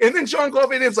Damme. And then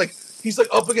Jean-Claude Van Damme's like, he's like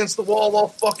up against the wall all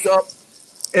fucked up,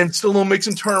 and Stallone makes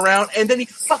him turn around, and then he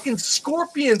fucking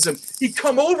scorpions him. He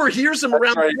come over, hears him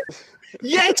around,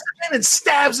 yanks him in and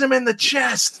stabs him in the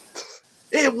chest.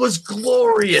 It was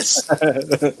glorious.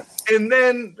 And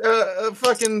then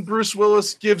fucking Bruce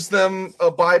Willis gives them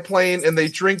a biplane, and they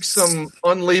drink some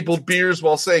unlabeled beers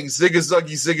while saying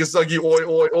zigga-zuggy, oi,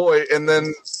 oi, oi, and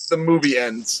then the movie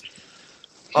ends.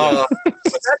 But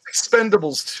that's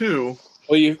Expendables 2.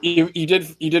 Well, you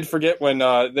did forget when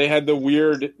they had the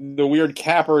weird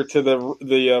capper to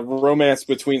the romance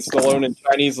between Stallone and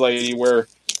Chinese lady, where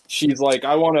she's like,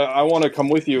 I wanna come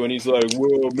with you, and he's like,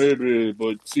 well, maybe,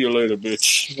 but see you later,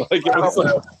 bitch. Like,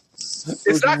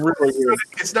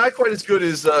 it's not quite as good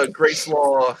as Grace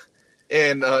Law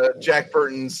and Jack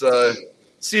Burton's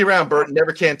See You Around, Burton.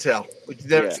 Never Can Tell.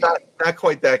 It's not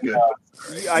quite that good.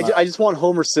 I just want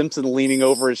Homer Simpson leaning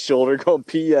over his shoulder, going,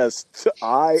 "P.S.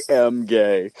 I am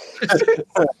gay."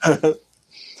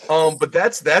 But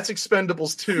that's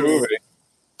Expendables 2.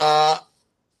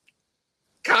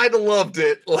 Kind of loved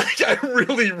it. Like, I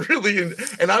really,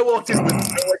 and I walked in with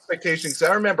no expectations.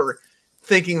 I remember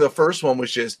thinking the first one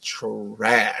was just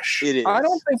trash. It is. I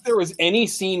don't think there was any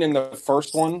scene in the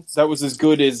first one that was as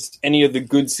good as any of the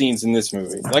good scenes in this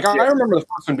movie. Like, I remember the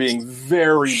first one being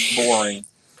very boring.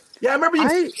 Yeah, I remember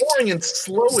you boring and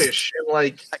slowish, and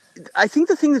like. I think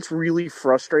the thing that's really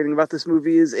frustrating about this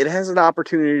movie is it has an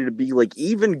opportunity to be like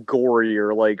even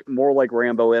gorier, like more like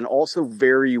Rambo, and also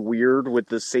very weird with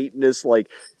the Satanist, like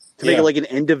to make it like an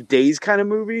End of Days kind of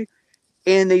movie.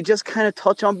 And they just kind of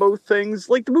touch on both things.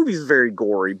 Like the movie's very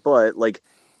gory, but like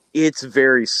it's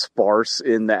very sparse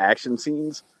in the action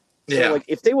scenes. So, Yeah. like,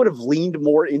 if they would have leaned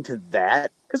more into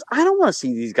that, because I don't want to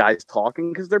see these guys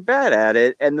talking because they're bad at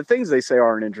it, and the things they say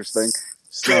aren't interesting.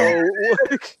 So,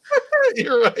 like,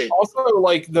 You're right. Also,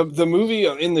 like the movie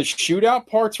in the shootout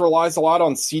parts relies a lot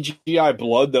on CGI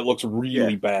blood that looks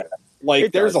really bad. Like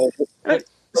It there's does. a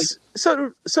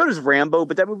so does Rambo,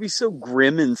 but that movie's so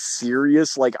grim and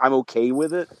serious. Like, I'm okay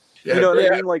with it. Yeah, You know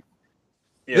what I mean? Like,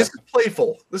 This is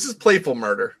playful. This is playful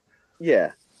murder.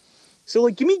 yeah. So,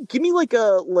 like, give me like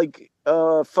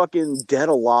a fucking Dead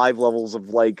Alive levels of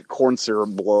like corn syrup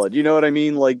blood. You know what I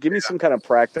mean? Like, give me some kind of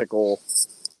practical.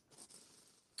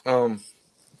 But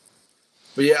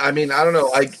yeah, I mean, I don't know.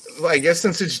 I guess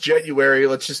since it's January,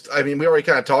 let's just. I mean, we already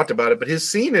kind of talked about it, but his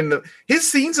scenes in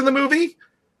the movie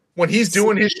when he's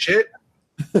doing his shit,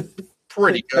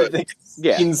 pretty good. I think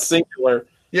in singular.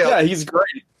 Yeah, he's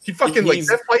great. He fucking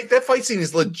that fight scene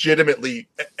is legitimately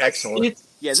excellent.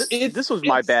 This was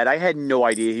my bad. I had no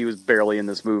idea he was barely in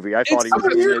this movie. I thought he was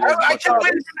in it. I kept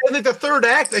waiting for the third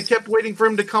act. I kept waiting for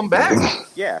him to come back.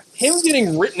 Yeah, him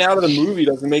getting written out of the movie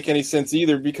doesn't make any sense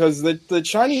either because the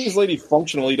Chinese lady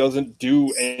functionally doesn't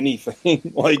do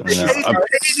anything. Like,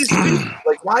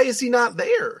 like, why is he not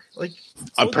there? Like,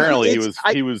 apparently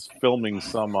he was filming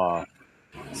some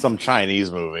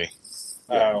Chinese movie.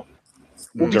 Oh.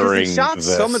 Well, because he shot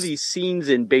some of these scenes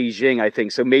in Beijing, I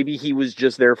think. So maybe he was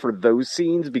just there for those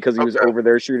scenes because he was over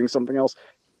there shooting something else.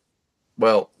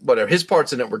 Well, whatever. His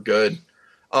parts in it were good.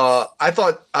 I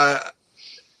thought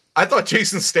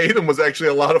Jason Statham was actually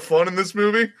a lot of fun in this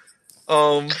movie.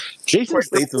 Jason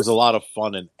Statham's a lot of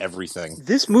fun in everything.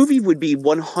 This movie would be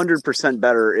 100%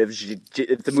 better if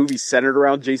the movie centered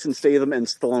around Jason Statham and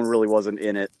Stallone really wasn't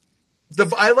in it.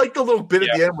 I like the little bit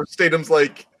at the end where Statham's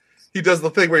like, he does the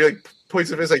thing where he like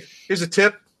points at his like, here's a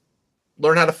tip,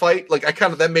 learn how to fight. Like,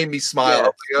 that made me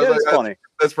smile. That's funny.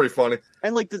 That's pretty funny.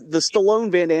 And like the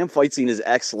Stallone Van Damme fight scene is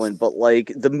excellent, but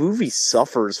like the movie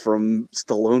suffers from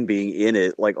Stallone being in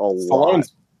it like a lot.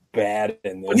 Stallone's bad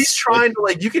in this. But he's trying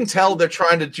to you can tell they're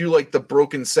trying to do like the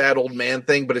broken sad old man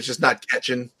thing, but it's just not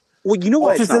catching. Well, you know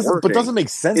what? But doesn't make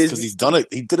sense because he's done it.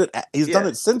 He did it. He's done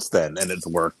it since then, and it's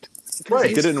worked. Right,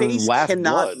 he did it in face Last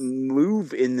cannot Blood.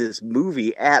 move in this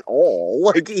movie at all.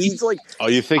 Like he's like. Oh,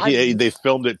 you think they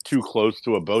filmed it too close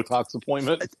to a Botox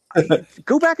appointment?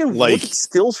 Go back and look at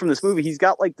stills from this movie. He's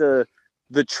got like the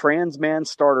trans man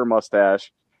starter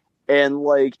mustache, and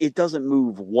like it doesn't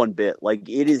move one bit. Like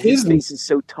his face is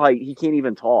so tight he can't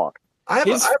even talk.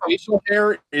 His facial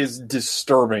hair is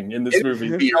disturbing in this movie.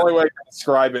 The only way I can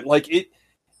describe it, like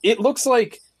it looks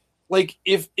like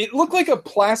if it looked like a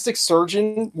plastic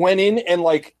surgeon went in and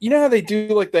like, you know how they do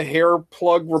like the hair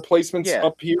plug replacements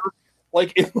up here?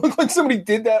 Like it looked like somebody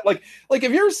did that. Like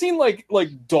have you ever seen like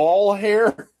doll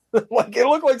hair? Like it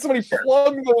looked like somebody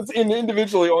plugged those in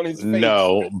individually on his face.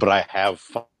 No, but I have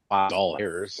 5 doll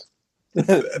hairs.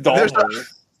 Doll hair.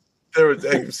 There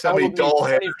was so many doll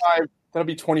hairs. That'll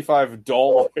be 25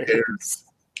 doll hairs.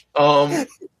 How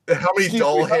many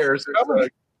doll hairs is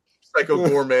Psycho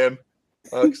Gorman?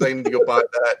 Because I need to go buy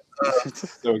that.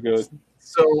 So good.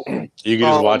 So you can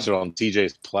just watch it on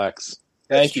TJ's Plex.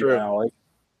 Thank you, Alec.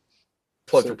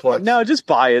 Plug for Plex. No, just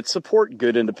buy it. Support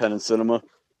good independent cinema.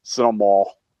 Cinema.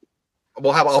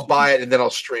 Well, I'll buy it and then I'll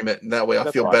stream it, and that way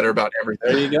I'll feel better about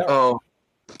everything. There you go.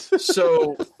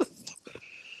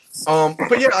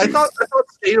 But yeah, I thought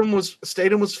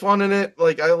Statham was fun in it.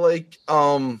 Like I like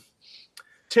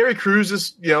Terry Crews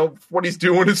is, what he's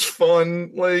doing is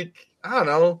fun. Like, I don't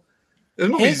know.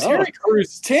 Terry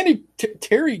Crews and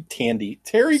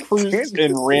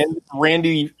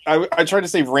Randy. I tried to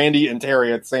say Randy and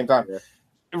Terry at the same time. Yeah.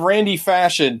 Randy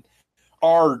Fashion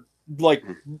are like,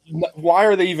 why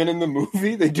are they even in the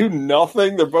movie? They do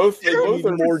nothing. They both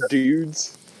are more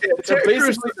dudes. Yeah, they're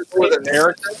basically the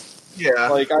character. Yeah,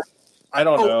 like I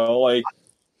don't know. Like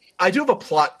I do have a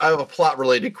plot. I have a plot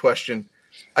related question.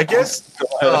 I guess.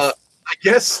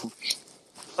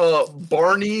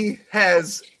 Barney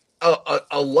has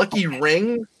a lucky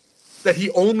ring that he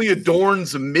only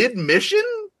adorns mid mission.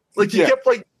 Like he kept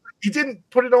he didn't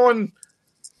put it on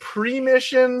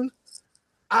pre-mission.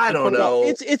 I don't know.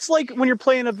 It's like when you're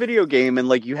playing a video game and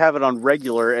like you have it on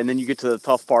regular, and then you get to the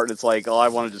tough part, and it's like, I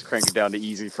want to just crank it down to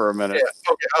easy for a minute.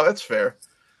 Yeah. Okay. Oh, that's fair.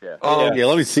 Yeah.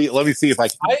 Let me see if I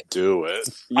can do it.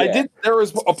 Yeah. I did. There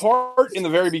was a part in the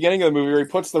very beginning of the movie where he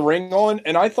puts the ring on,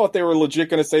 and I thought they were legit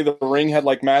going to say the ring had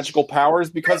like magical powers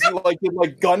because he like did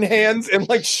like gun hands and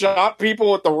like shot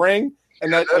people with the ring.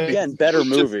 And that again, better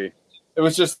movie. It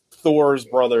was just Thor's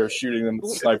brother shooting them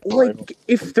with sniper rifle.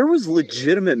 If there was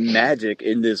legitimate magic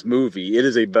in this movie, it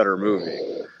is a better movie.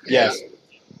 Yes.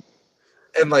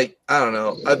 and like I don't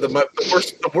know,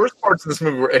 the worst parts of this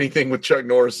movie were anything with Chuck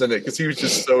Norris in it because he was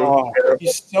just so terrible.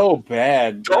 He's so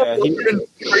bad.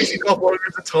 Crazy Dolph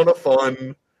Lundgren's a ton of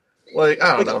fun. Like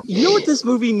I don't know. You know what this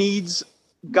movie needs?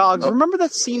 Gogs, remember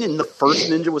that scene in the first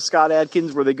Ninja with Scott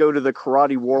Adkins where they go to the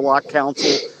Karate Warlock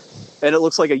Council and it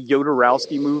looks like a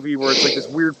Jodorowsky movie where it's like this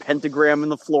weird pentagram in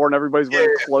the floor and everybody's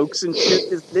wearing cloaks and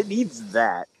shit? It needs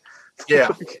that. Yeah.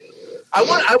 I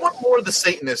want more of the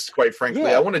Satanists, quite frankly.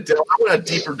 I want a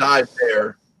deeper dive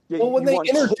there. Yeah, well, when they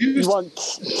introduced... You want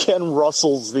Ken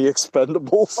Russell's The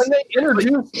Expendables. When they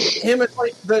introduced him as,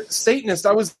 like, the Satanist,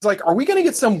 I was like, are we going to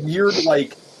get some weird,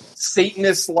 like,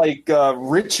 Satanist, like,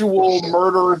 ritual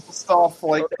murder stuff?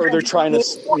 Like, or they're trying to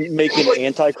make an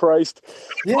Antichrist?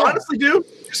 Yeah. Honestly, dude,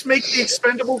 just make the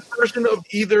Expendables version of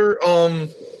either,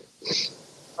 of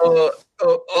the,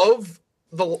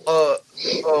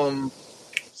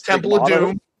 Temple of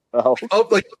Doom. Of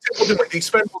like Temple of Doom, like the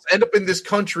Expendables end up in this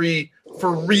country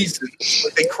for reasons.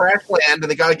 Like they crash land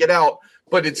and they got to get out,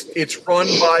 but it's run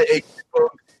by a group of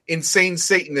insane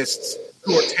Satanists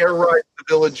who are terrorizing the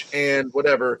village and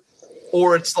whatever.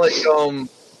 Or it's like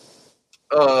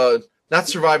not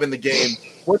surviving the game.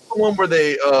 What's the one where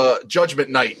they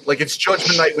Judgment Night? Like it's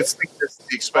Judgment Night with Satanists,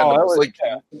 the Expendables.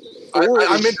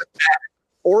 I'm into that.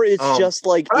 Or it's just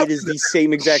like it is the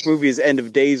same exact movie as End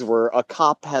of Days, where a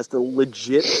cop has to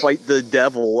legit fight the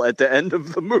devil at the end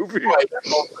of the movie. Right,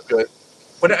 that's also good.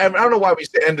 But I don't know why we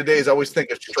say End of Days. I always think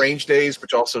of Strange Days,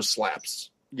 which also slaps.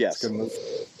 Yes. Good move.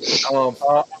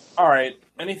 All right.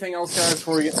 Anything else, guys,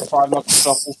 before we get to Five Knuckle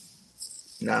Shuffle?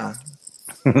 Nah.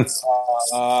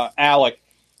 Alec.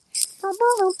 I'm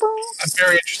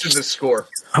very interested in this score.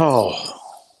 Oh,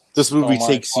 this movie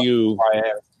takes you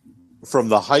from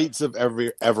the heights of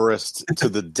Everest to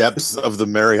the depths of the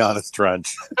Marianas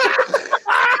Trench.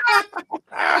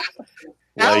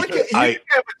 Alec, you have a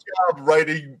job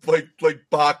writing like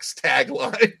box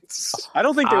taglines. I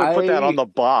don't think they would put that on the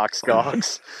box,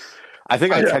 Gogs. I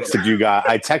think I texted you guys.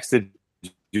 I texted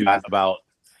you guys about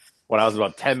when I was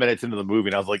about 10 minutes into the movie,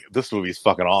 and I was like, "This movie's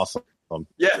fucking awesome."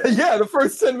 Yeah. The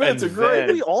first 10 minutes are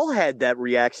great. We all had that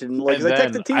reaction. Like I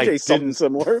texted TJ something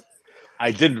similar. I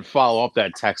didn't follow up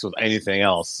that text with anything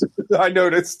else. I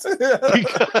noticed.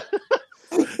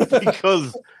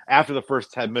 because after the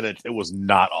first 10 minutes, it was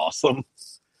not awesome.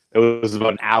 It was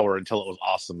about an hour until it was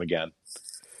awesome again.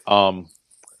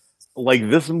 Like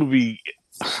this movie,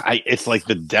 it's like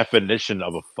the definition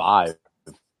of a 5.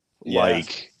 Yeah.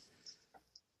 Like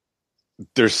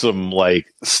there's some like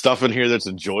stuff in here that's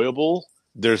enjoyable.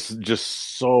 There's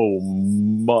just so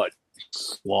much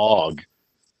slog.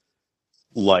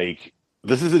 Like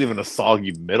this isn't even a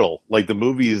soggy middle. Like the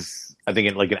movie's, I think,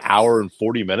 in like an hour and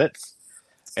 40 minutes,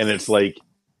 and it's like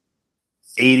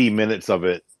 80 minutes of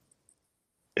it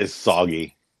is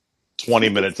soggy. 20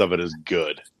 minutes of it is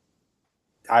good.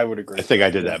 I would agree. I think I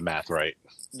did that math right.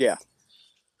 Yeah.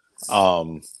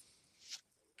 But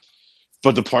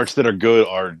the parts that are good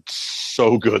are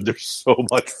so good. They're so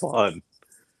much fun.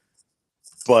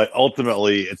 But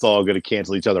ultimately, it's all going to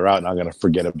cancel each other out, and I'm going to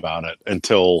forget about it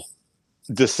until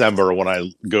December when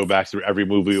I go back through every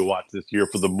movie we watched this year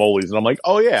for the Molies, and I'm like,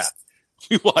 oh yeah,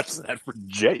 we watched that for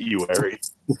January.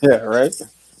 Yeah, right.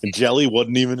 And Jelly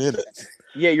wasn't even in it.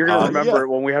 Yeah, you're gonna remember it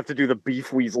when we have to do the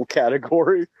Beef Weasel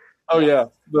category. Oh yeah,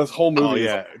 this whole movie. Oh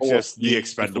yeah, just the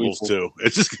Expendables too.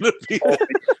 It's just gonna be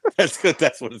that's good.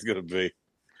 That's what it's gonna be.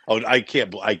 Oh, I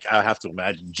can't. I have to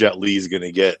imagine Jet Li's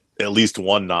gonna get at least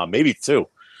one nom, maybe 2,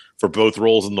 for both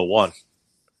roles in the one.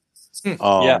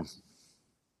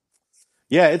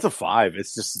 Yeah, it's a 5.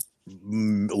 It's just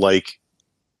like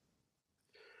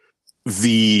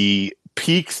the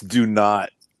peaks do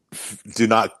not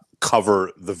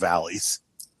cover the valleys.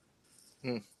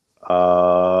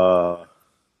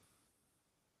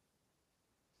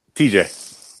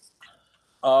 TJ.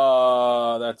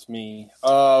 That's me.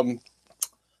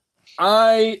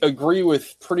 I agree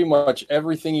with pretty much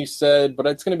everything you said, but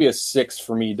it's going to be a 6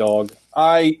 for me, dog.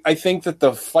 I think that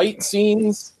the fight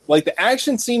scenes, like the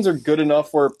action scenes, are good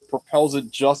enough where it propels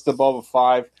it just above a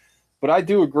 5. But I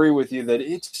do agree with you that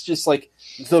it's just like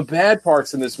the bad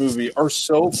parts in this movie are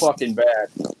so fucking bad.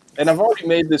 And I've already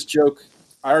made this joke.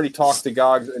 I already talked to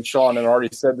Gogs and Sean and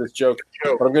already said this joke,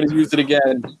 but I'm going to use it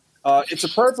again. It's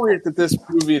appropriate that this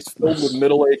movie is filled with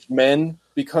middle-aged men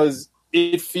because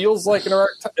it feels like an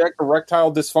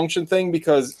erectile dysfunction thing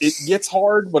because it gets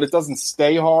hard, but it doesn't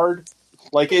stay hard.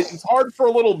 Like it's hard for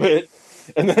a little bit,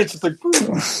 and then it's just like,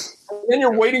 and then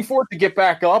you're waiting for it to get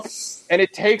back up, and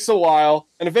it takes a while,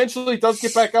 and eventually it does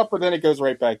get back up, but then it goes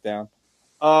right back down.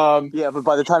 Yeah, but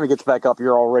by the time he gets back up,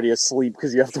 you're already asleep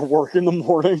because you have to work in the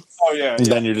morning. Oh yeah. And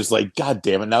then you're just like, God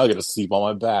damn it! Now I got to sleep on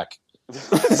my back.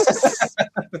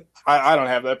 I don't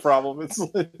have that problem.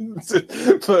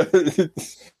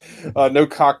 But no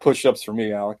cock push-ups for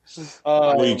me, Alex.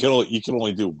 Well, you can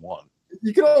only do one.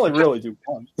 You can only really do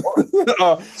one.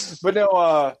 But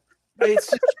no, it's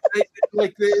just,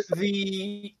 like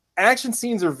the action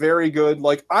scenes are very good.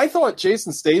 Like I thought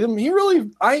Jason Statham,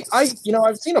 I've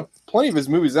seen plenty of his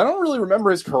movies. I don't really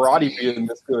remember his karate being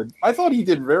this good. I thought he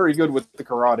did very good with the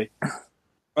karate.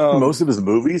 Most of his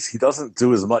movies, he doesn't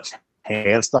do as much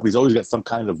hand stuff. He's always got some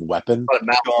kind of weapon,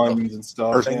 guns and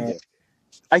stuff. Yeah.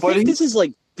 I think this is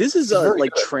like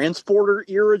Transporter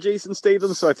era Jason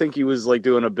Statham, so I think he was like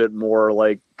doing a bit more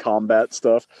like combat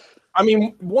stuff. I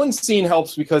mean, one scene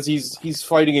helps because he's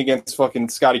fighting against fucking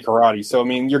Scotty Karate, so I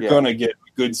mean you're gonna get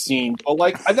a good scene. But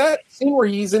like that scene where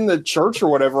he's in the church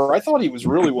or whatever, I thought he was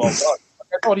really well done.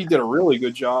 I thought he did a really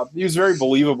good job. He was very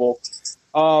believable.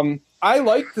 I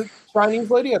liked the Chinese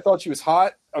lady. I thought she was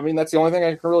hot. I mean, that's the only thing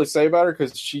I can really say about her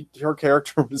because her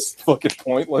character was fucking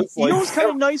pointless. You know what's kind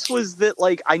of nice was that,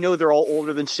 like, I know they're all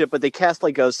older than shit, but they cast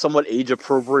like a somewhat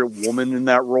age-appropriate woman in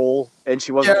that role, and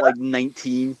she wasn't like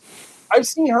 19. I've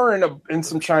seen her in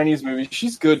some Chinese movies.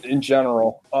 She's good in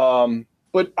general.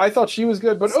 But I thought she was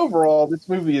good. But overall, this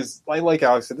movie is, like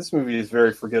Alex said, this movie is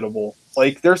very forgettable.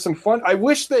 Like, there's some fun. I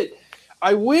wish that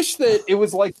it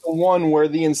was like the one where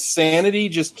the insanity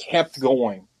just kept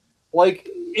going. Like,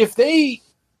 if they,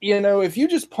 if you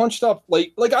just punched up,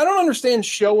 like I don't understand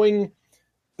showing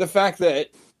the fact that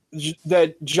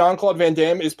Jean-Claude Van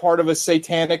Damme is part of a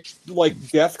satanic, like,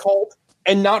 death cult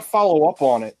and not follow up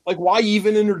on it. Like, why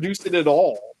even introduce it at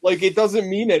all? Like, it doesn't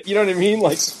mean it. You know what I mean?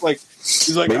 Like he's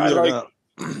like,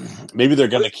 maybe they're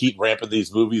gonna keep ramping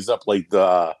these movies up like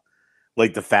the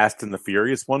Fast and the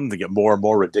Furious one to get more and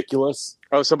more ridiculous.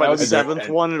 Oh, so by the seventh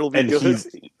one, it'll be good.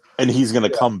 He's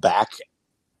gonna come back.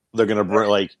 They're gonna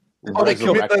resurrect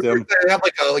him. They have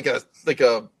like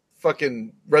a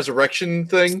fucking resurrection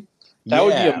thing. That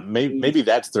would be maybe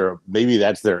that's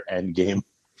their end game.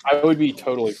 I would be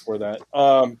totally for that.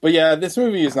 But yeah, this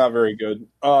movie is not very good.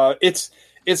 It's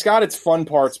got its fun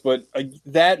parts, but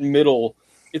that middle,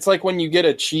 it's like when you get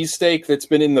a cheesesteak that's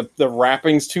been in the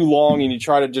wrappings too long and you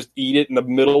try to just eat it and the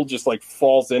middle just like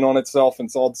falls in on itself and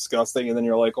it's all disgusting. And then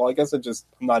you're like, well, I guess I'm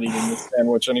not eating this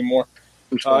sandwich anymore.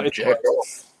 Yeah,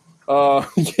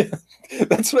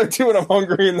 that's what I do when I'm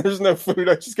hungry and there's no food.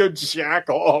 I just go jack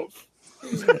off.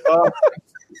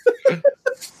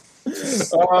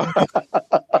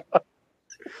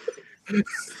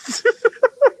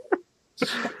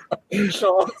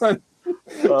 Sean.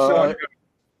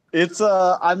 It's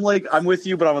I'm with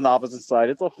you, but I'm on the opposite side.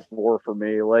 It's a 4 for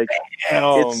me. Like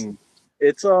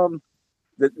it's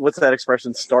what's that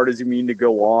expression? Start as you mean to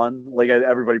go on. Like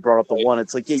everybody brought up the one.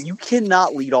 It's like, yeah, you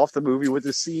cannot lead off the movie with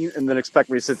this scene and then expect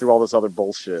me to sit through all this other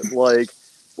bullshit. Like,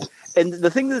 and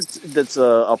the thing that's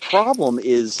a problem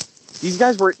is these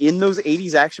guys were in those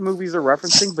 80s action movies they're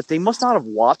referencing, but they must not have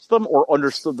watched them or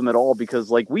understood them at all because,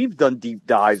 like, we've done deep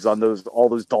dives on all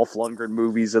those Dolph Lundgren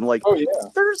movies, and, like,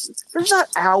 there's not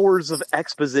hours of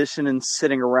exposition and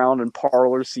sitting around and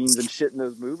parlor scenes and shit in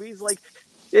those movies. Like,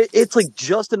 it's, like,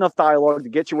 just enough dialogue to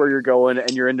get you where you're going,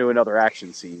 and you're into another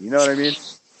action scene. You know what I mean?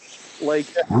 Like,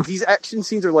 these action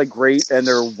scenes are, like, great, and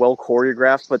they're well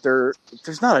choreographed, but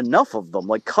there's not enough of them.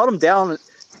 Like, cut them down.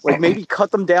 Like, maybe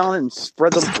cut them down and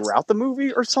spread them throughout the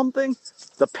movie or something.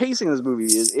 The pacing of this movie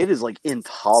is like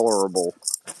intolerable.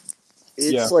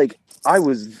 It's like I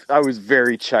was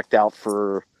very checked out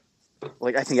for,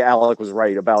 like, I think Alec was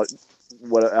right about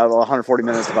 140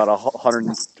 minutes, about 100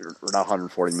 or not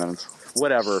 140 minutes,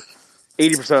 whatever.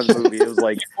 80% of the movie, it was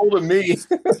like holding me.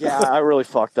 Yeah, I really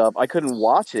fucked up. I couldn't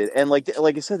watch it, and like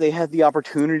I said, they had the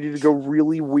opportunity to go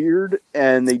really weird,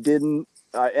 and they didn't.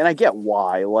 And I get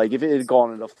why. Like, if it had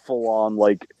gone into full-on,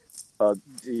 like,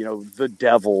 the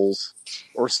Devils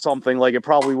or something, like, it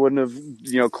probably wouldn't have,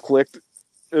 clicked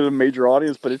in a major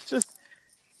audience. But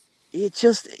it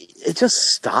just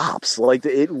stops. Like,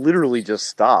 it literally just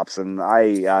stops. And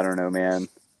I don't know, man.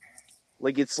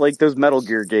 Like, it's like those Metal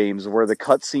Gear games where the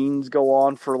cutscenes go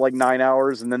on for, like, 9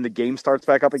 hours, and then the game starts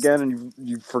back up again, and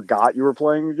you forgot you were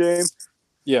playing the game.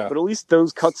 Yeah. But at least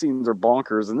those cutscenes are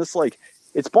bonkers. And this, like...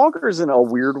 It's bonkers in a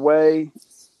weird way,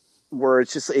 where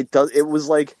it's just it was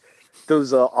like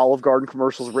those Olive Garden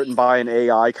commercials written by an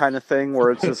AI kind of thing,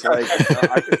 where it's just like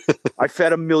I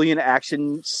fed 1 million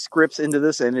action scripts into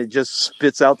this, and it just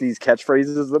spits out these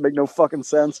catchphrases that make no fucking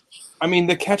sense. I mean,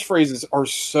 the catchphrases are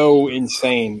so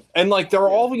insane, and like they're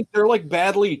like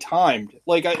badly timed.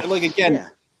 Like again. Yeah.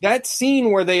 that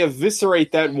scene where they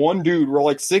eviscerate that one dude, where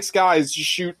like 6 guys just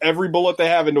shoot every bullet they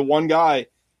have into one guy.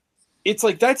 It's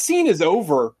like that scene is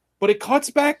over, but it cuts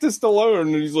back to Stallone,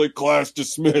 and he's like, "Class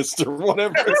dismissed" or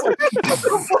whatever.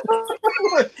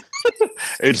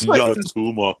 It's not a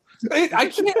tumor. I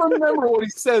can't remember what he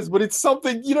says, but it's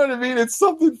something. You know what I mean? It's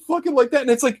something fucking like that,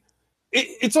 and it's like.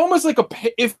 It's almost like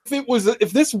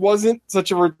if this wasn't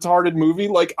such a retarded movie,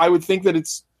 like I would think that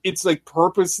it's like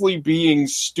purposely being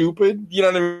stupid. You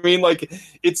know what I mean? Like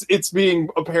it's being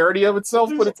a parody of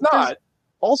itself, but it's not.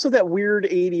 Also, that weird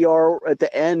ADR at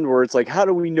the end where it's like, "How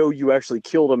do we know you actually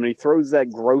killed him?" And he throws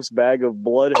that gross bag of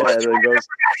blood head and goes,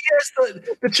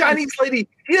 the Chinese lady.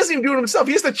 He doesn't even do it himself.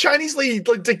 He has the Chinese lady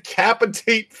like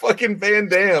decapitate fucking Van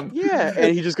Damme. Yeah,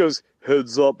 and he just goes,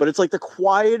 "Heads up," but it's like the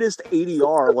quietest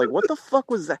ADR. Like, what the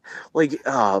fuck was that? Like,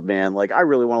 oh man, like I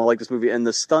really want to like this movie. And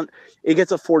the stunt, it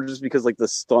gets afforded just because like the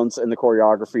stunts and the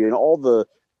choreography and all the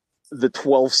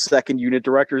 12-second unit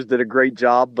directors did a great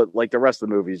job, but like the rest of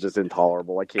the movie is just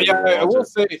intolerable. I can't. Yeah, I will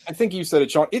say, I think you said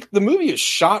it, Sean. The movie is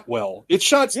shot well. It's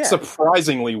shot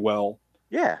surprisingly well.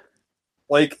 Yeah.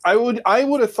 Like I would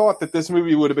have thought that this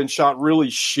movie would have been shot really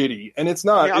shitty, and it's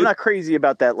not. I'm not crazy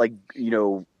about that. Like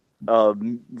late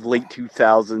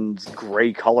 2000s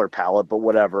gray color palette, but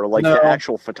whatever. Like the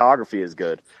actual photography is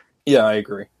good. Yeah, I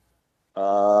agree.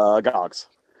 Gogs.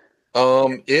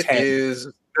 It 10. is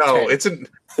no. 10. It's an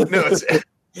no. It's.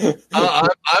 I'm gonna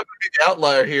be the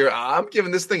outlier here. I'm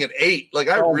giving this thing an 8. Like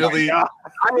I walked away from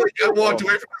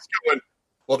this going,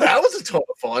 well, that was a ton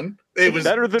of fun. It was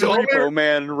better than Repo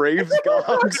Man raves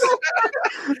Gogs.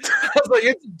 I was like,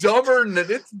 it's dumber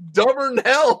than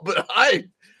hell, but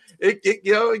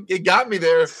it got me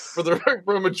there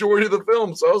for a majority of the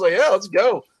film. So I was like, yeah, let's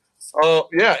go.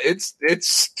 It's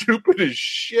stupid as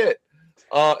shit,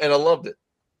 and I loved it.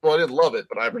 Well, I didn't love it,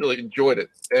 but I really enjoyed it.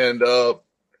 And the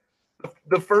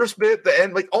first bit, the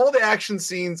end, like all the action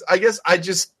scenes, I guess I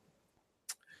just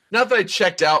not that I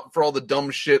checked out for all the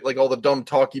dumb shit, like all the dumb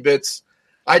talky bits.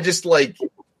 I just like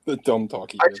the dumb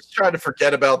talky. I just tried to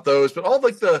forget about those, but all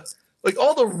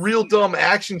all the real dumb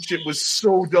action shit was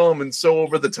so dumb and so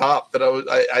over the top that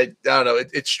I don't know.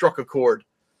 It struck a chord.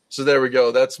 So there we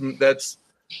go. That's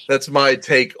my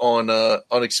take on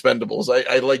Expendables.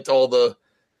 I liked all the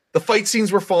fight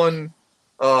scenes were fun.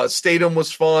 Statham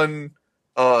was fun.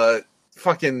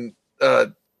 Fucking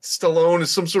Stallone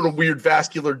is some sort of weird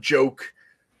vascular joke.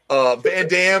 Van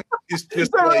Damme is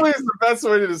just that really is the best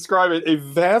way to describe it. A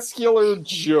vascular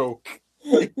joke.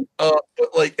 But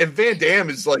like, and Van Damme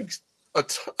is like,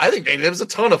 I think Van Damme's a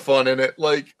ton of fun in it.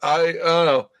 Like, I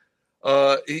don't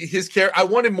know. His character, I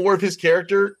wanted more of his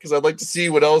character because I'd like to see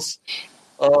what else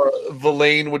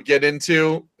Verlaine would get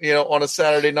into, on a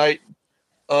Saturday night.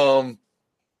 But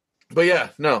yeah,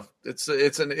 no, it's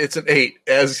an 8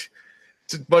 as.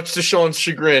 Much to Sean's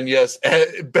chagrin, yes,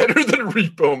 better than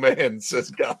Repo Man,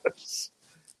 says guys.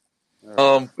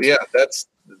 But yeah, that's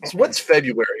what's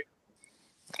February.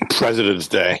 President's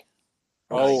Day.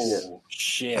 Oh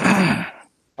shit! All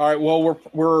right, well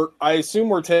we're I assume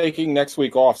we're taking next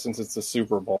week off since it's the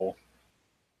Super Bowl.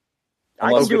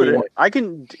 I can do it. I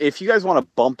can if you guys want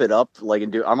to bump it up, like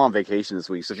and do. I'm on vacation this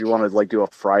week, so if you want to like do a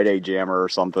Friday jammer or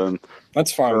something,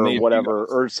 that's fine. Or with me. Whatever,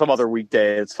 or some other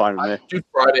weekday, it's fine with me. Do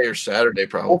Friday or Saturday,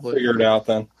 probably. We'll figure it out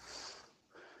then.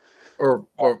 Or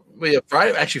yeah,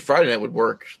 Friday. Actually, Friday night would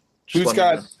work. Who's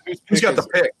got the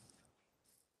pick?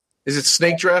 Is it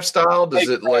snake draft style? Does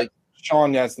it like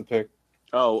Sean has the pick?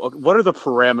 Oh, what are the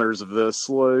parameters of this?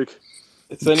 Like,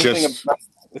 it's anything.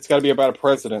 It's got to be about a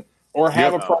president. Or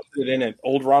have a president in it.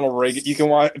 Old Ronald Reagan. You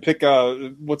can pick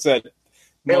what's that?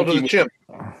 Hail to the Chimp.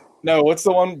 No, what's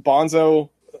the one? Bonzo.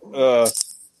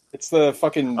 It's the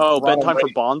fucking. Oh, Bedtime for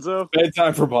Bonzo?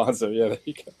 Bedtime for Bonzo. Yeah, there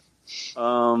you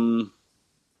go.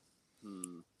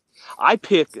 I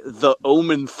pick The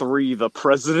Omen 3, the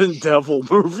President Devil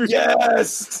movie.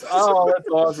 Yes! Oh, that's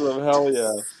awesome. Hell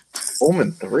yeah.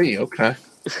 Omen 3, okay.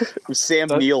 Sam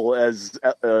Neill as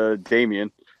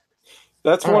Damien.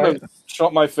 That's one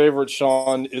of my favorite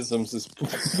Sean isms is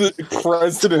the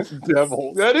President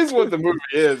Devil. That is what the movie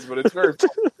is, but it's very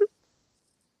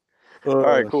All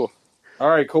right, cool. All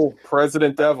right, cool.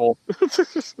 President Devil.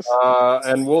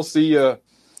 And we'll see you.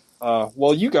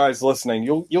 Well, you guys listening,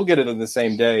 you'll get it in the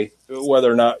same day,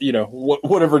 whether or not,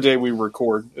 whatever day we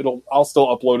record. I'll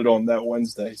still upload it on that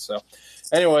Wednesday. So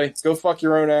anyway, go fuck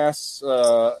your own ass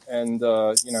and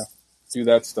do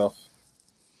that stuff.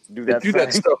 Do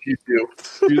that stuff you do.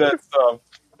 Do that stuff.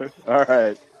 All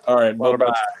right.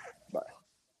 Bye-bye.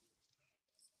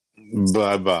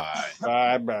 Bye-bye.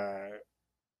 Bye-bye.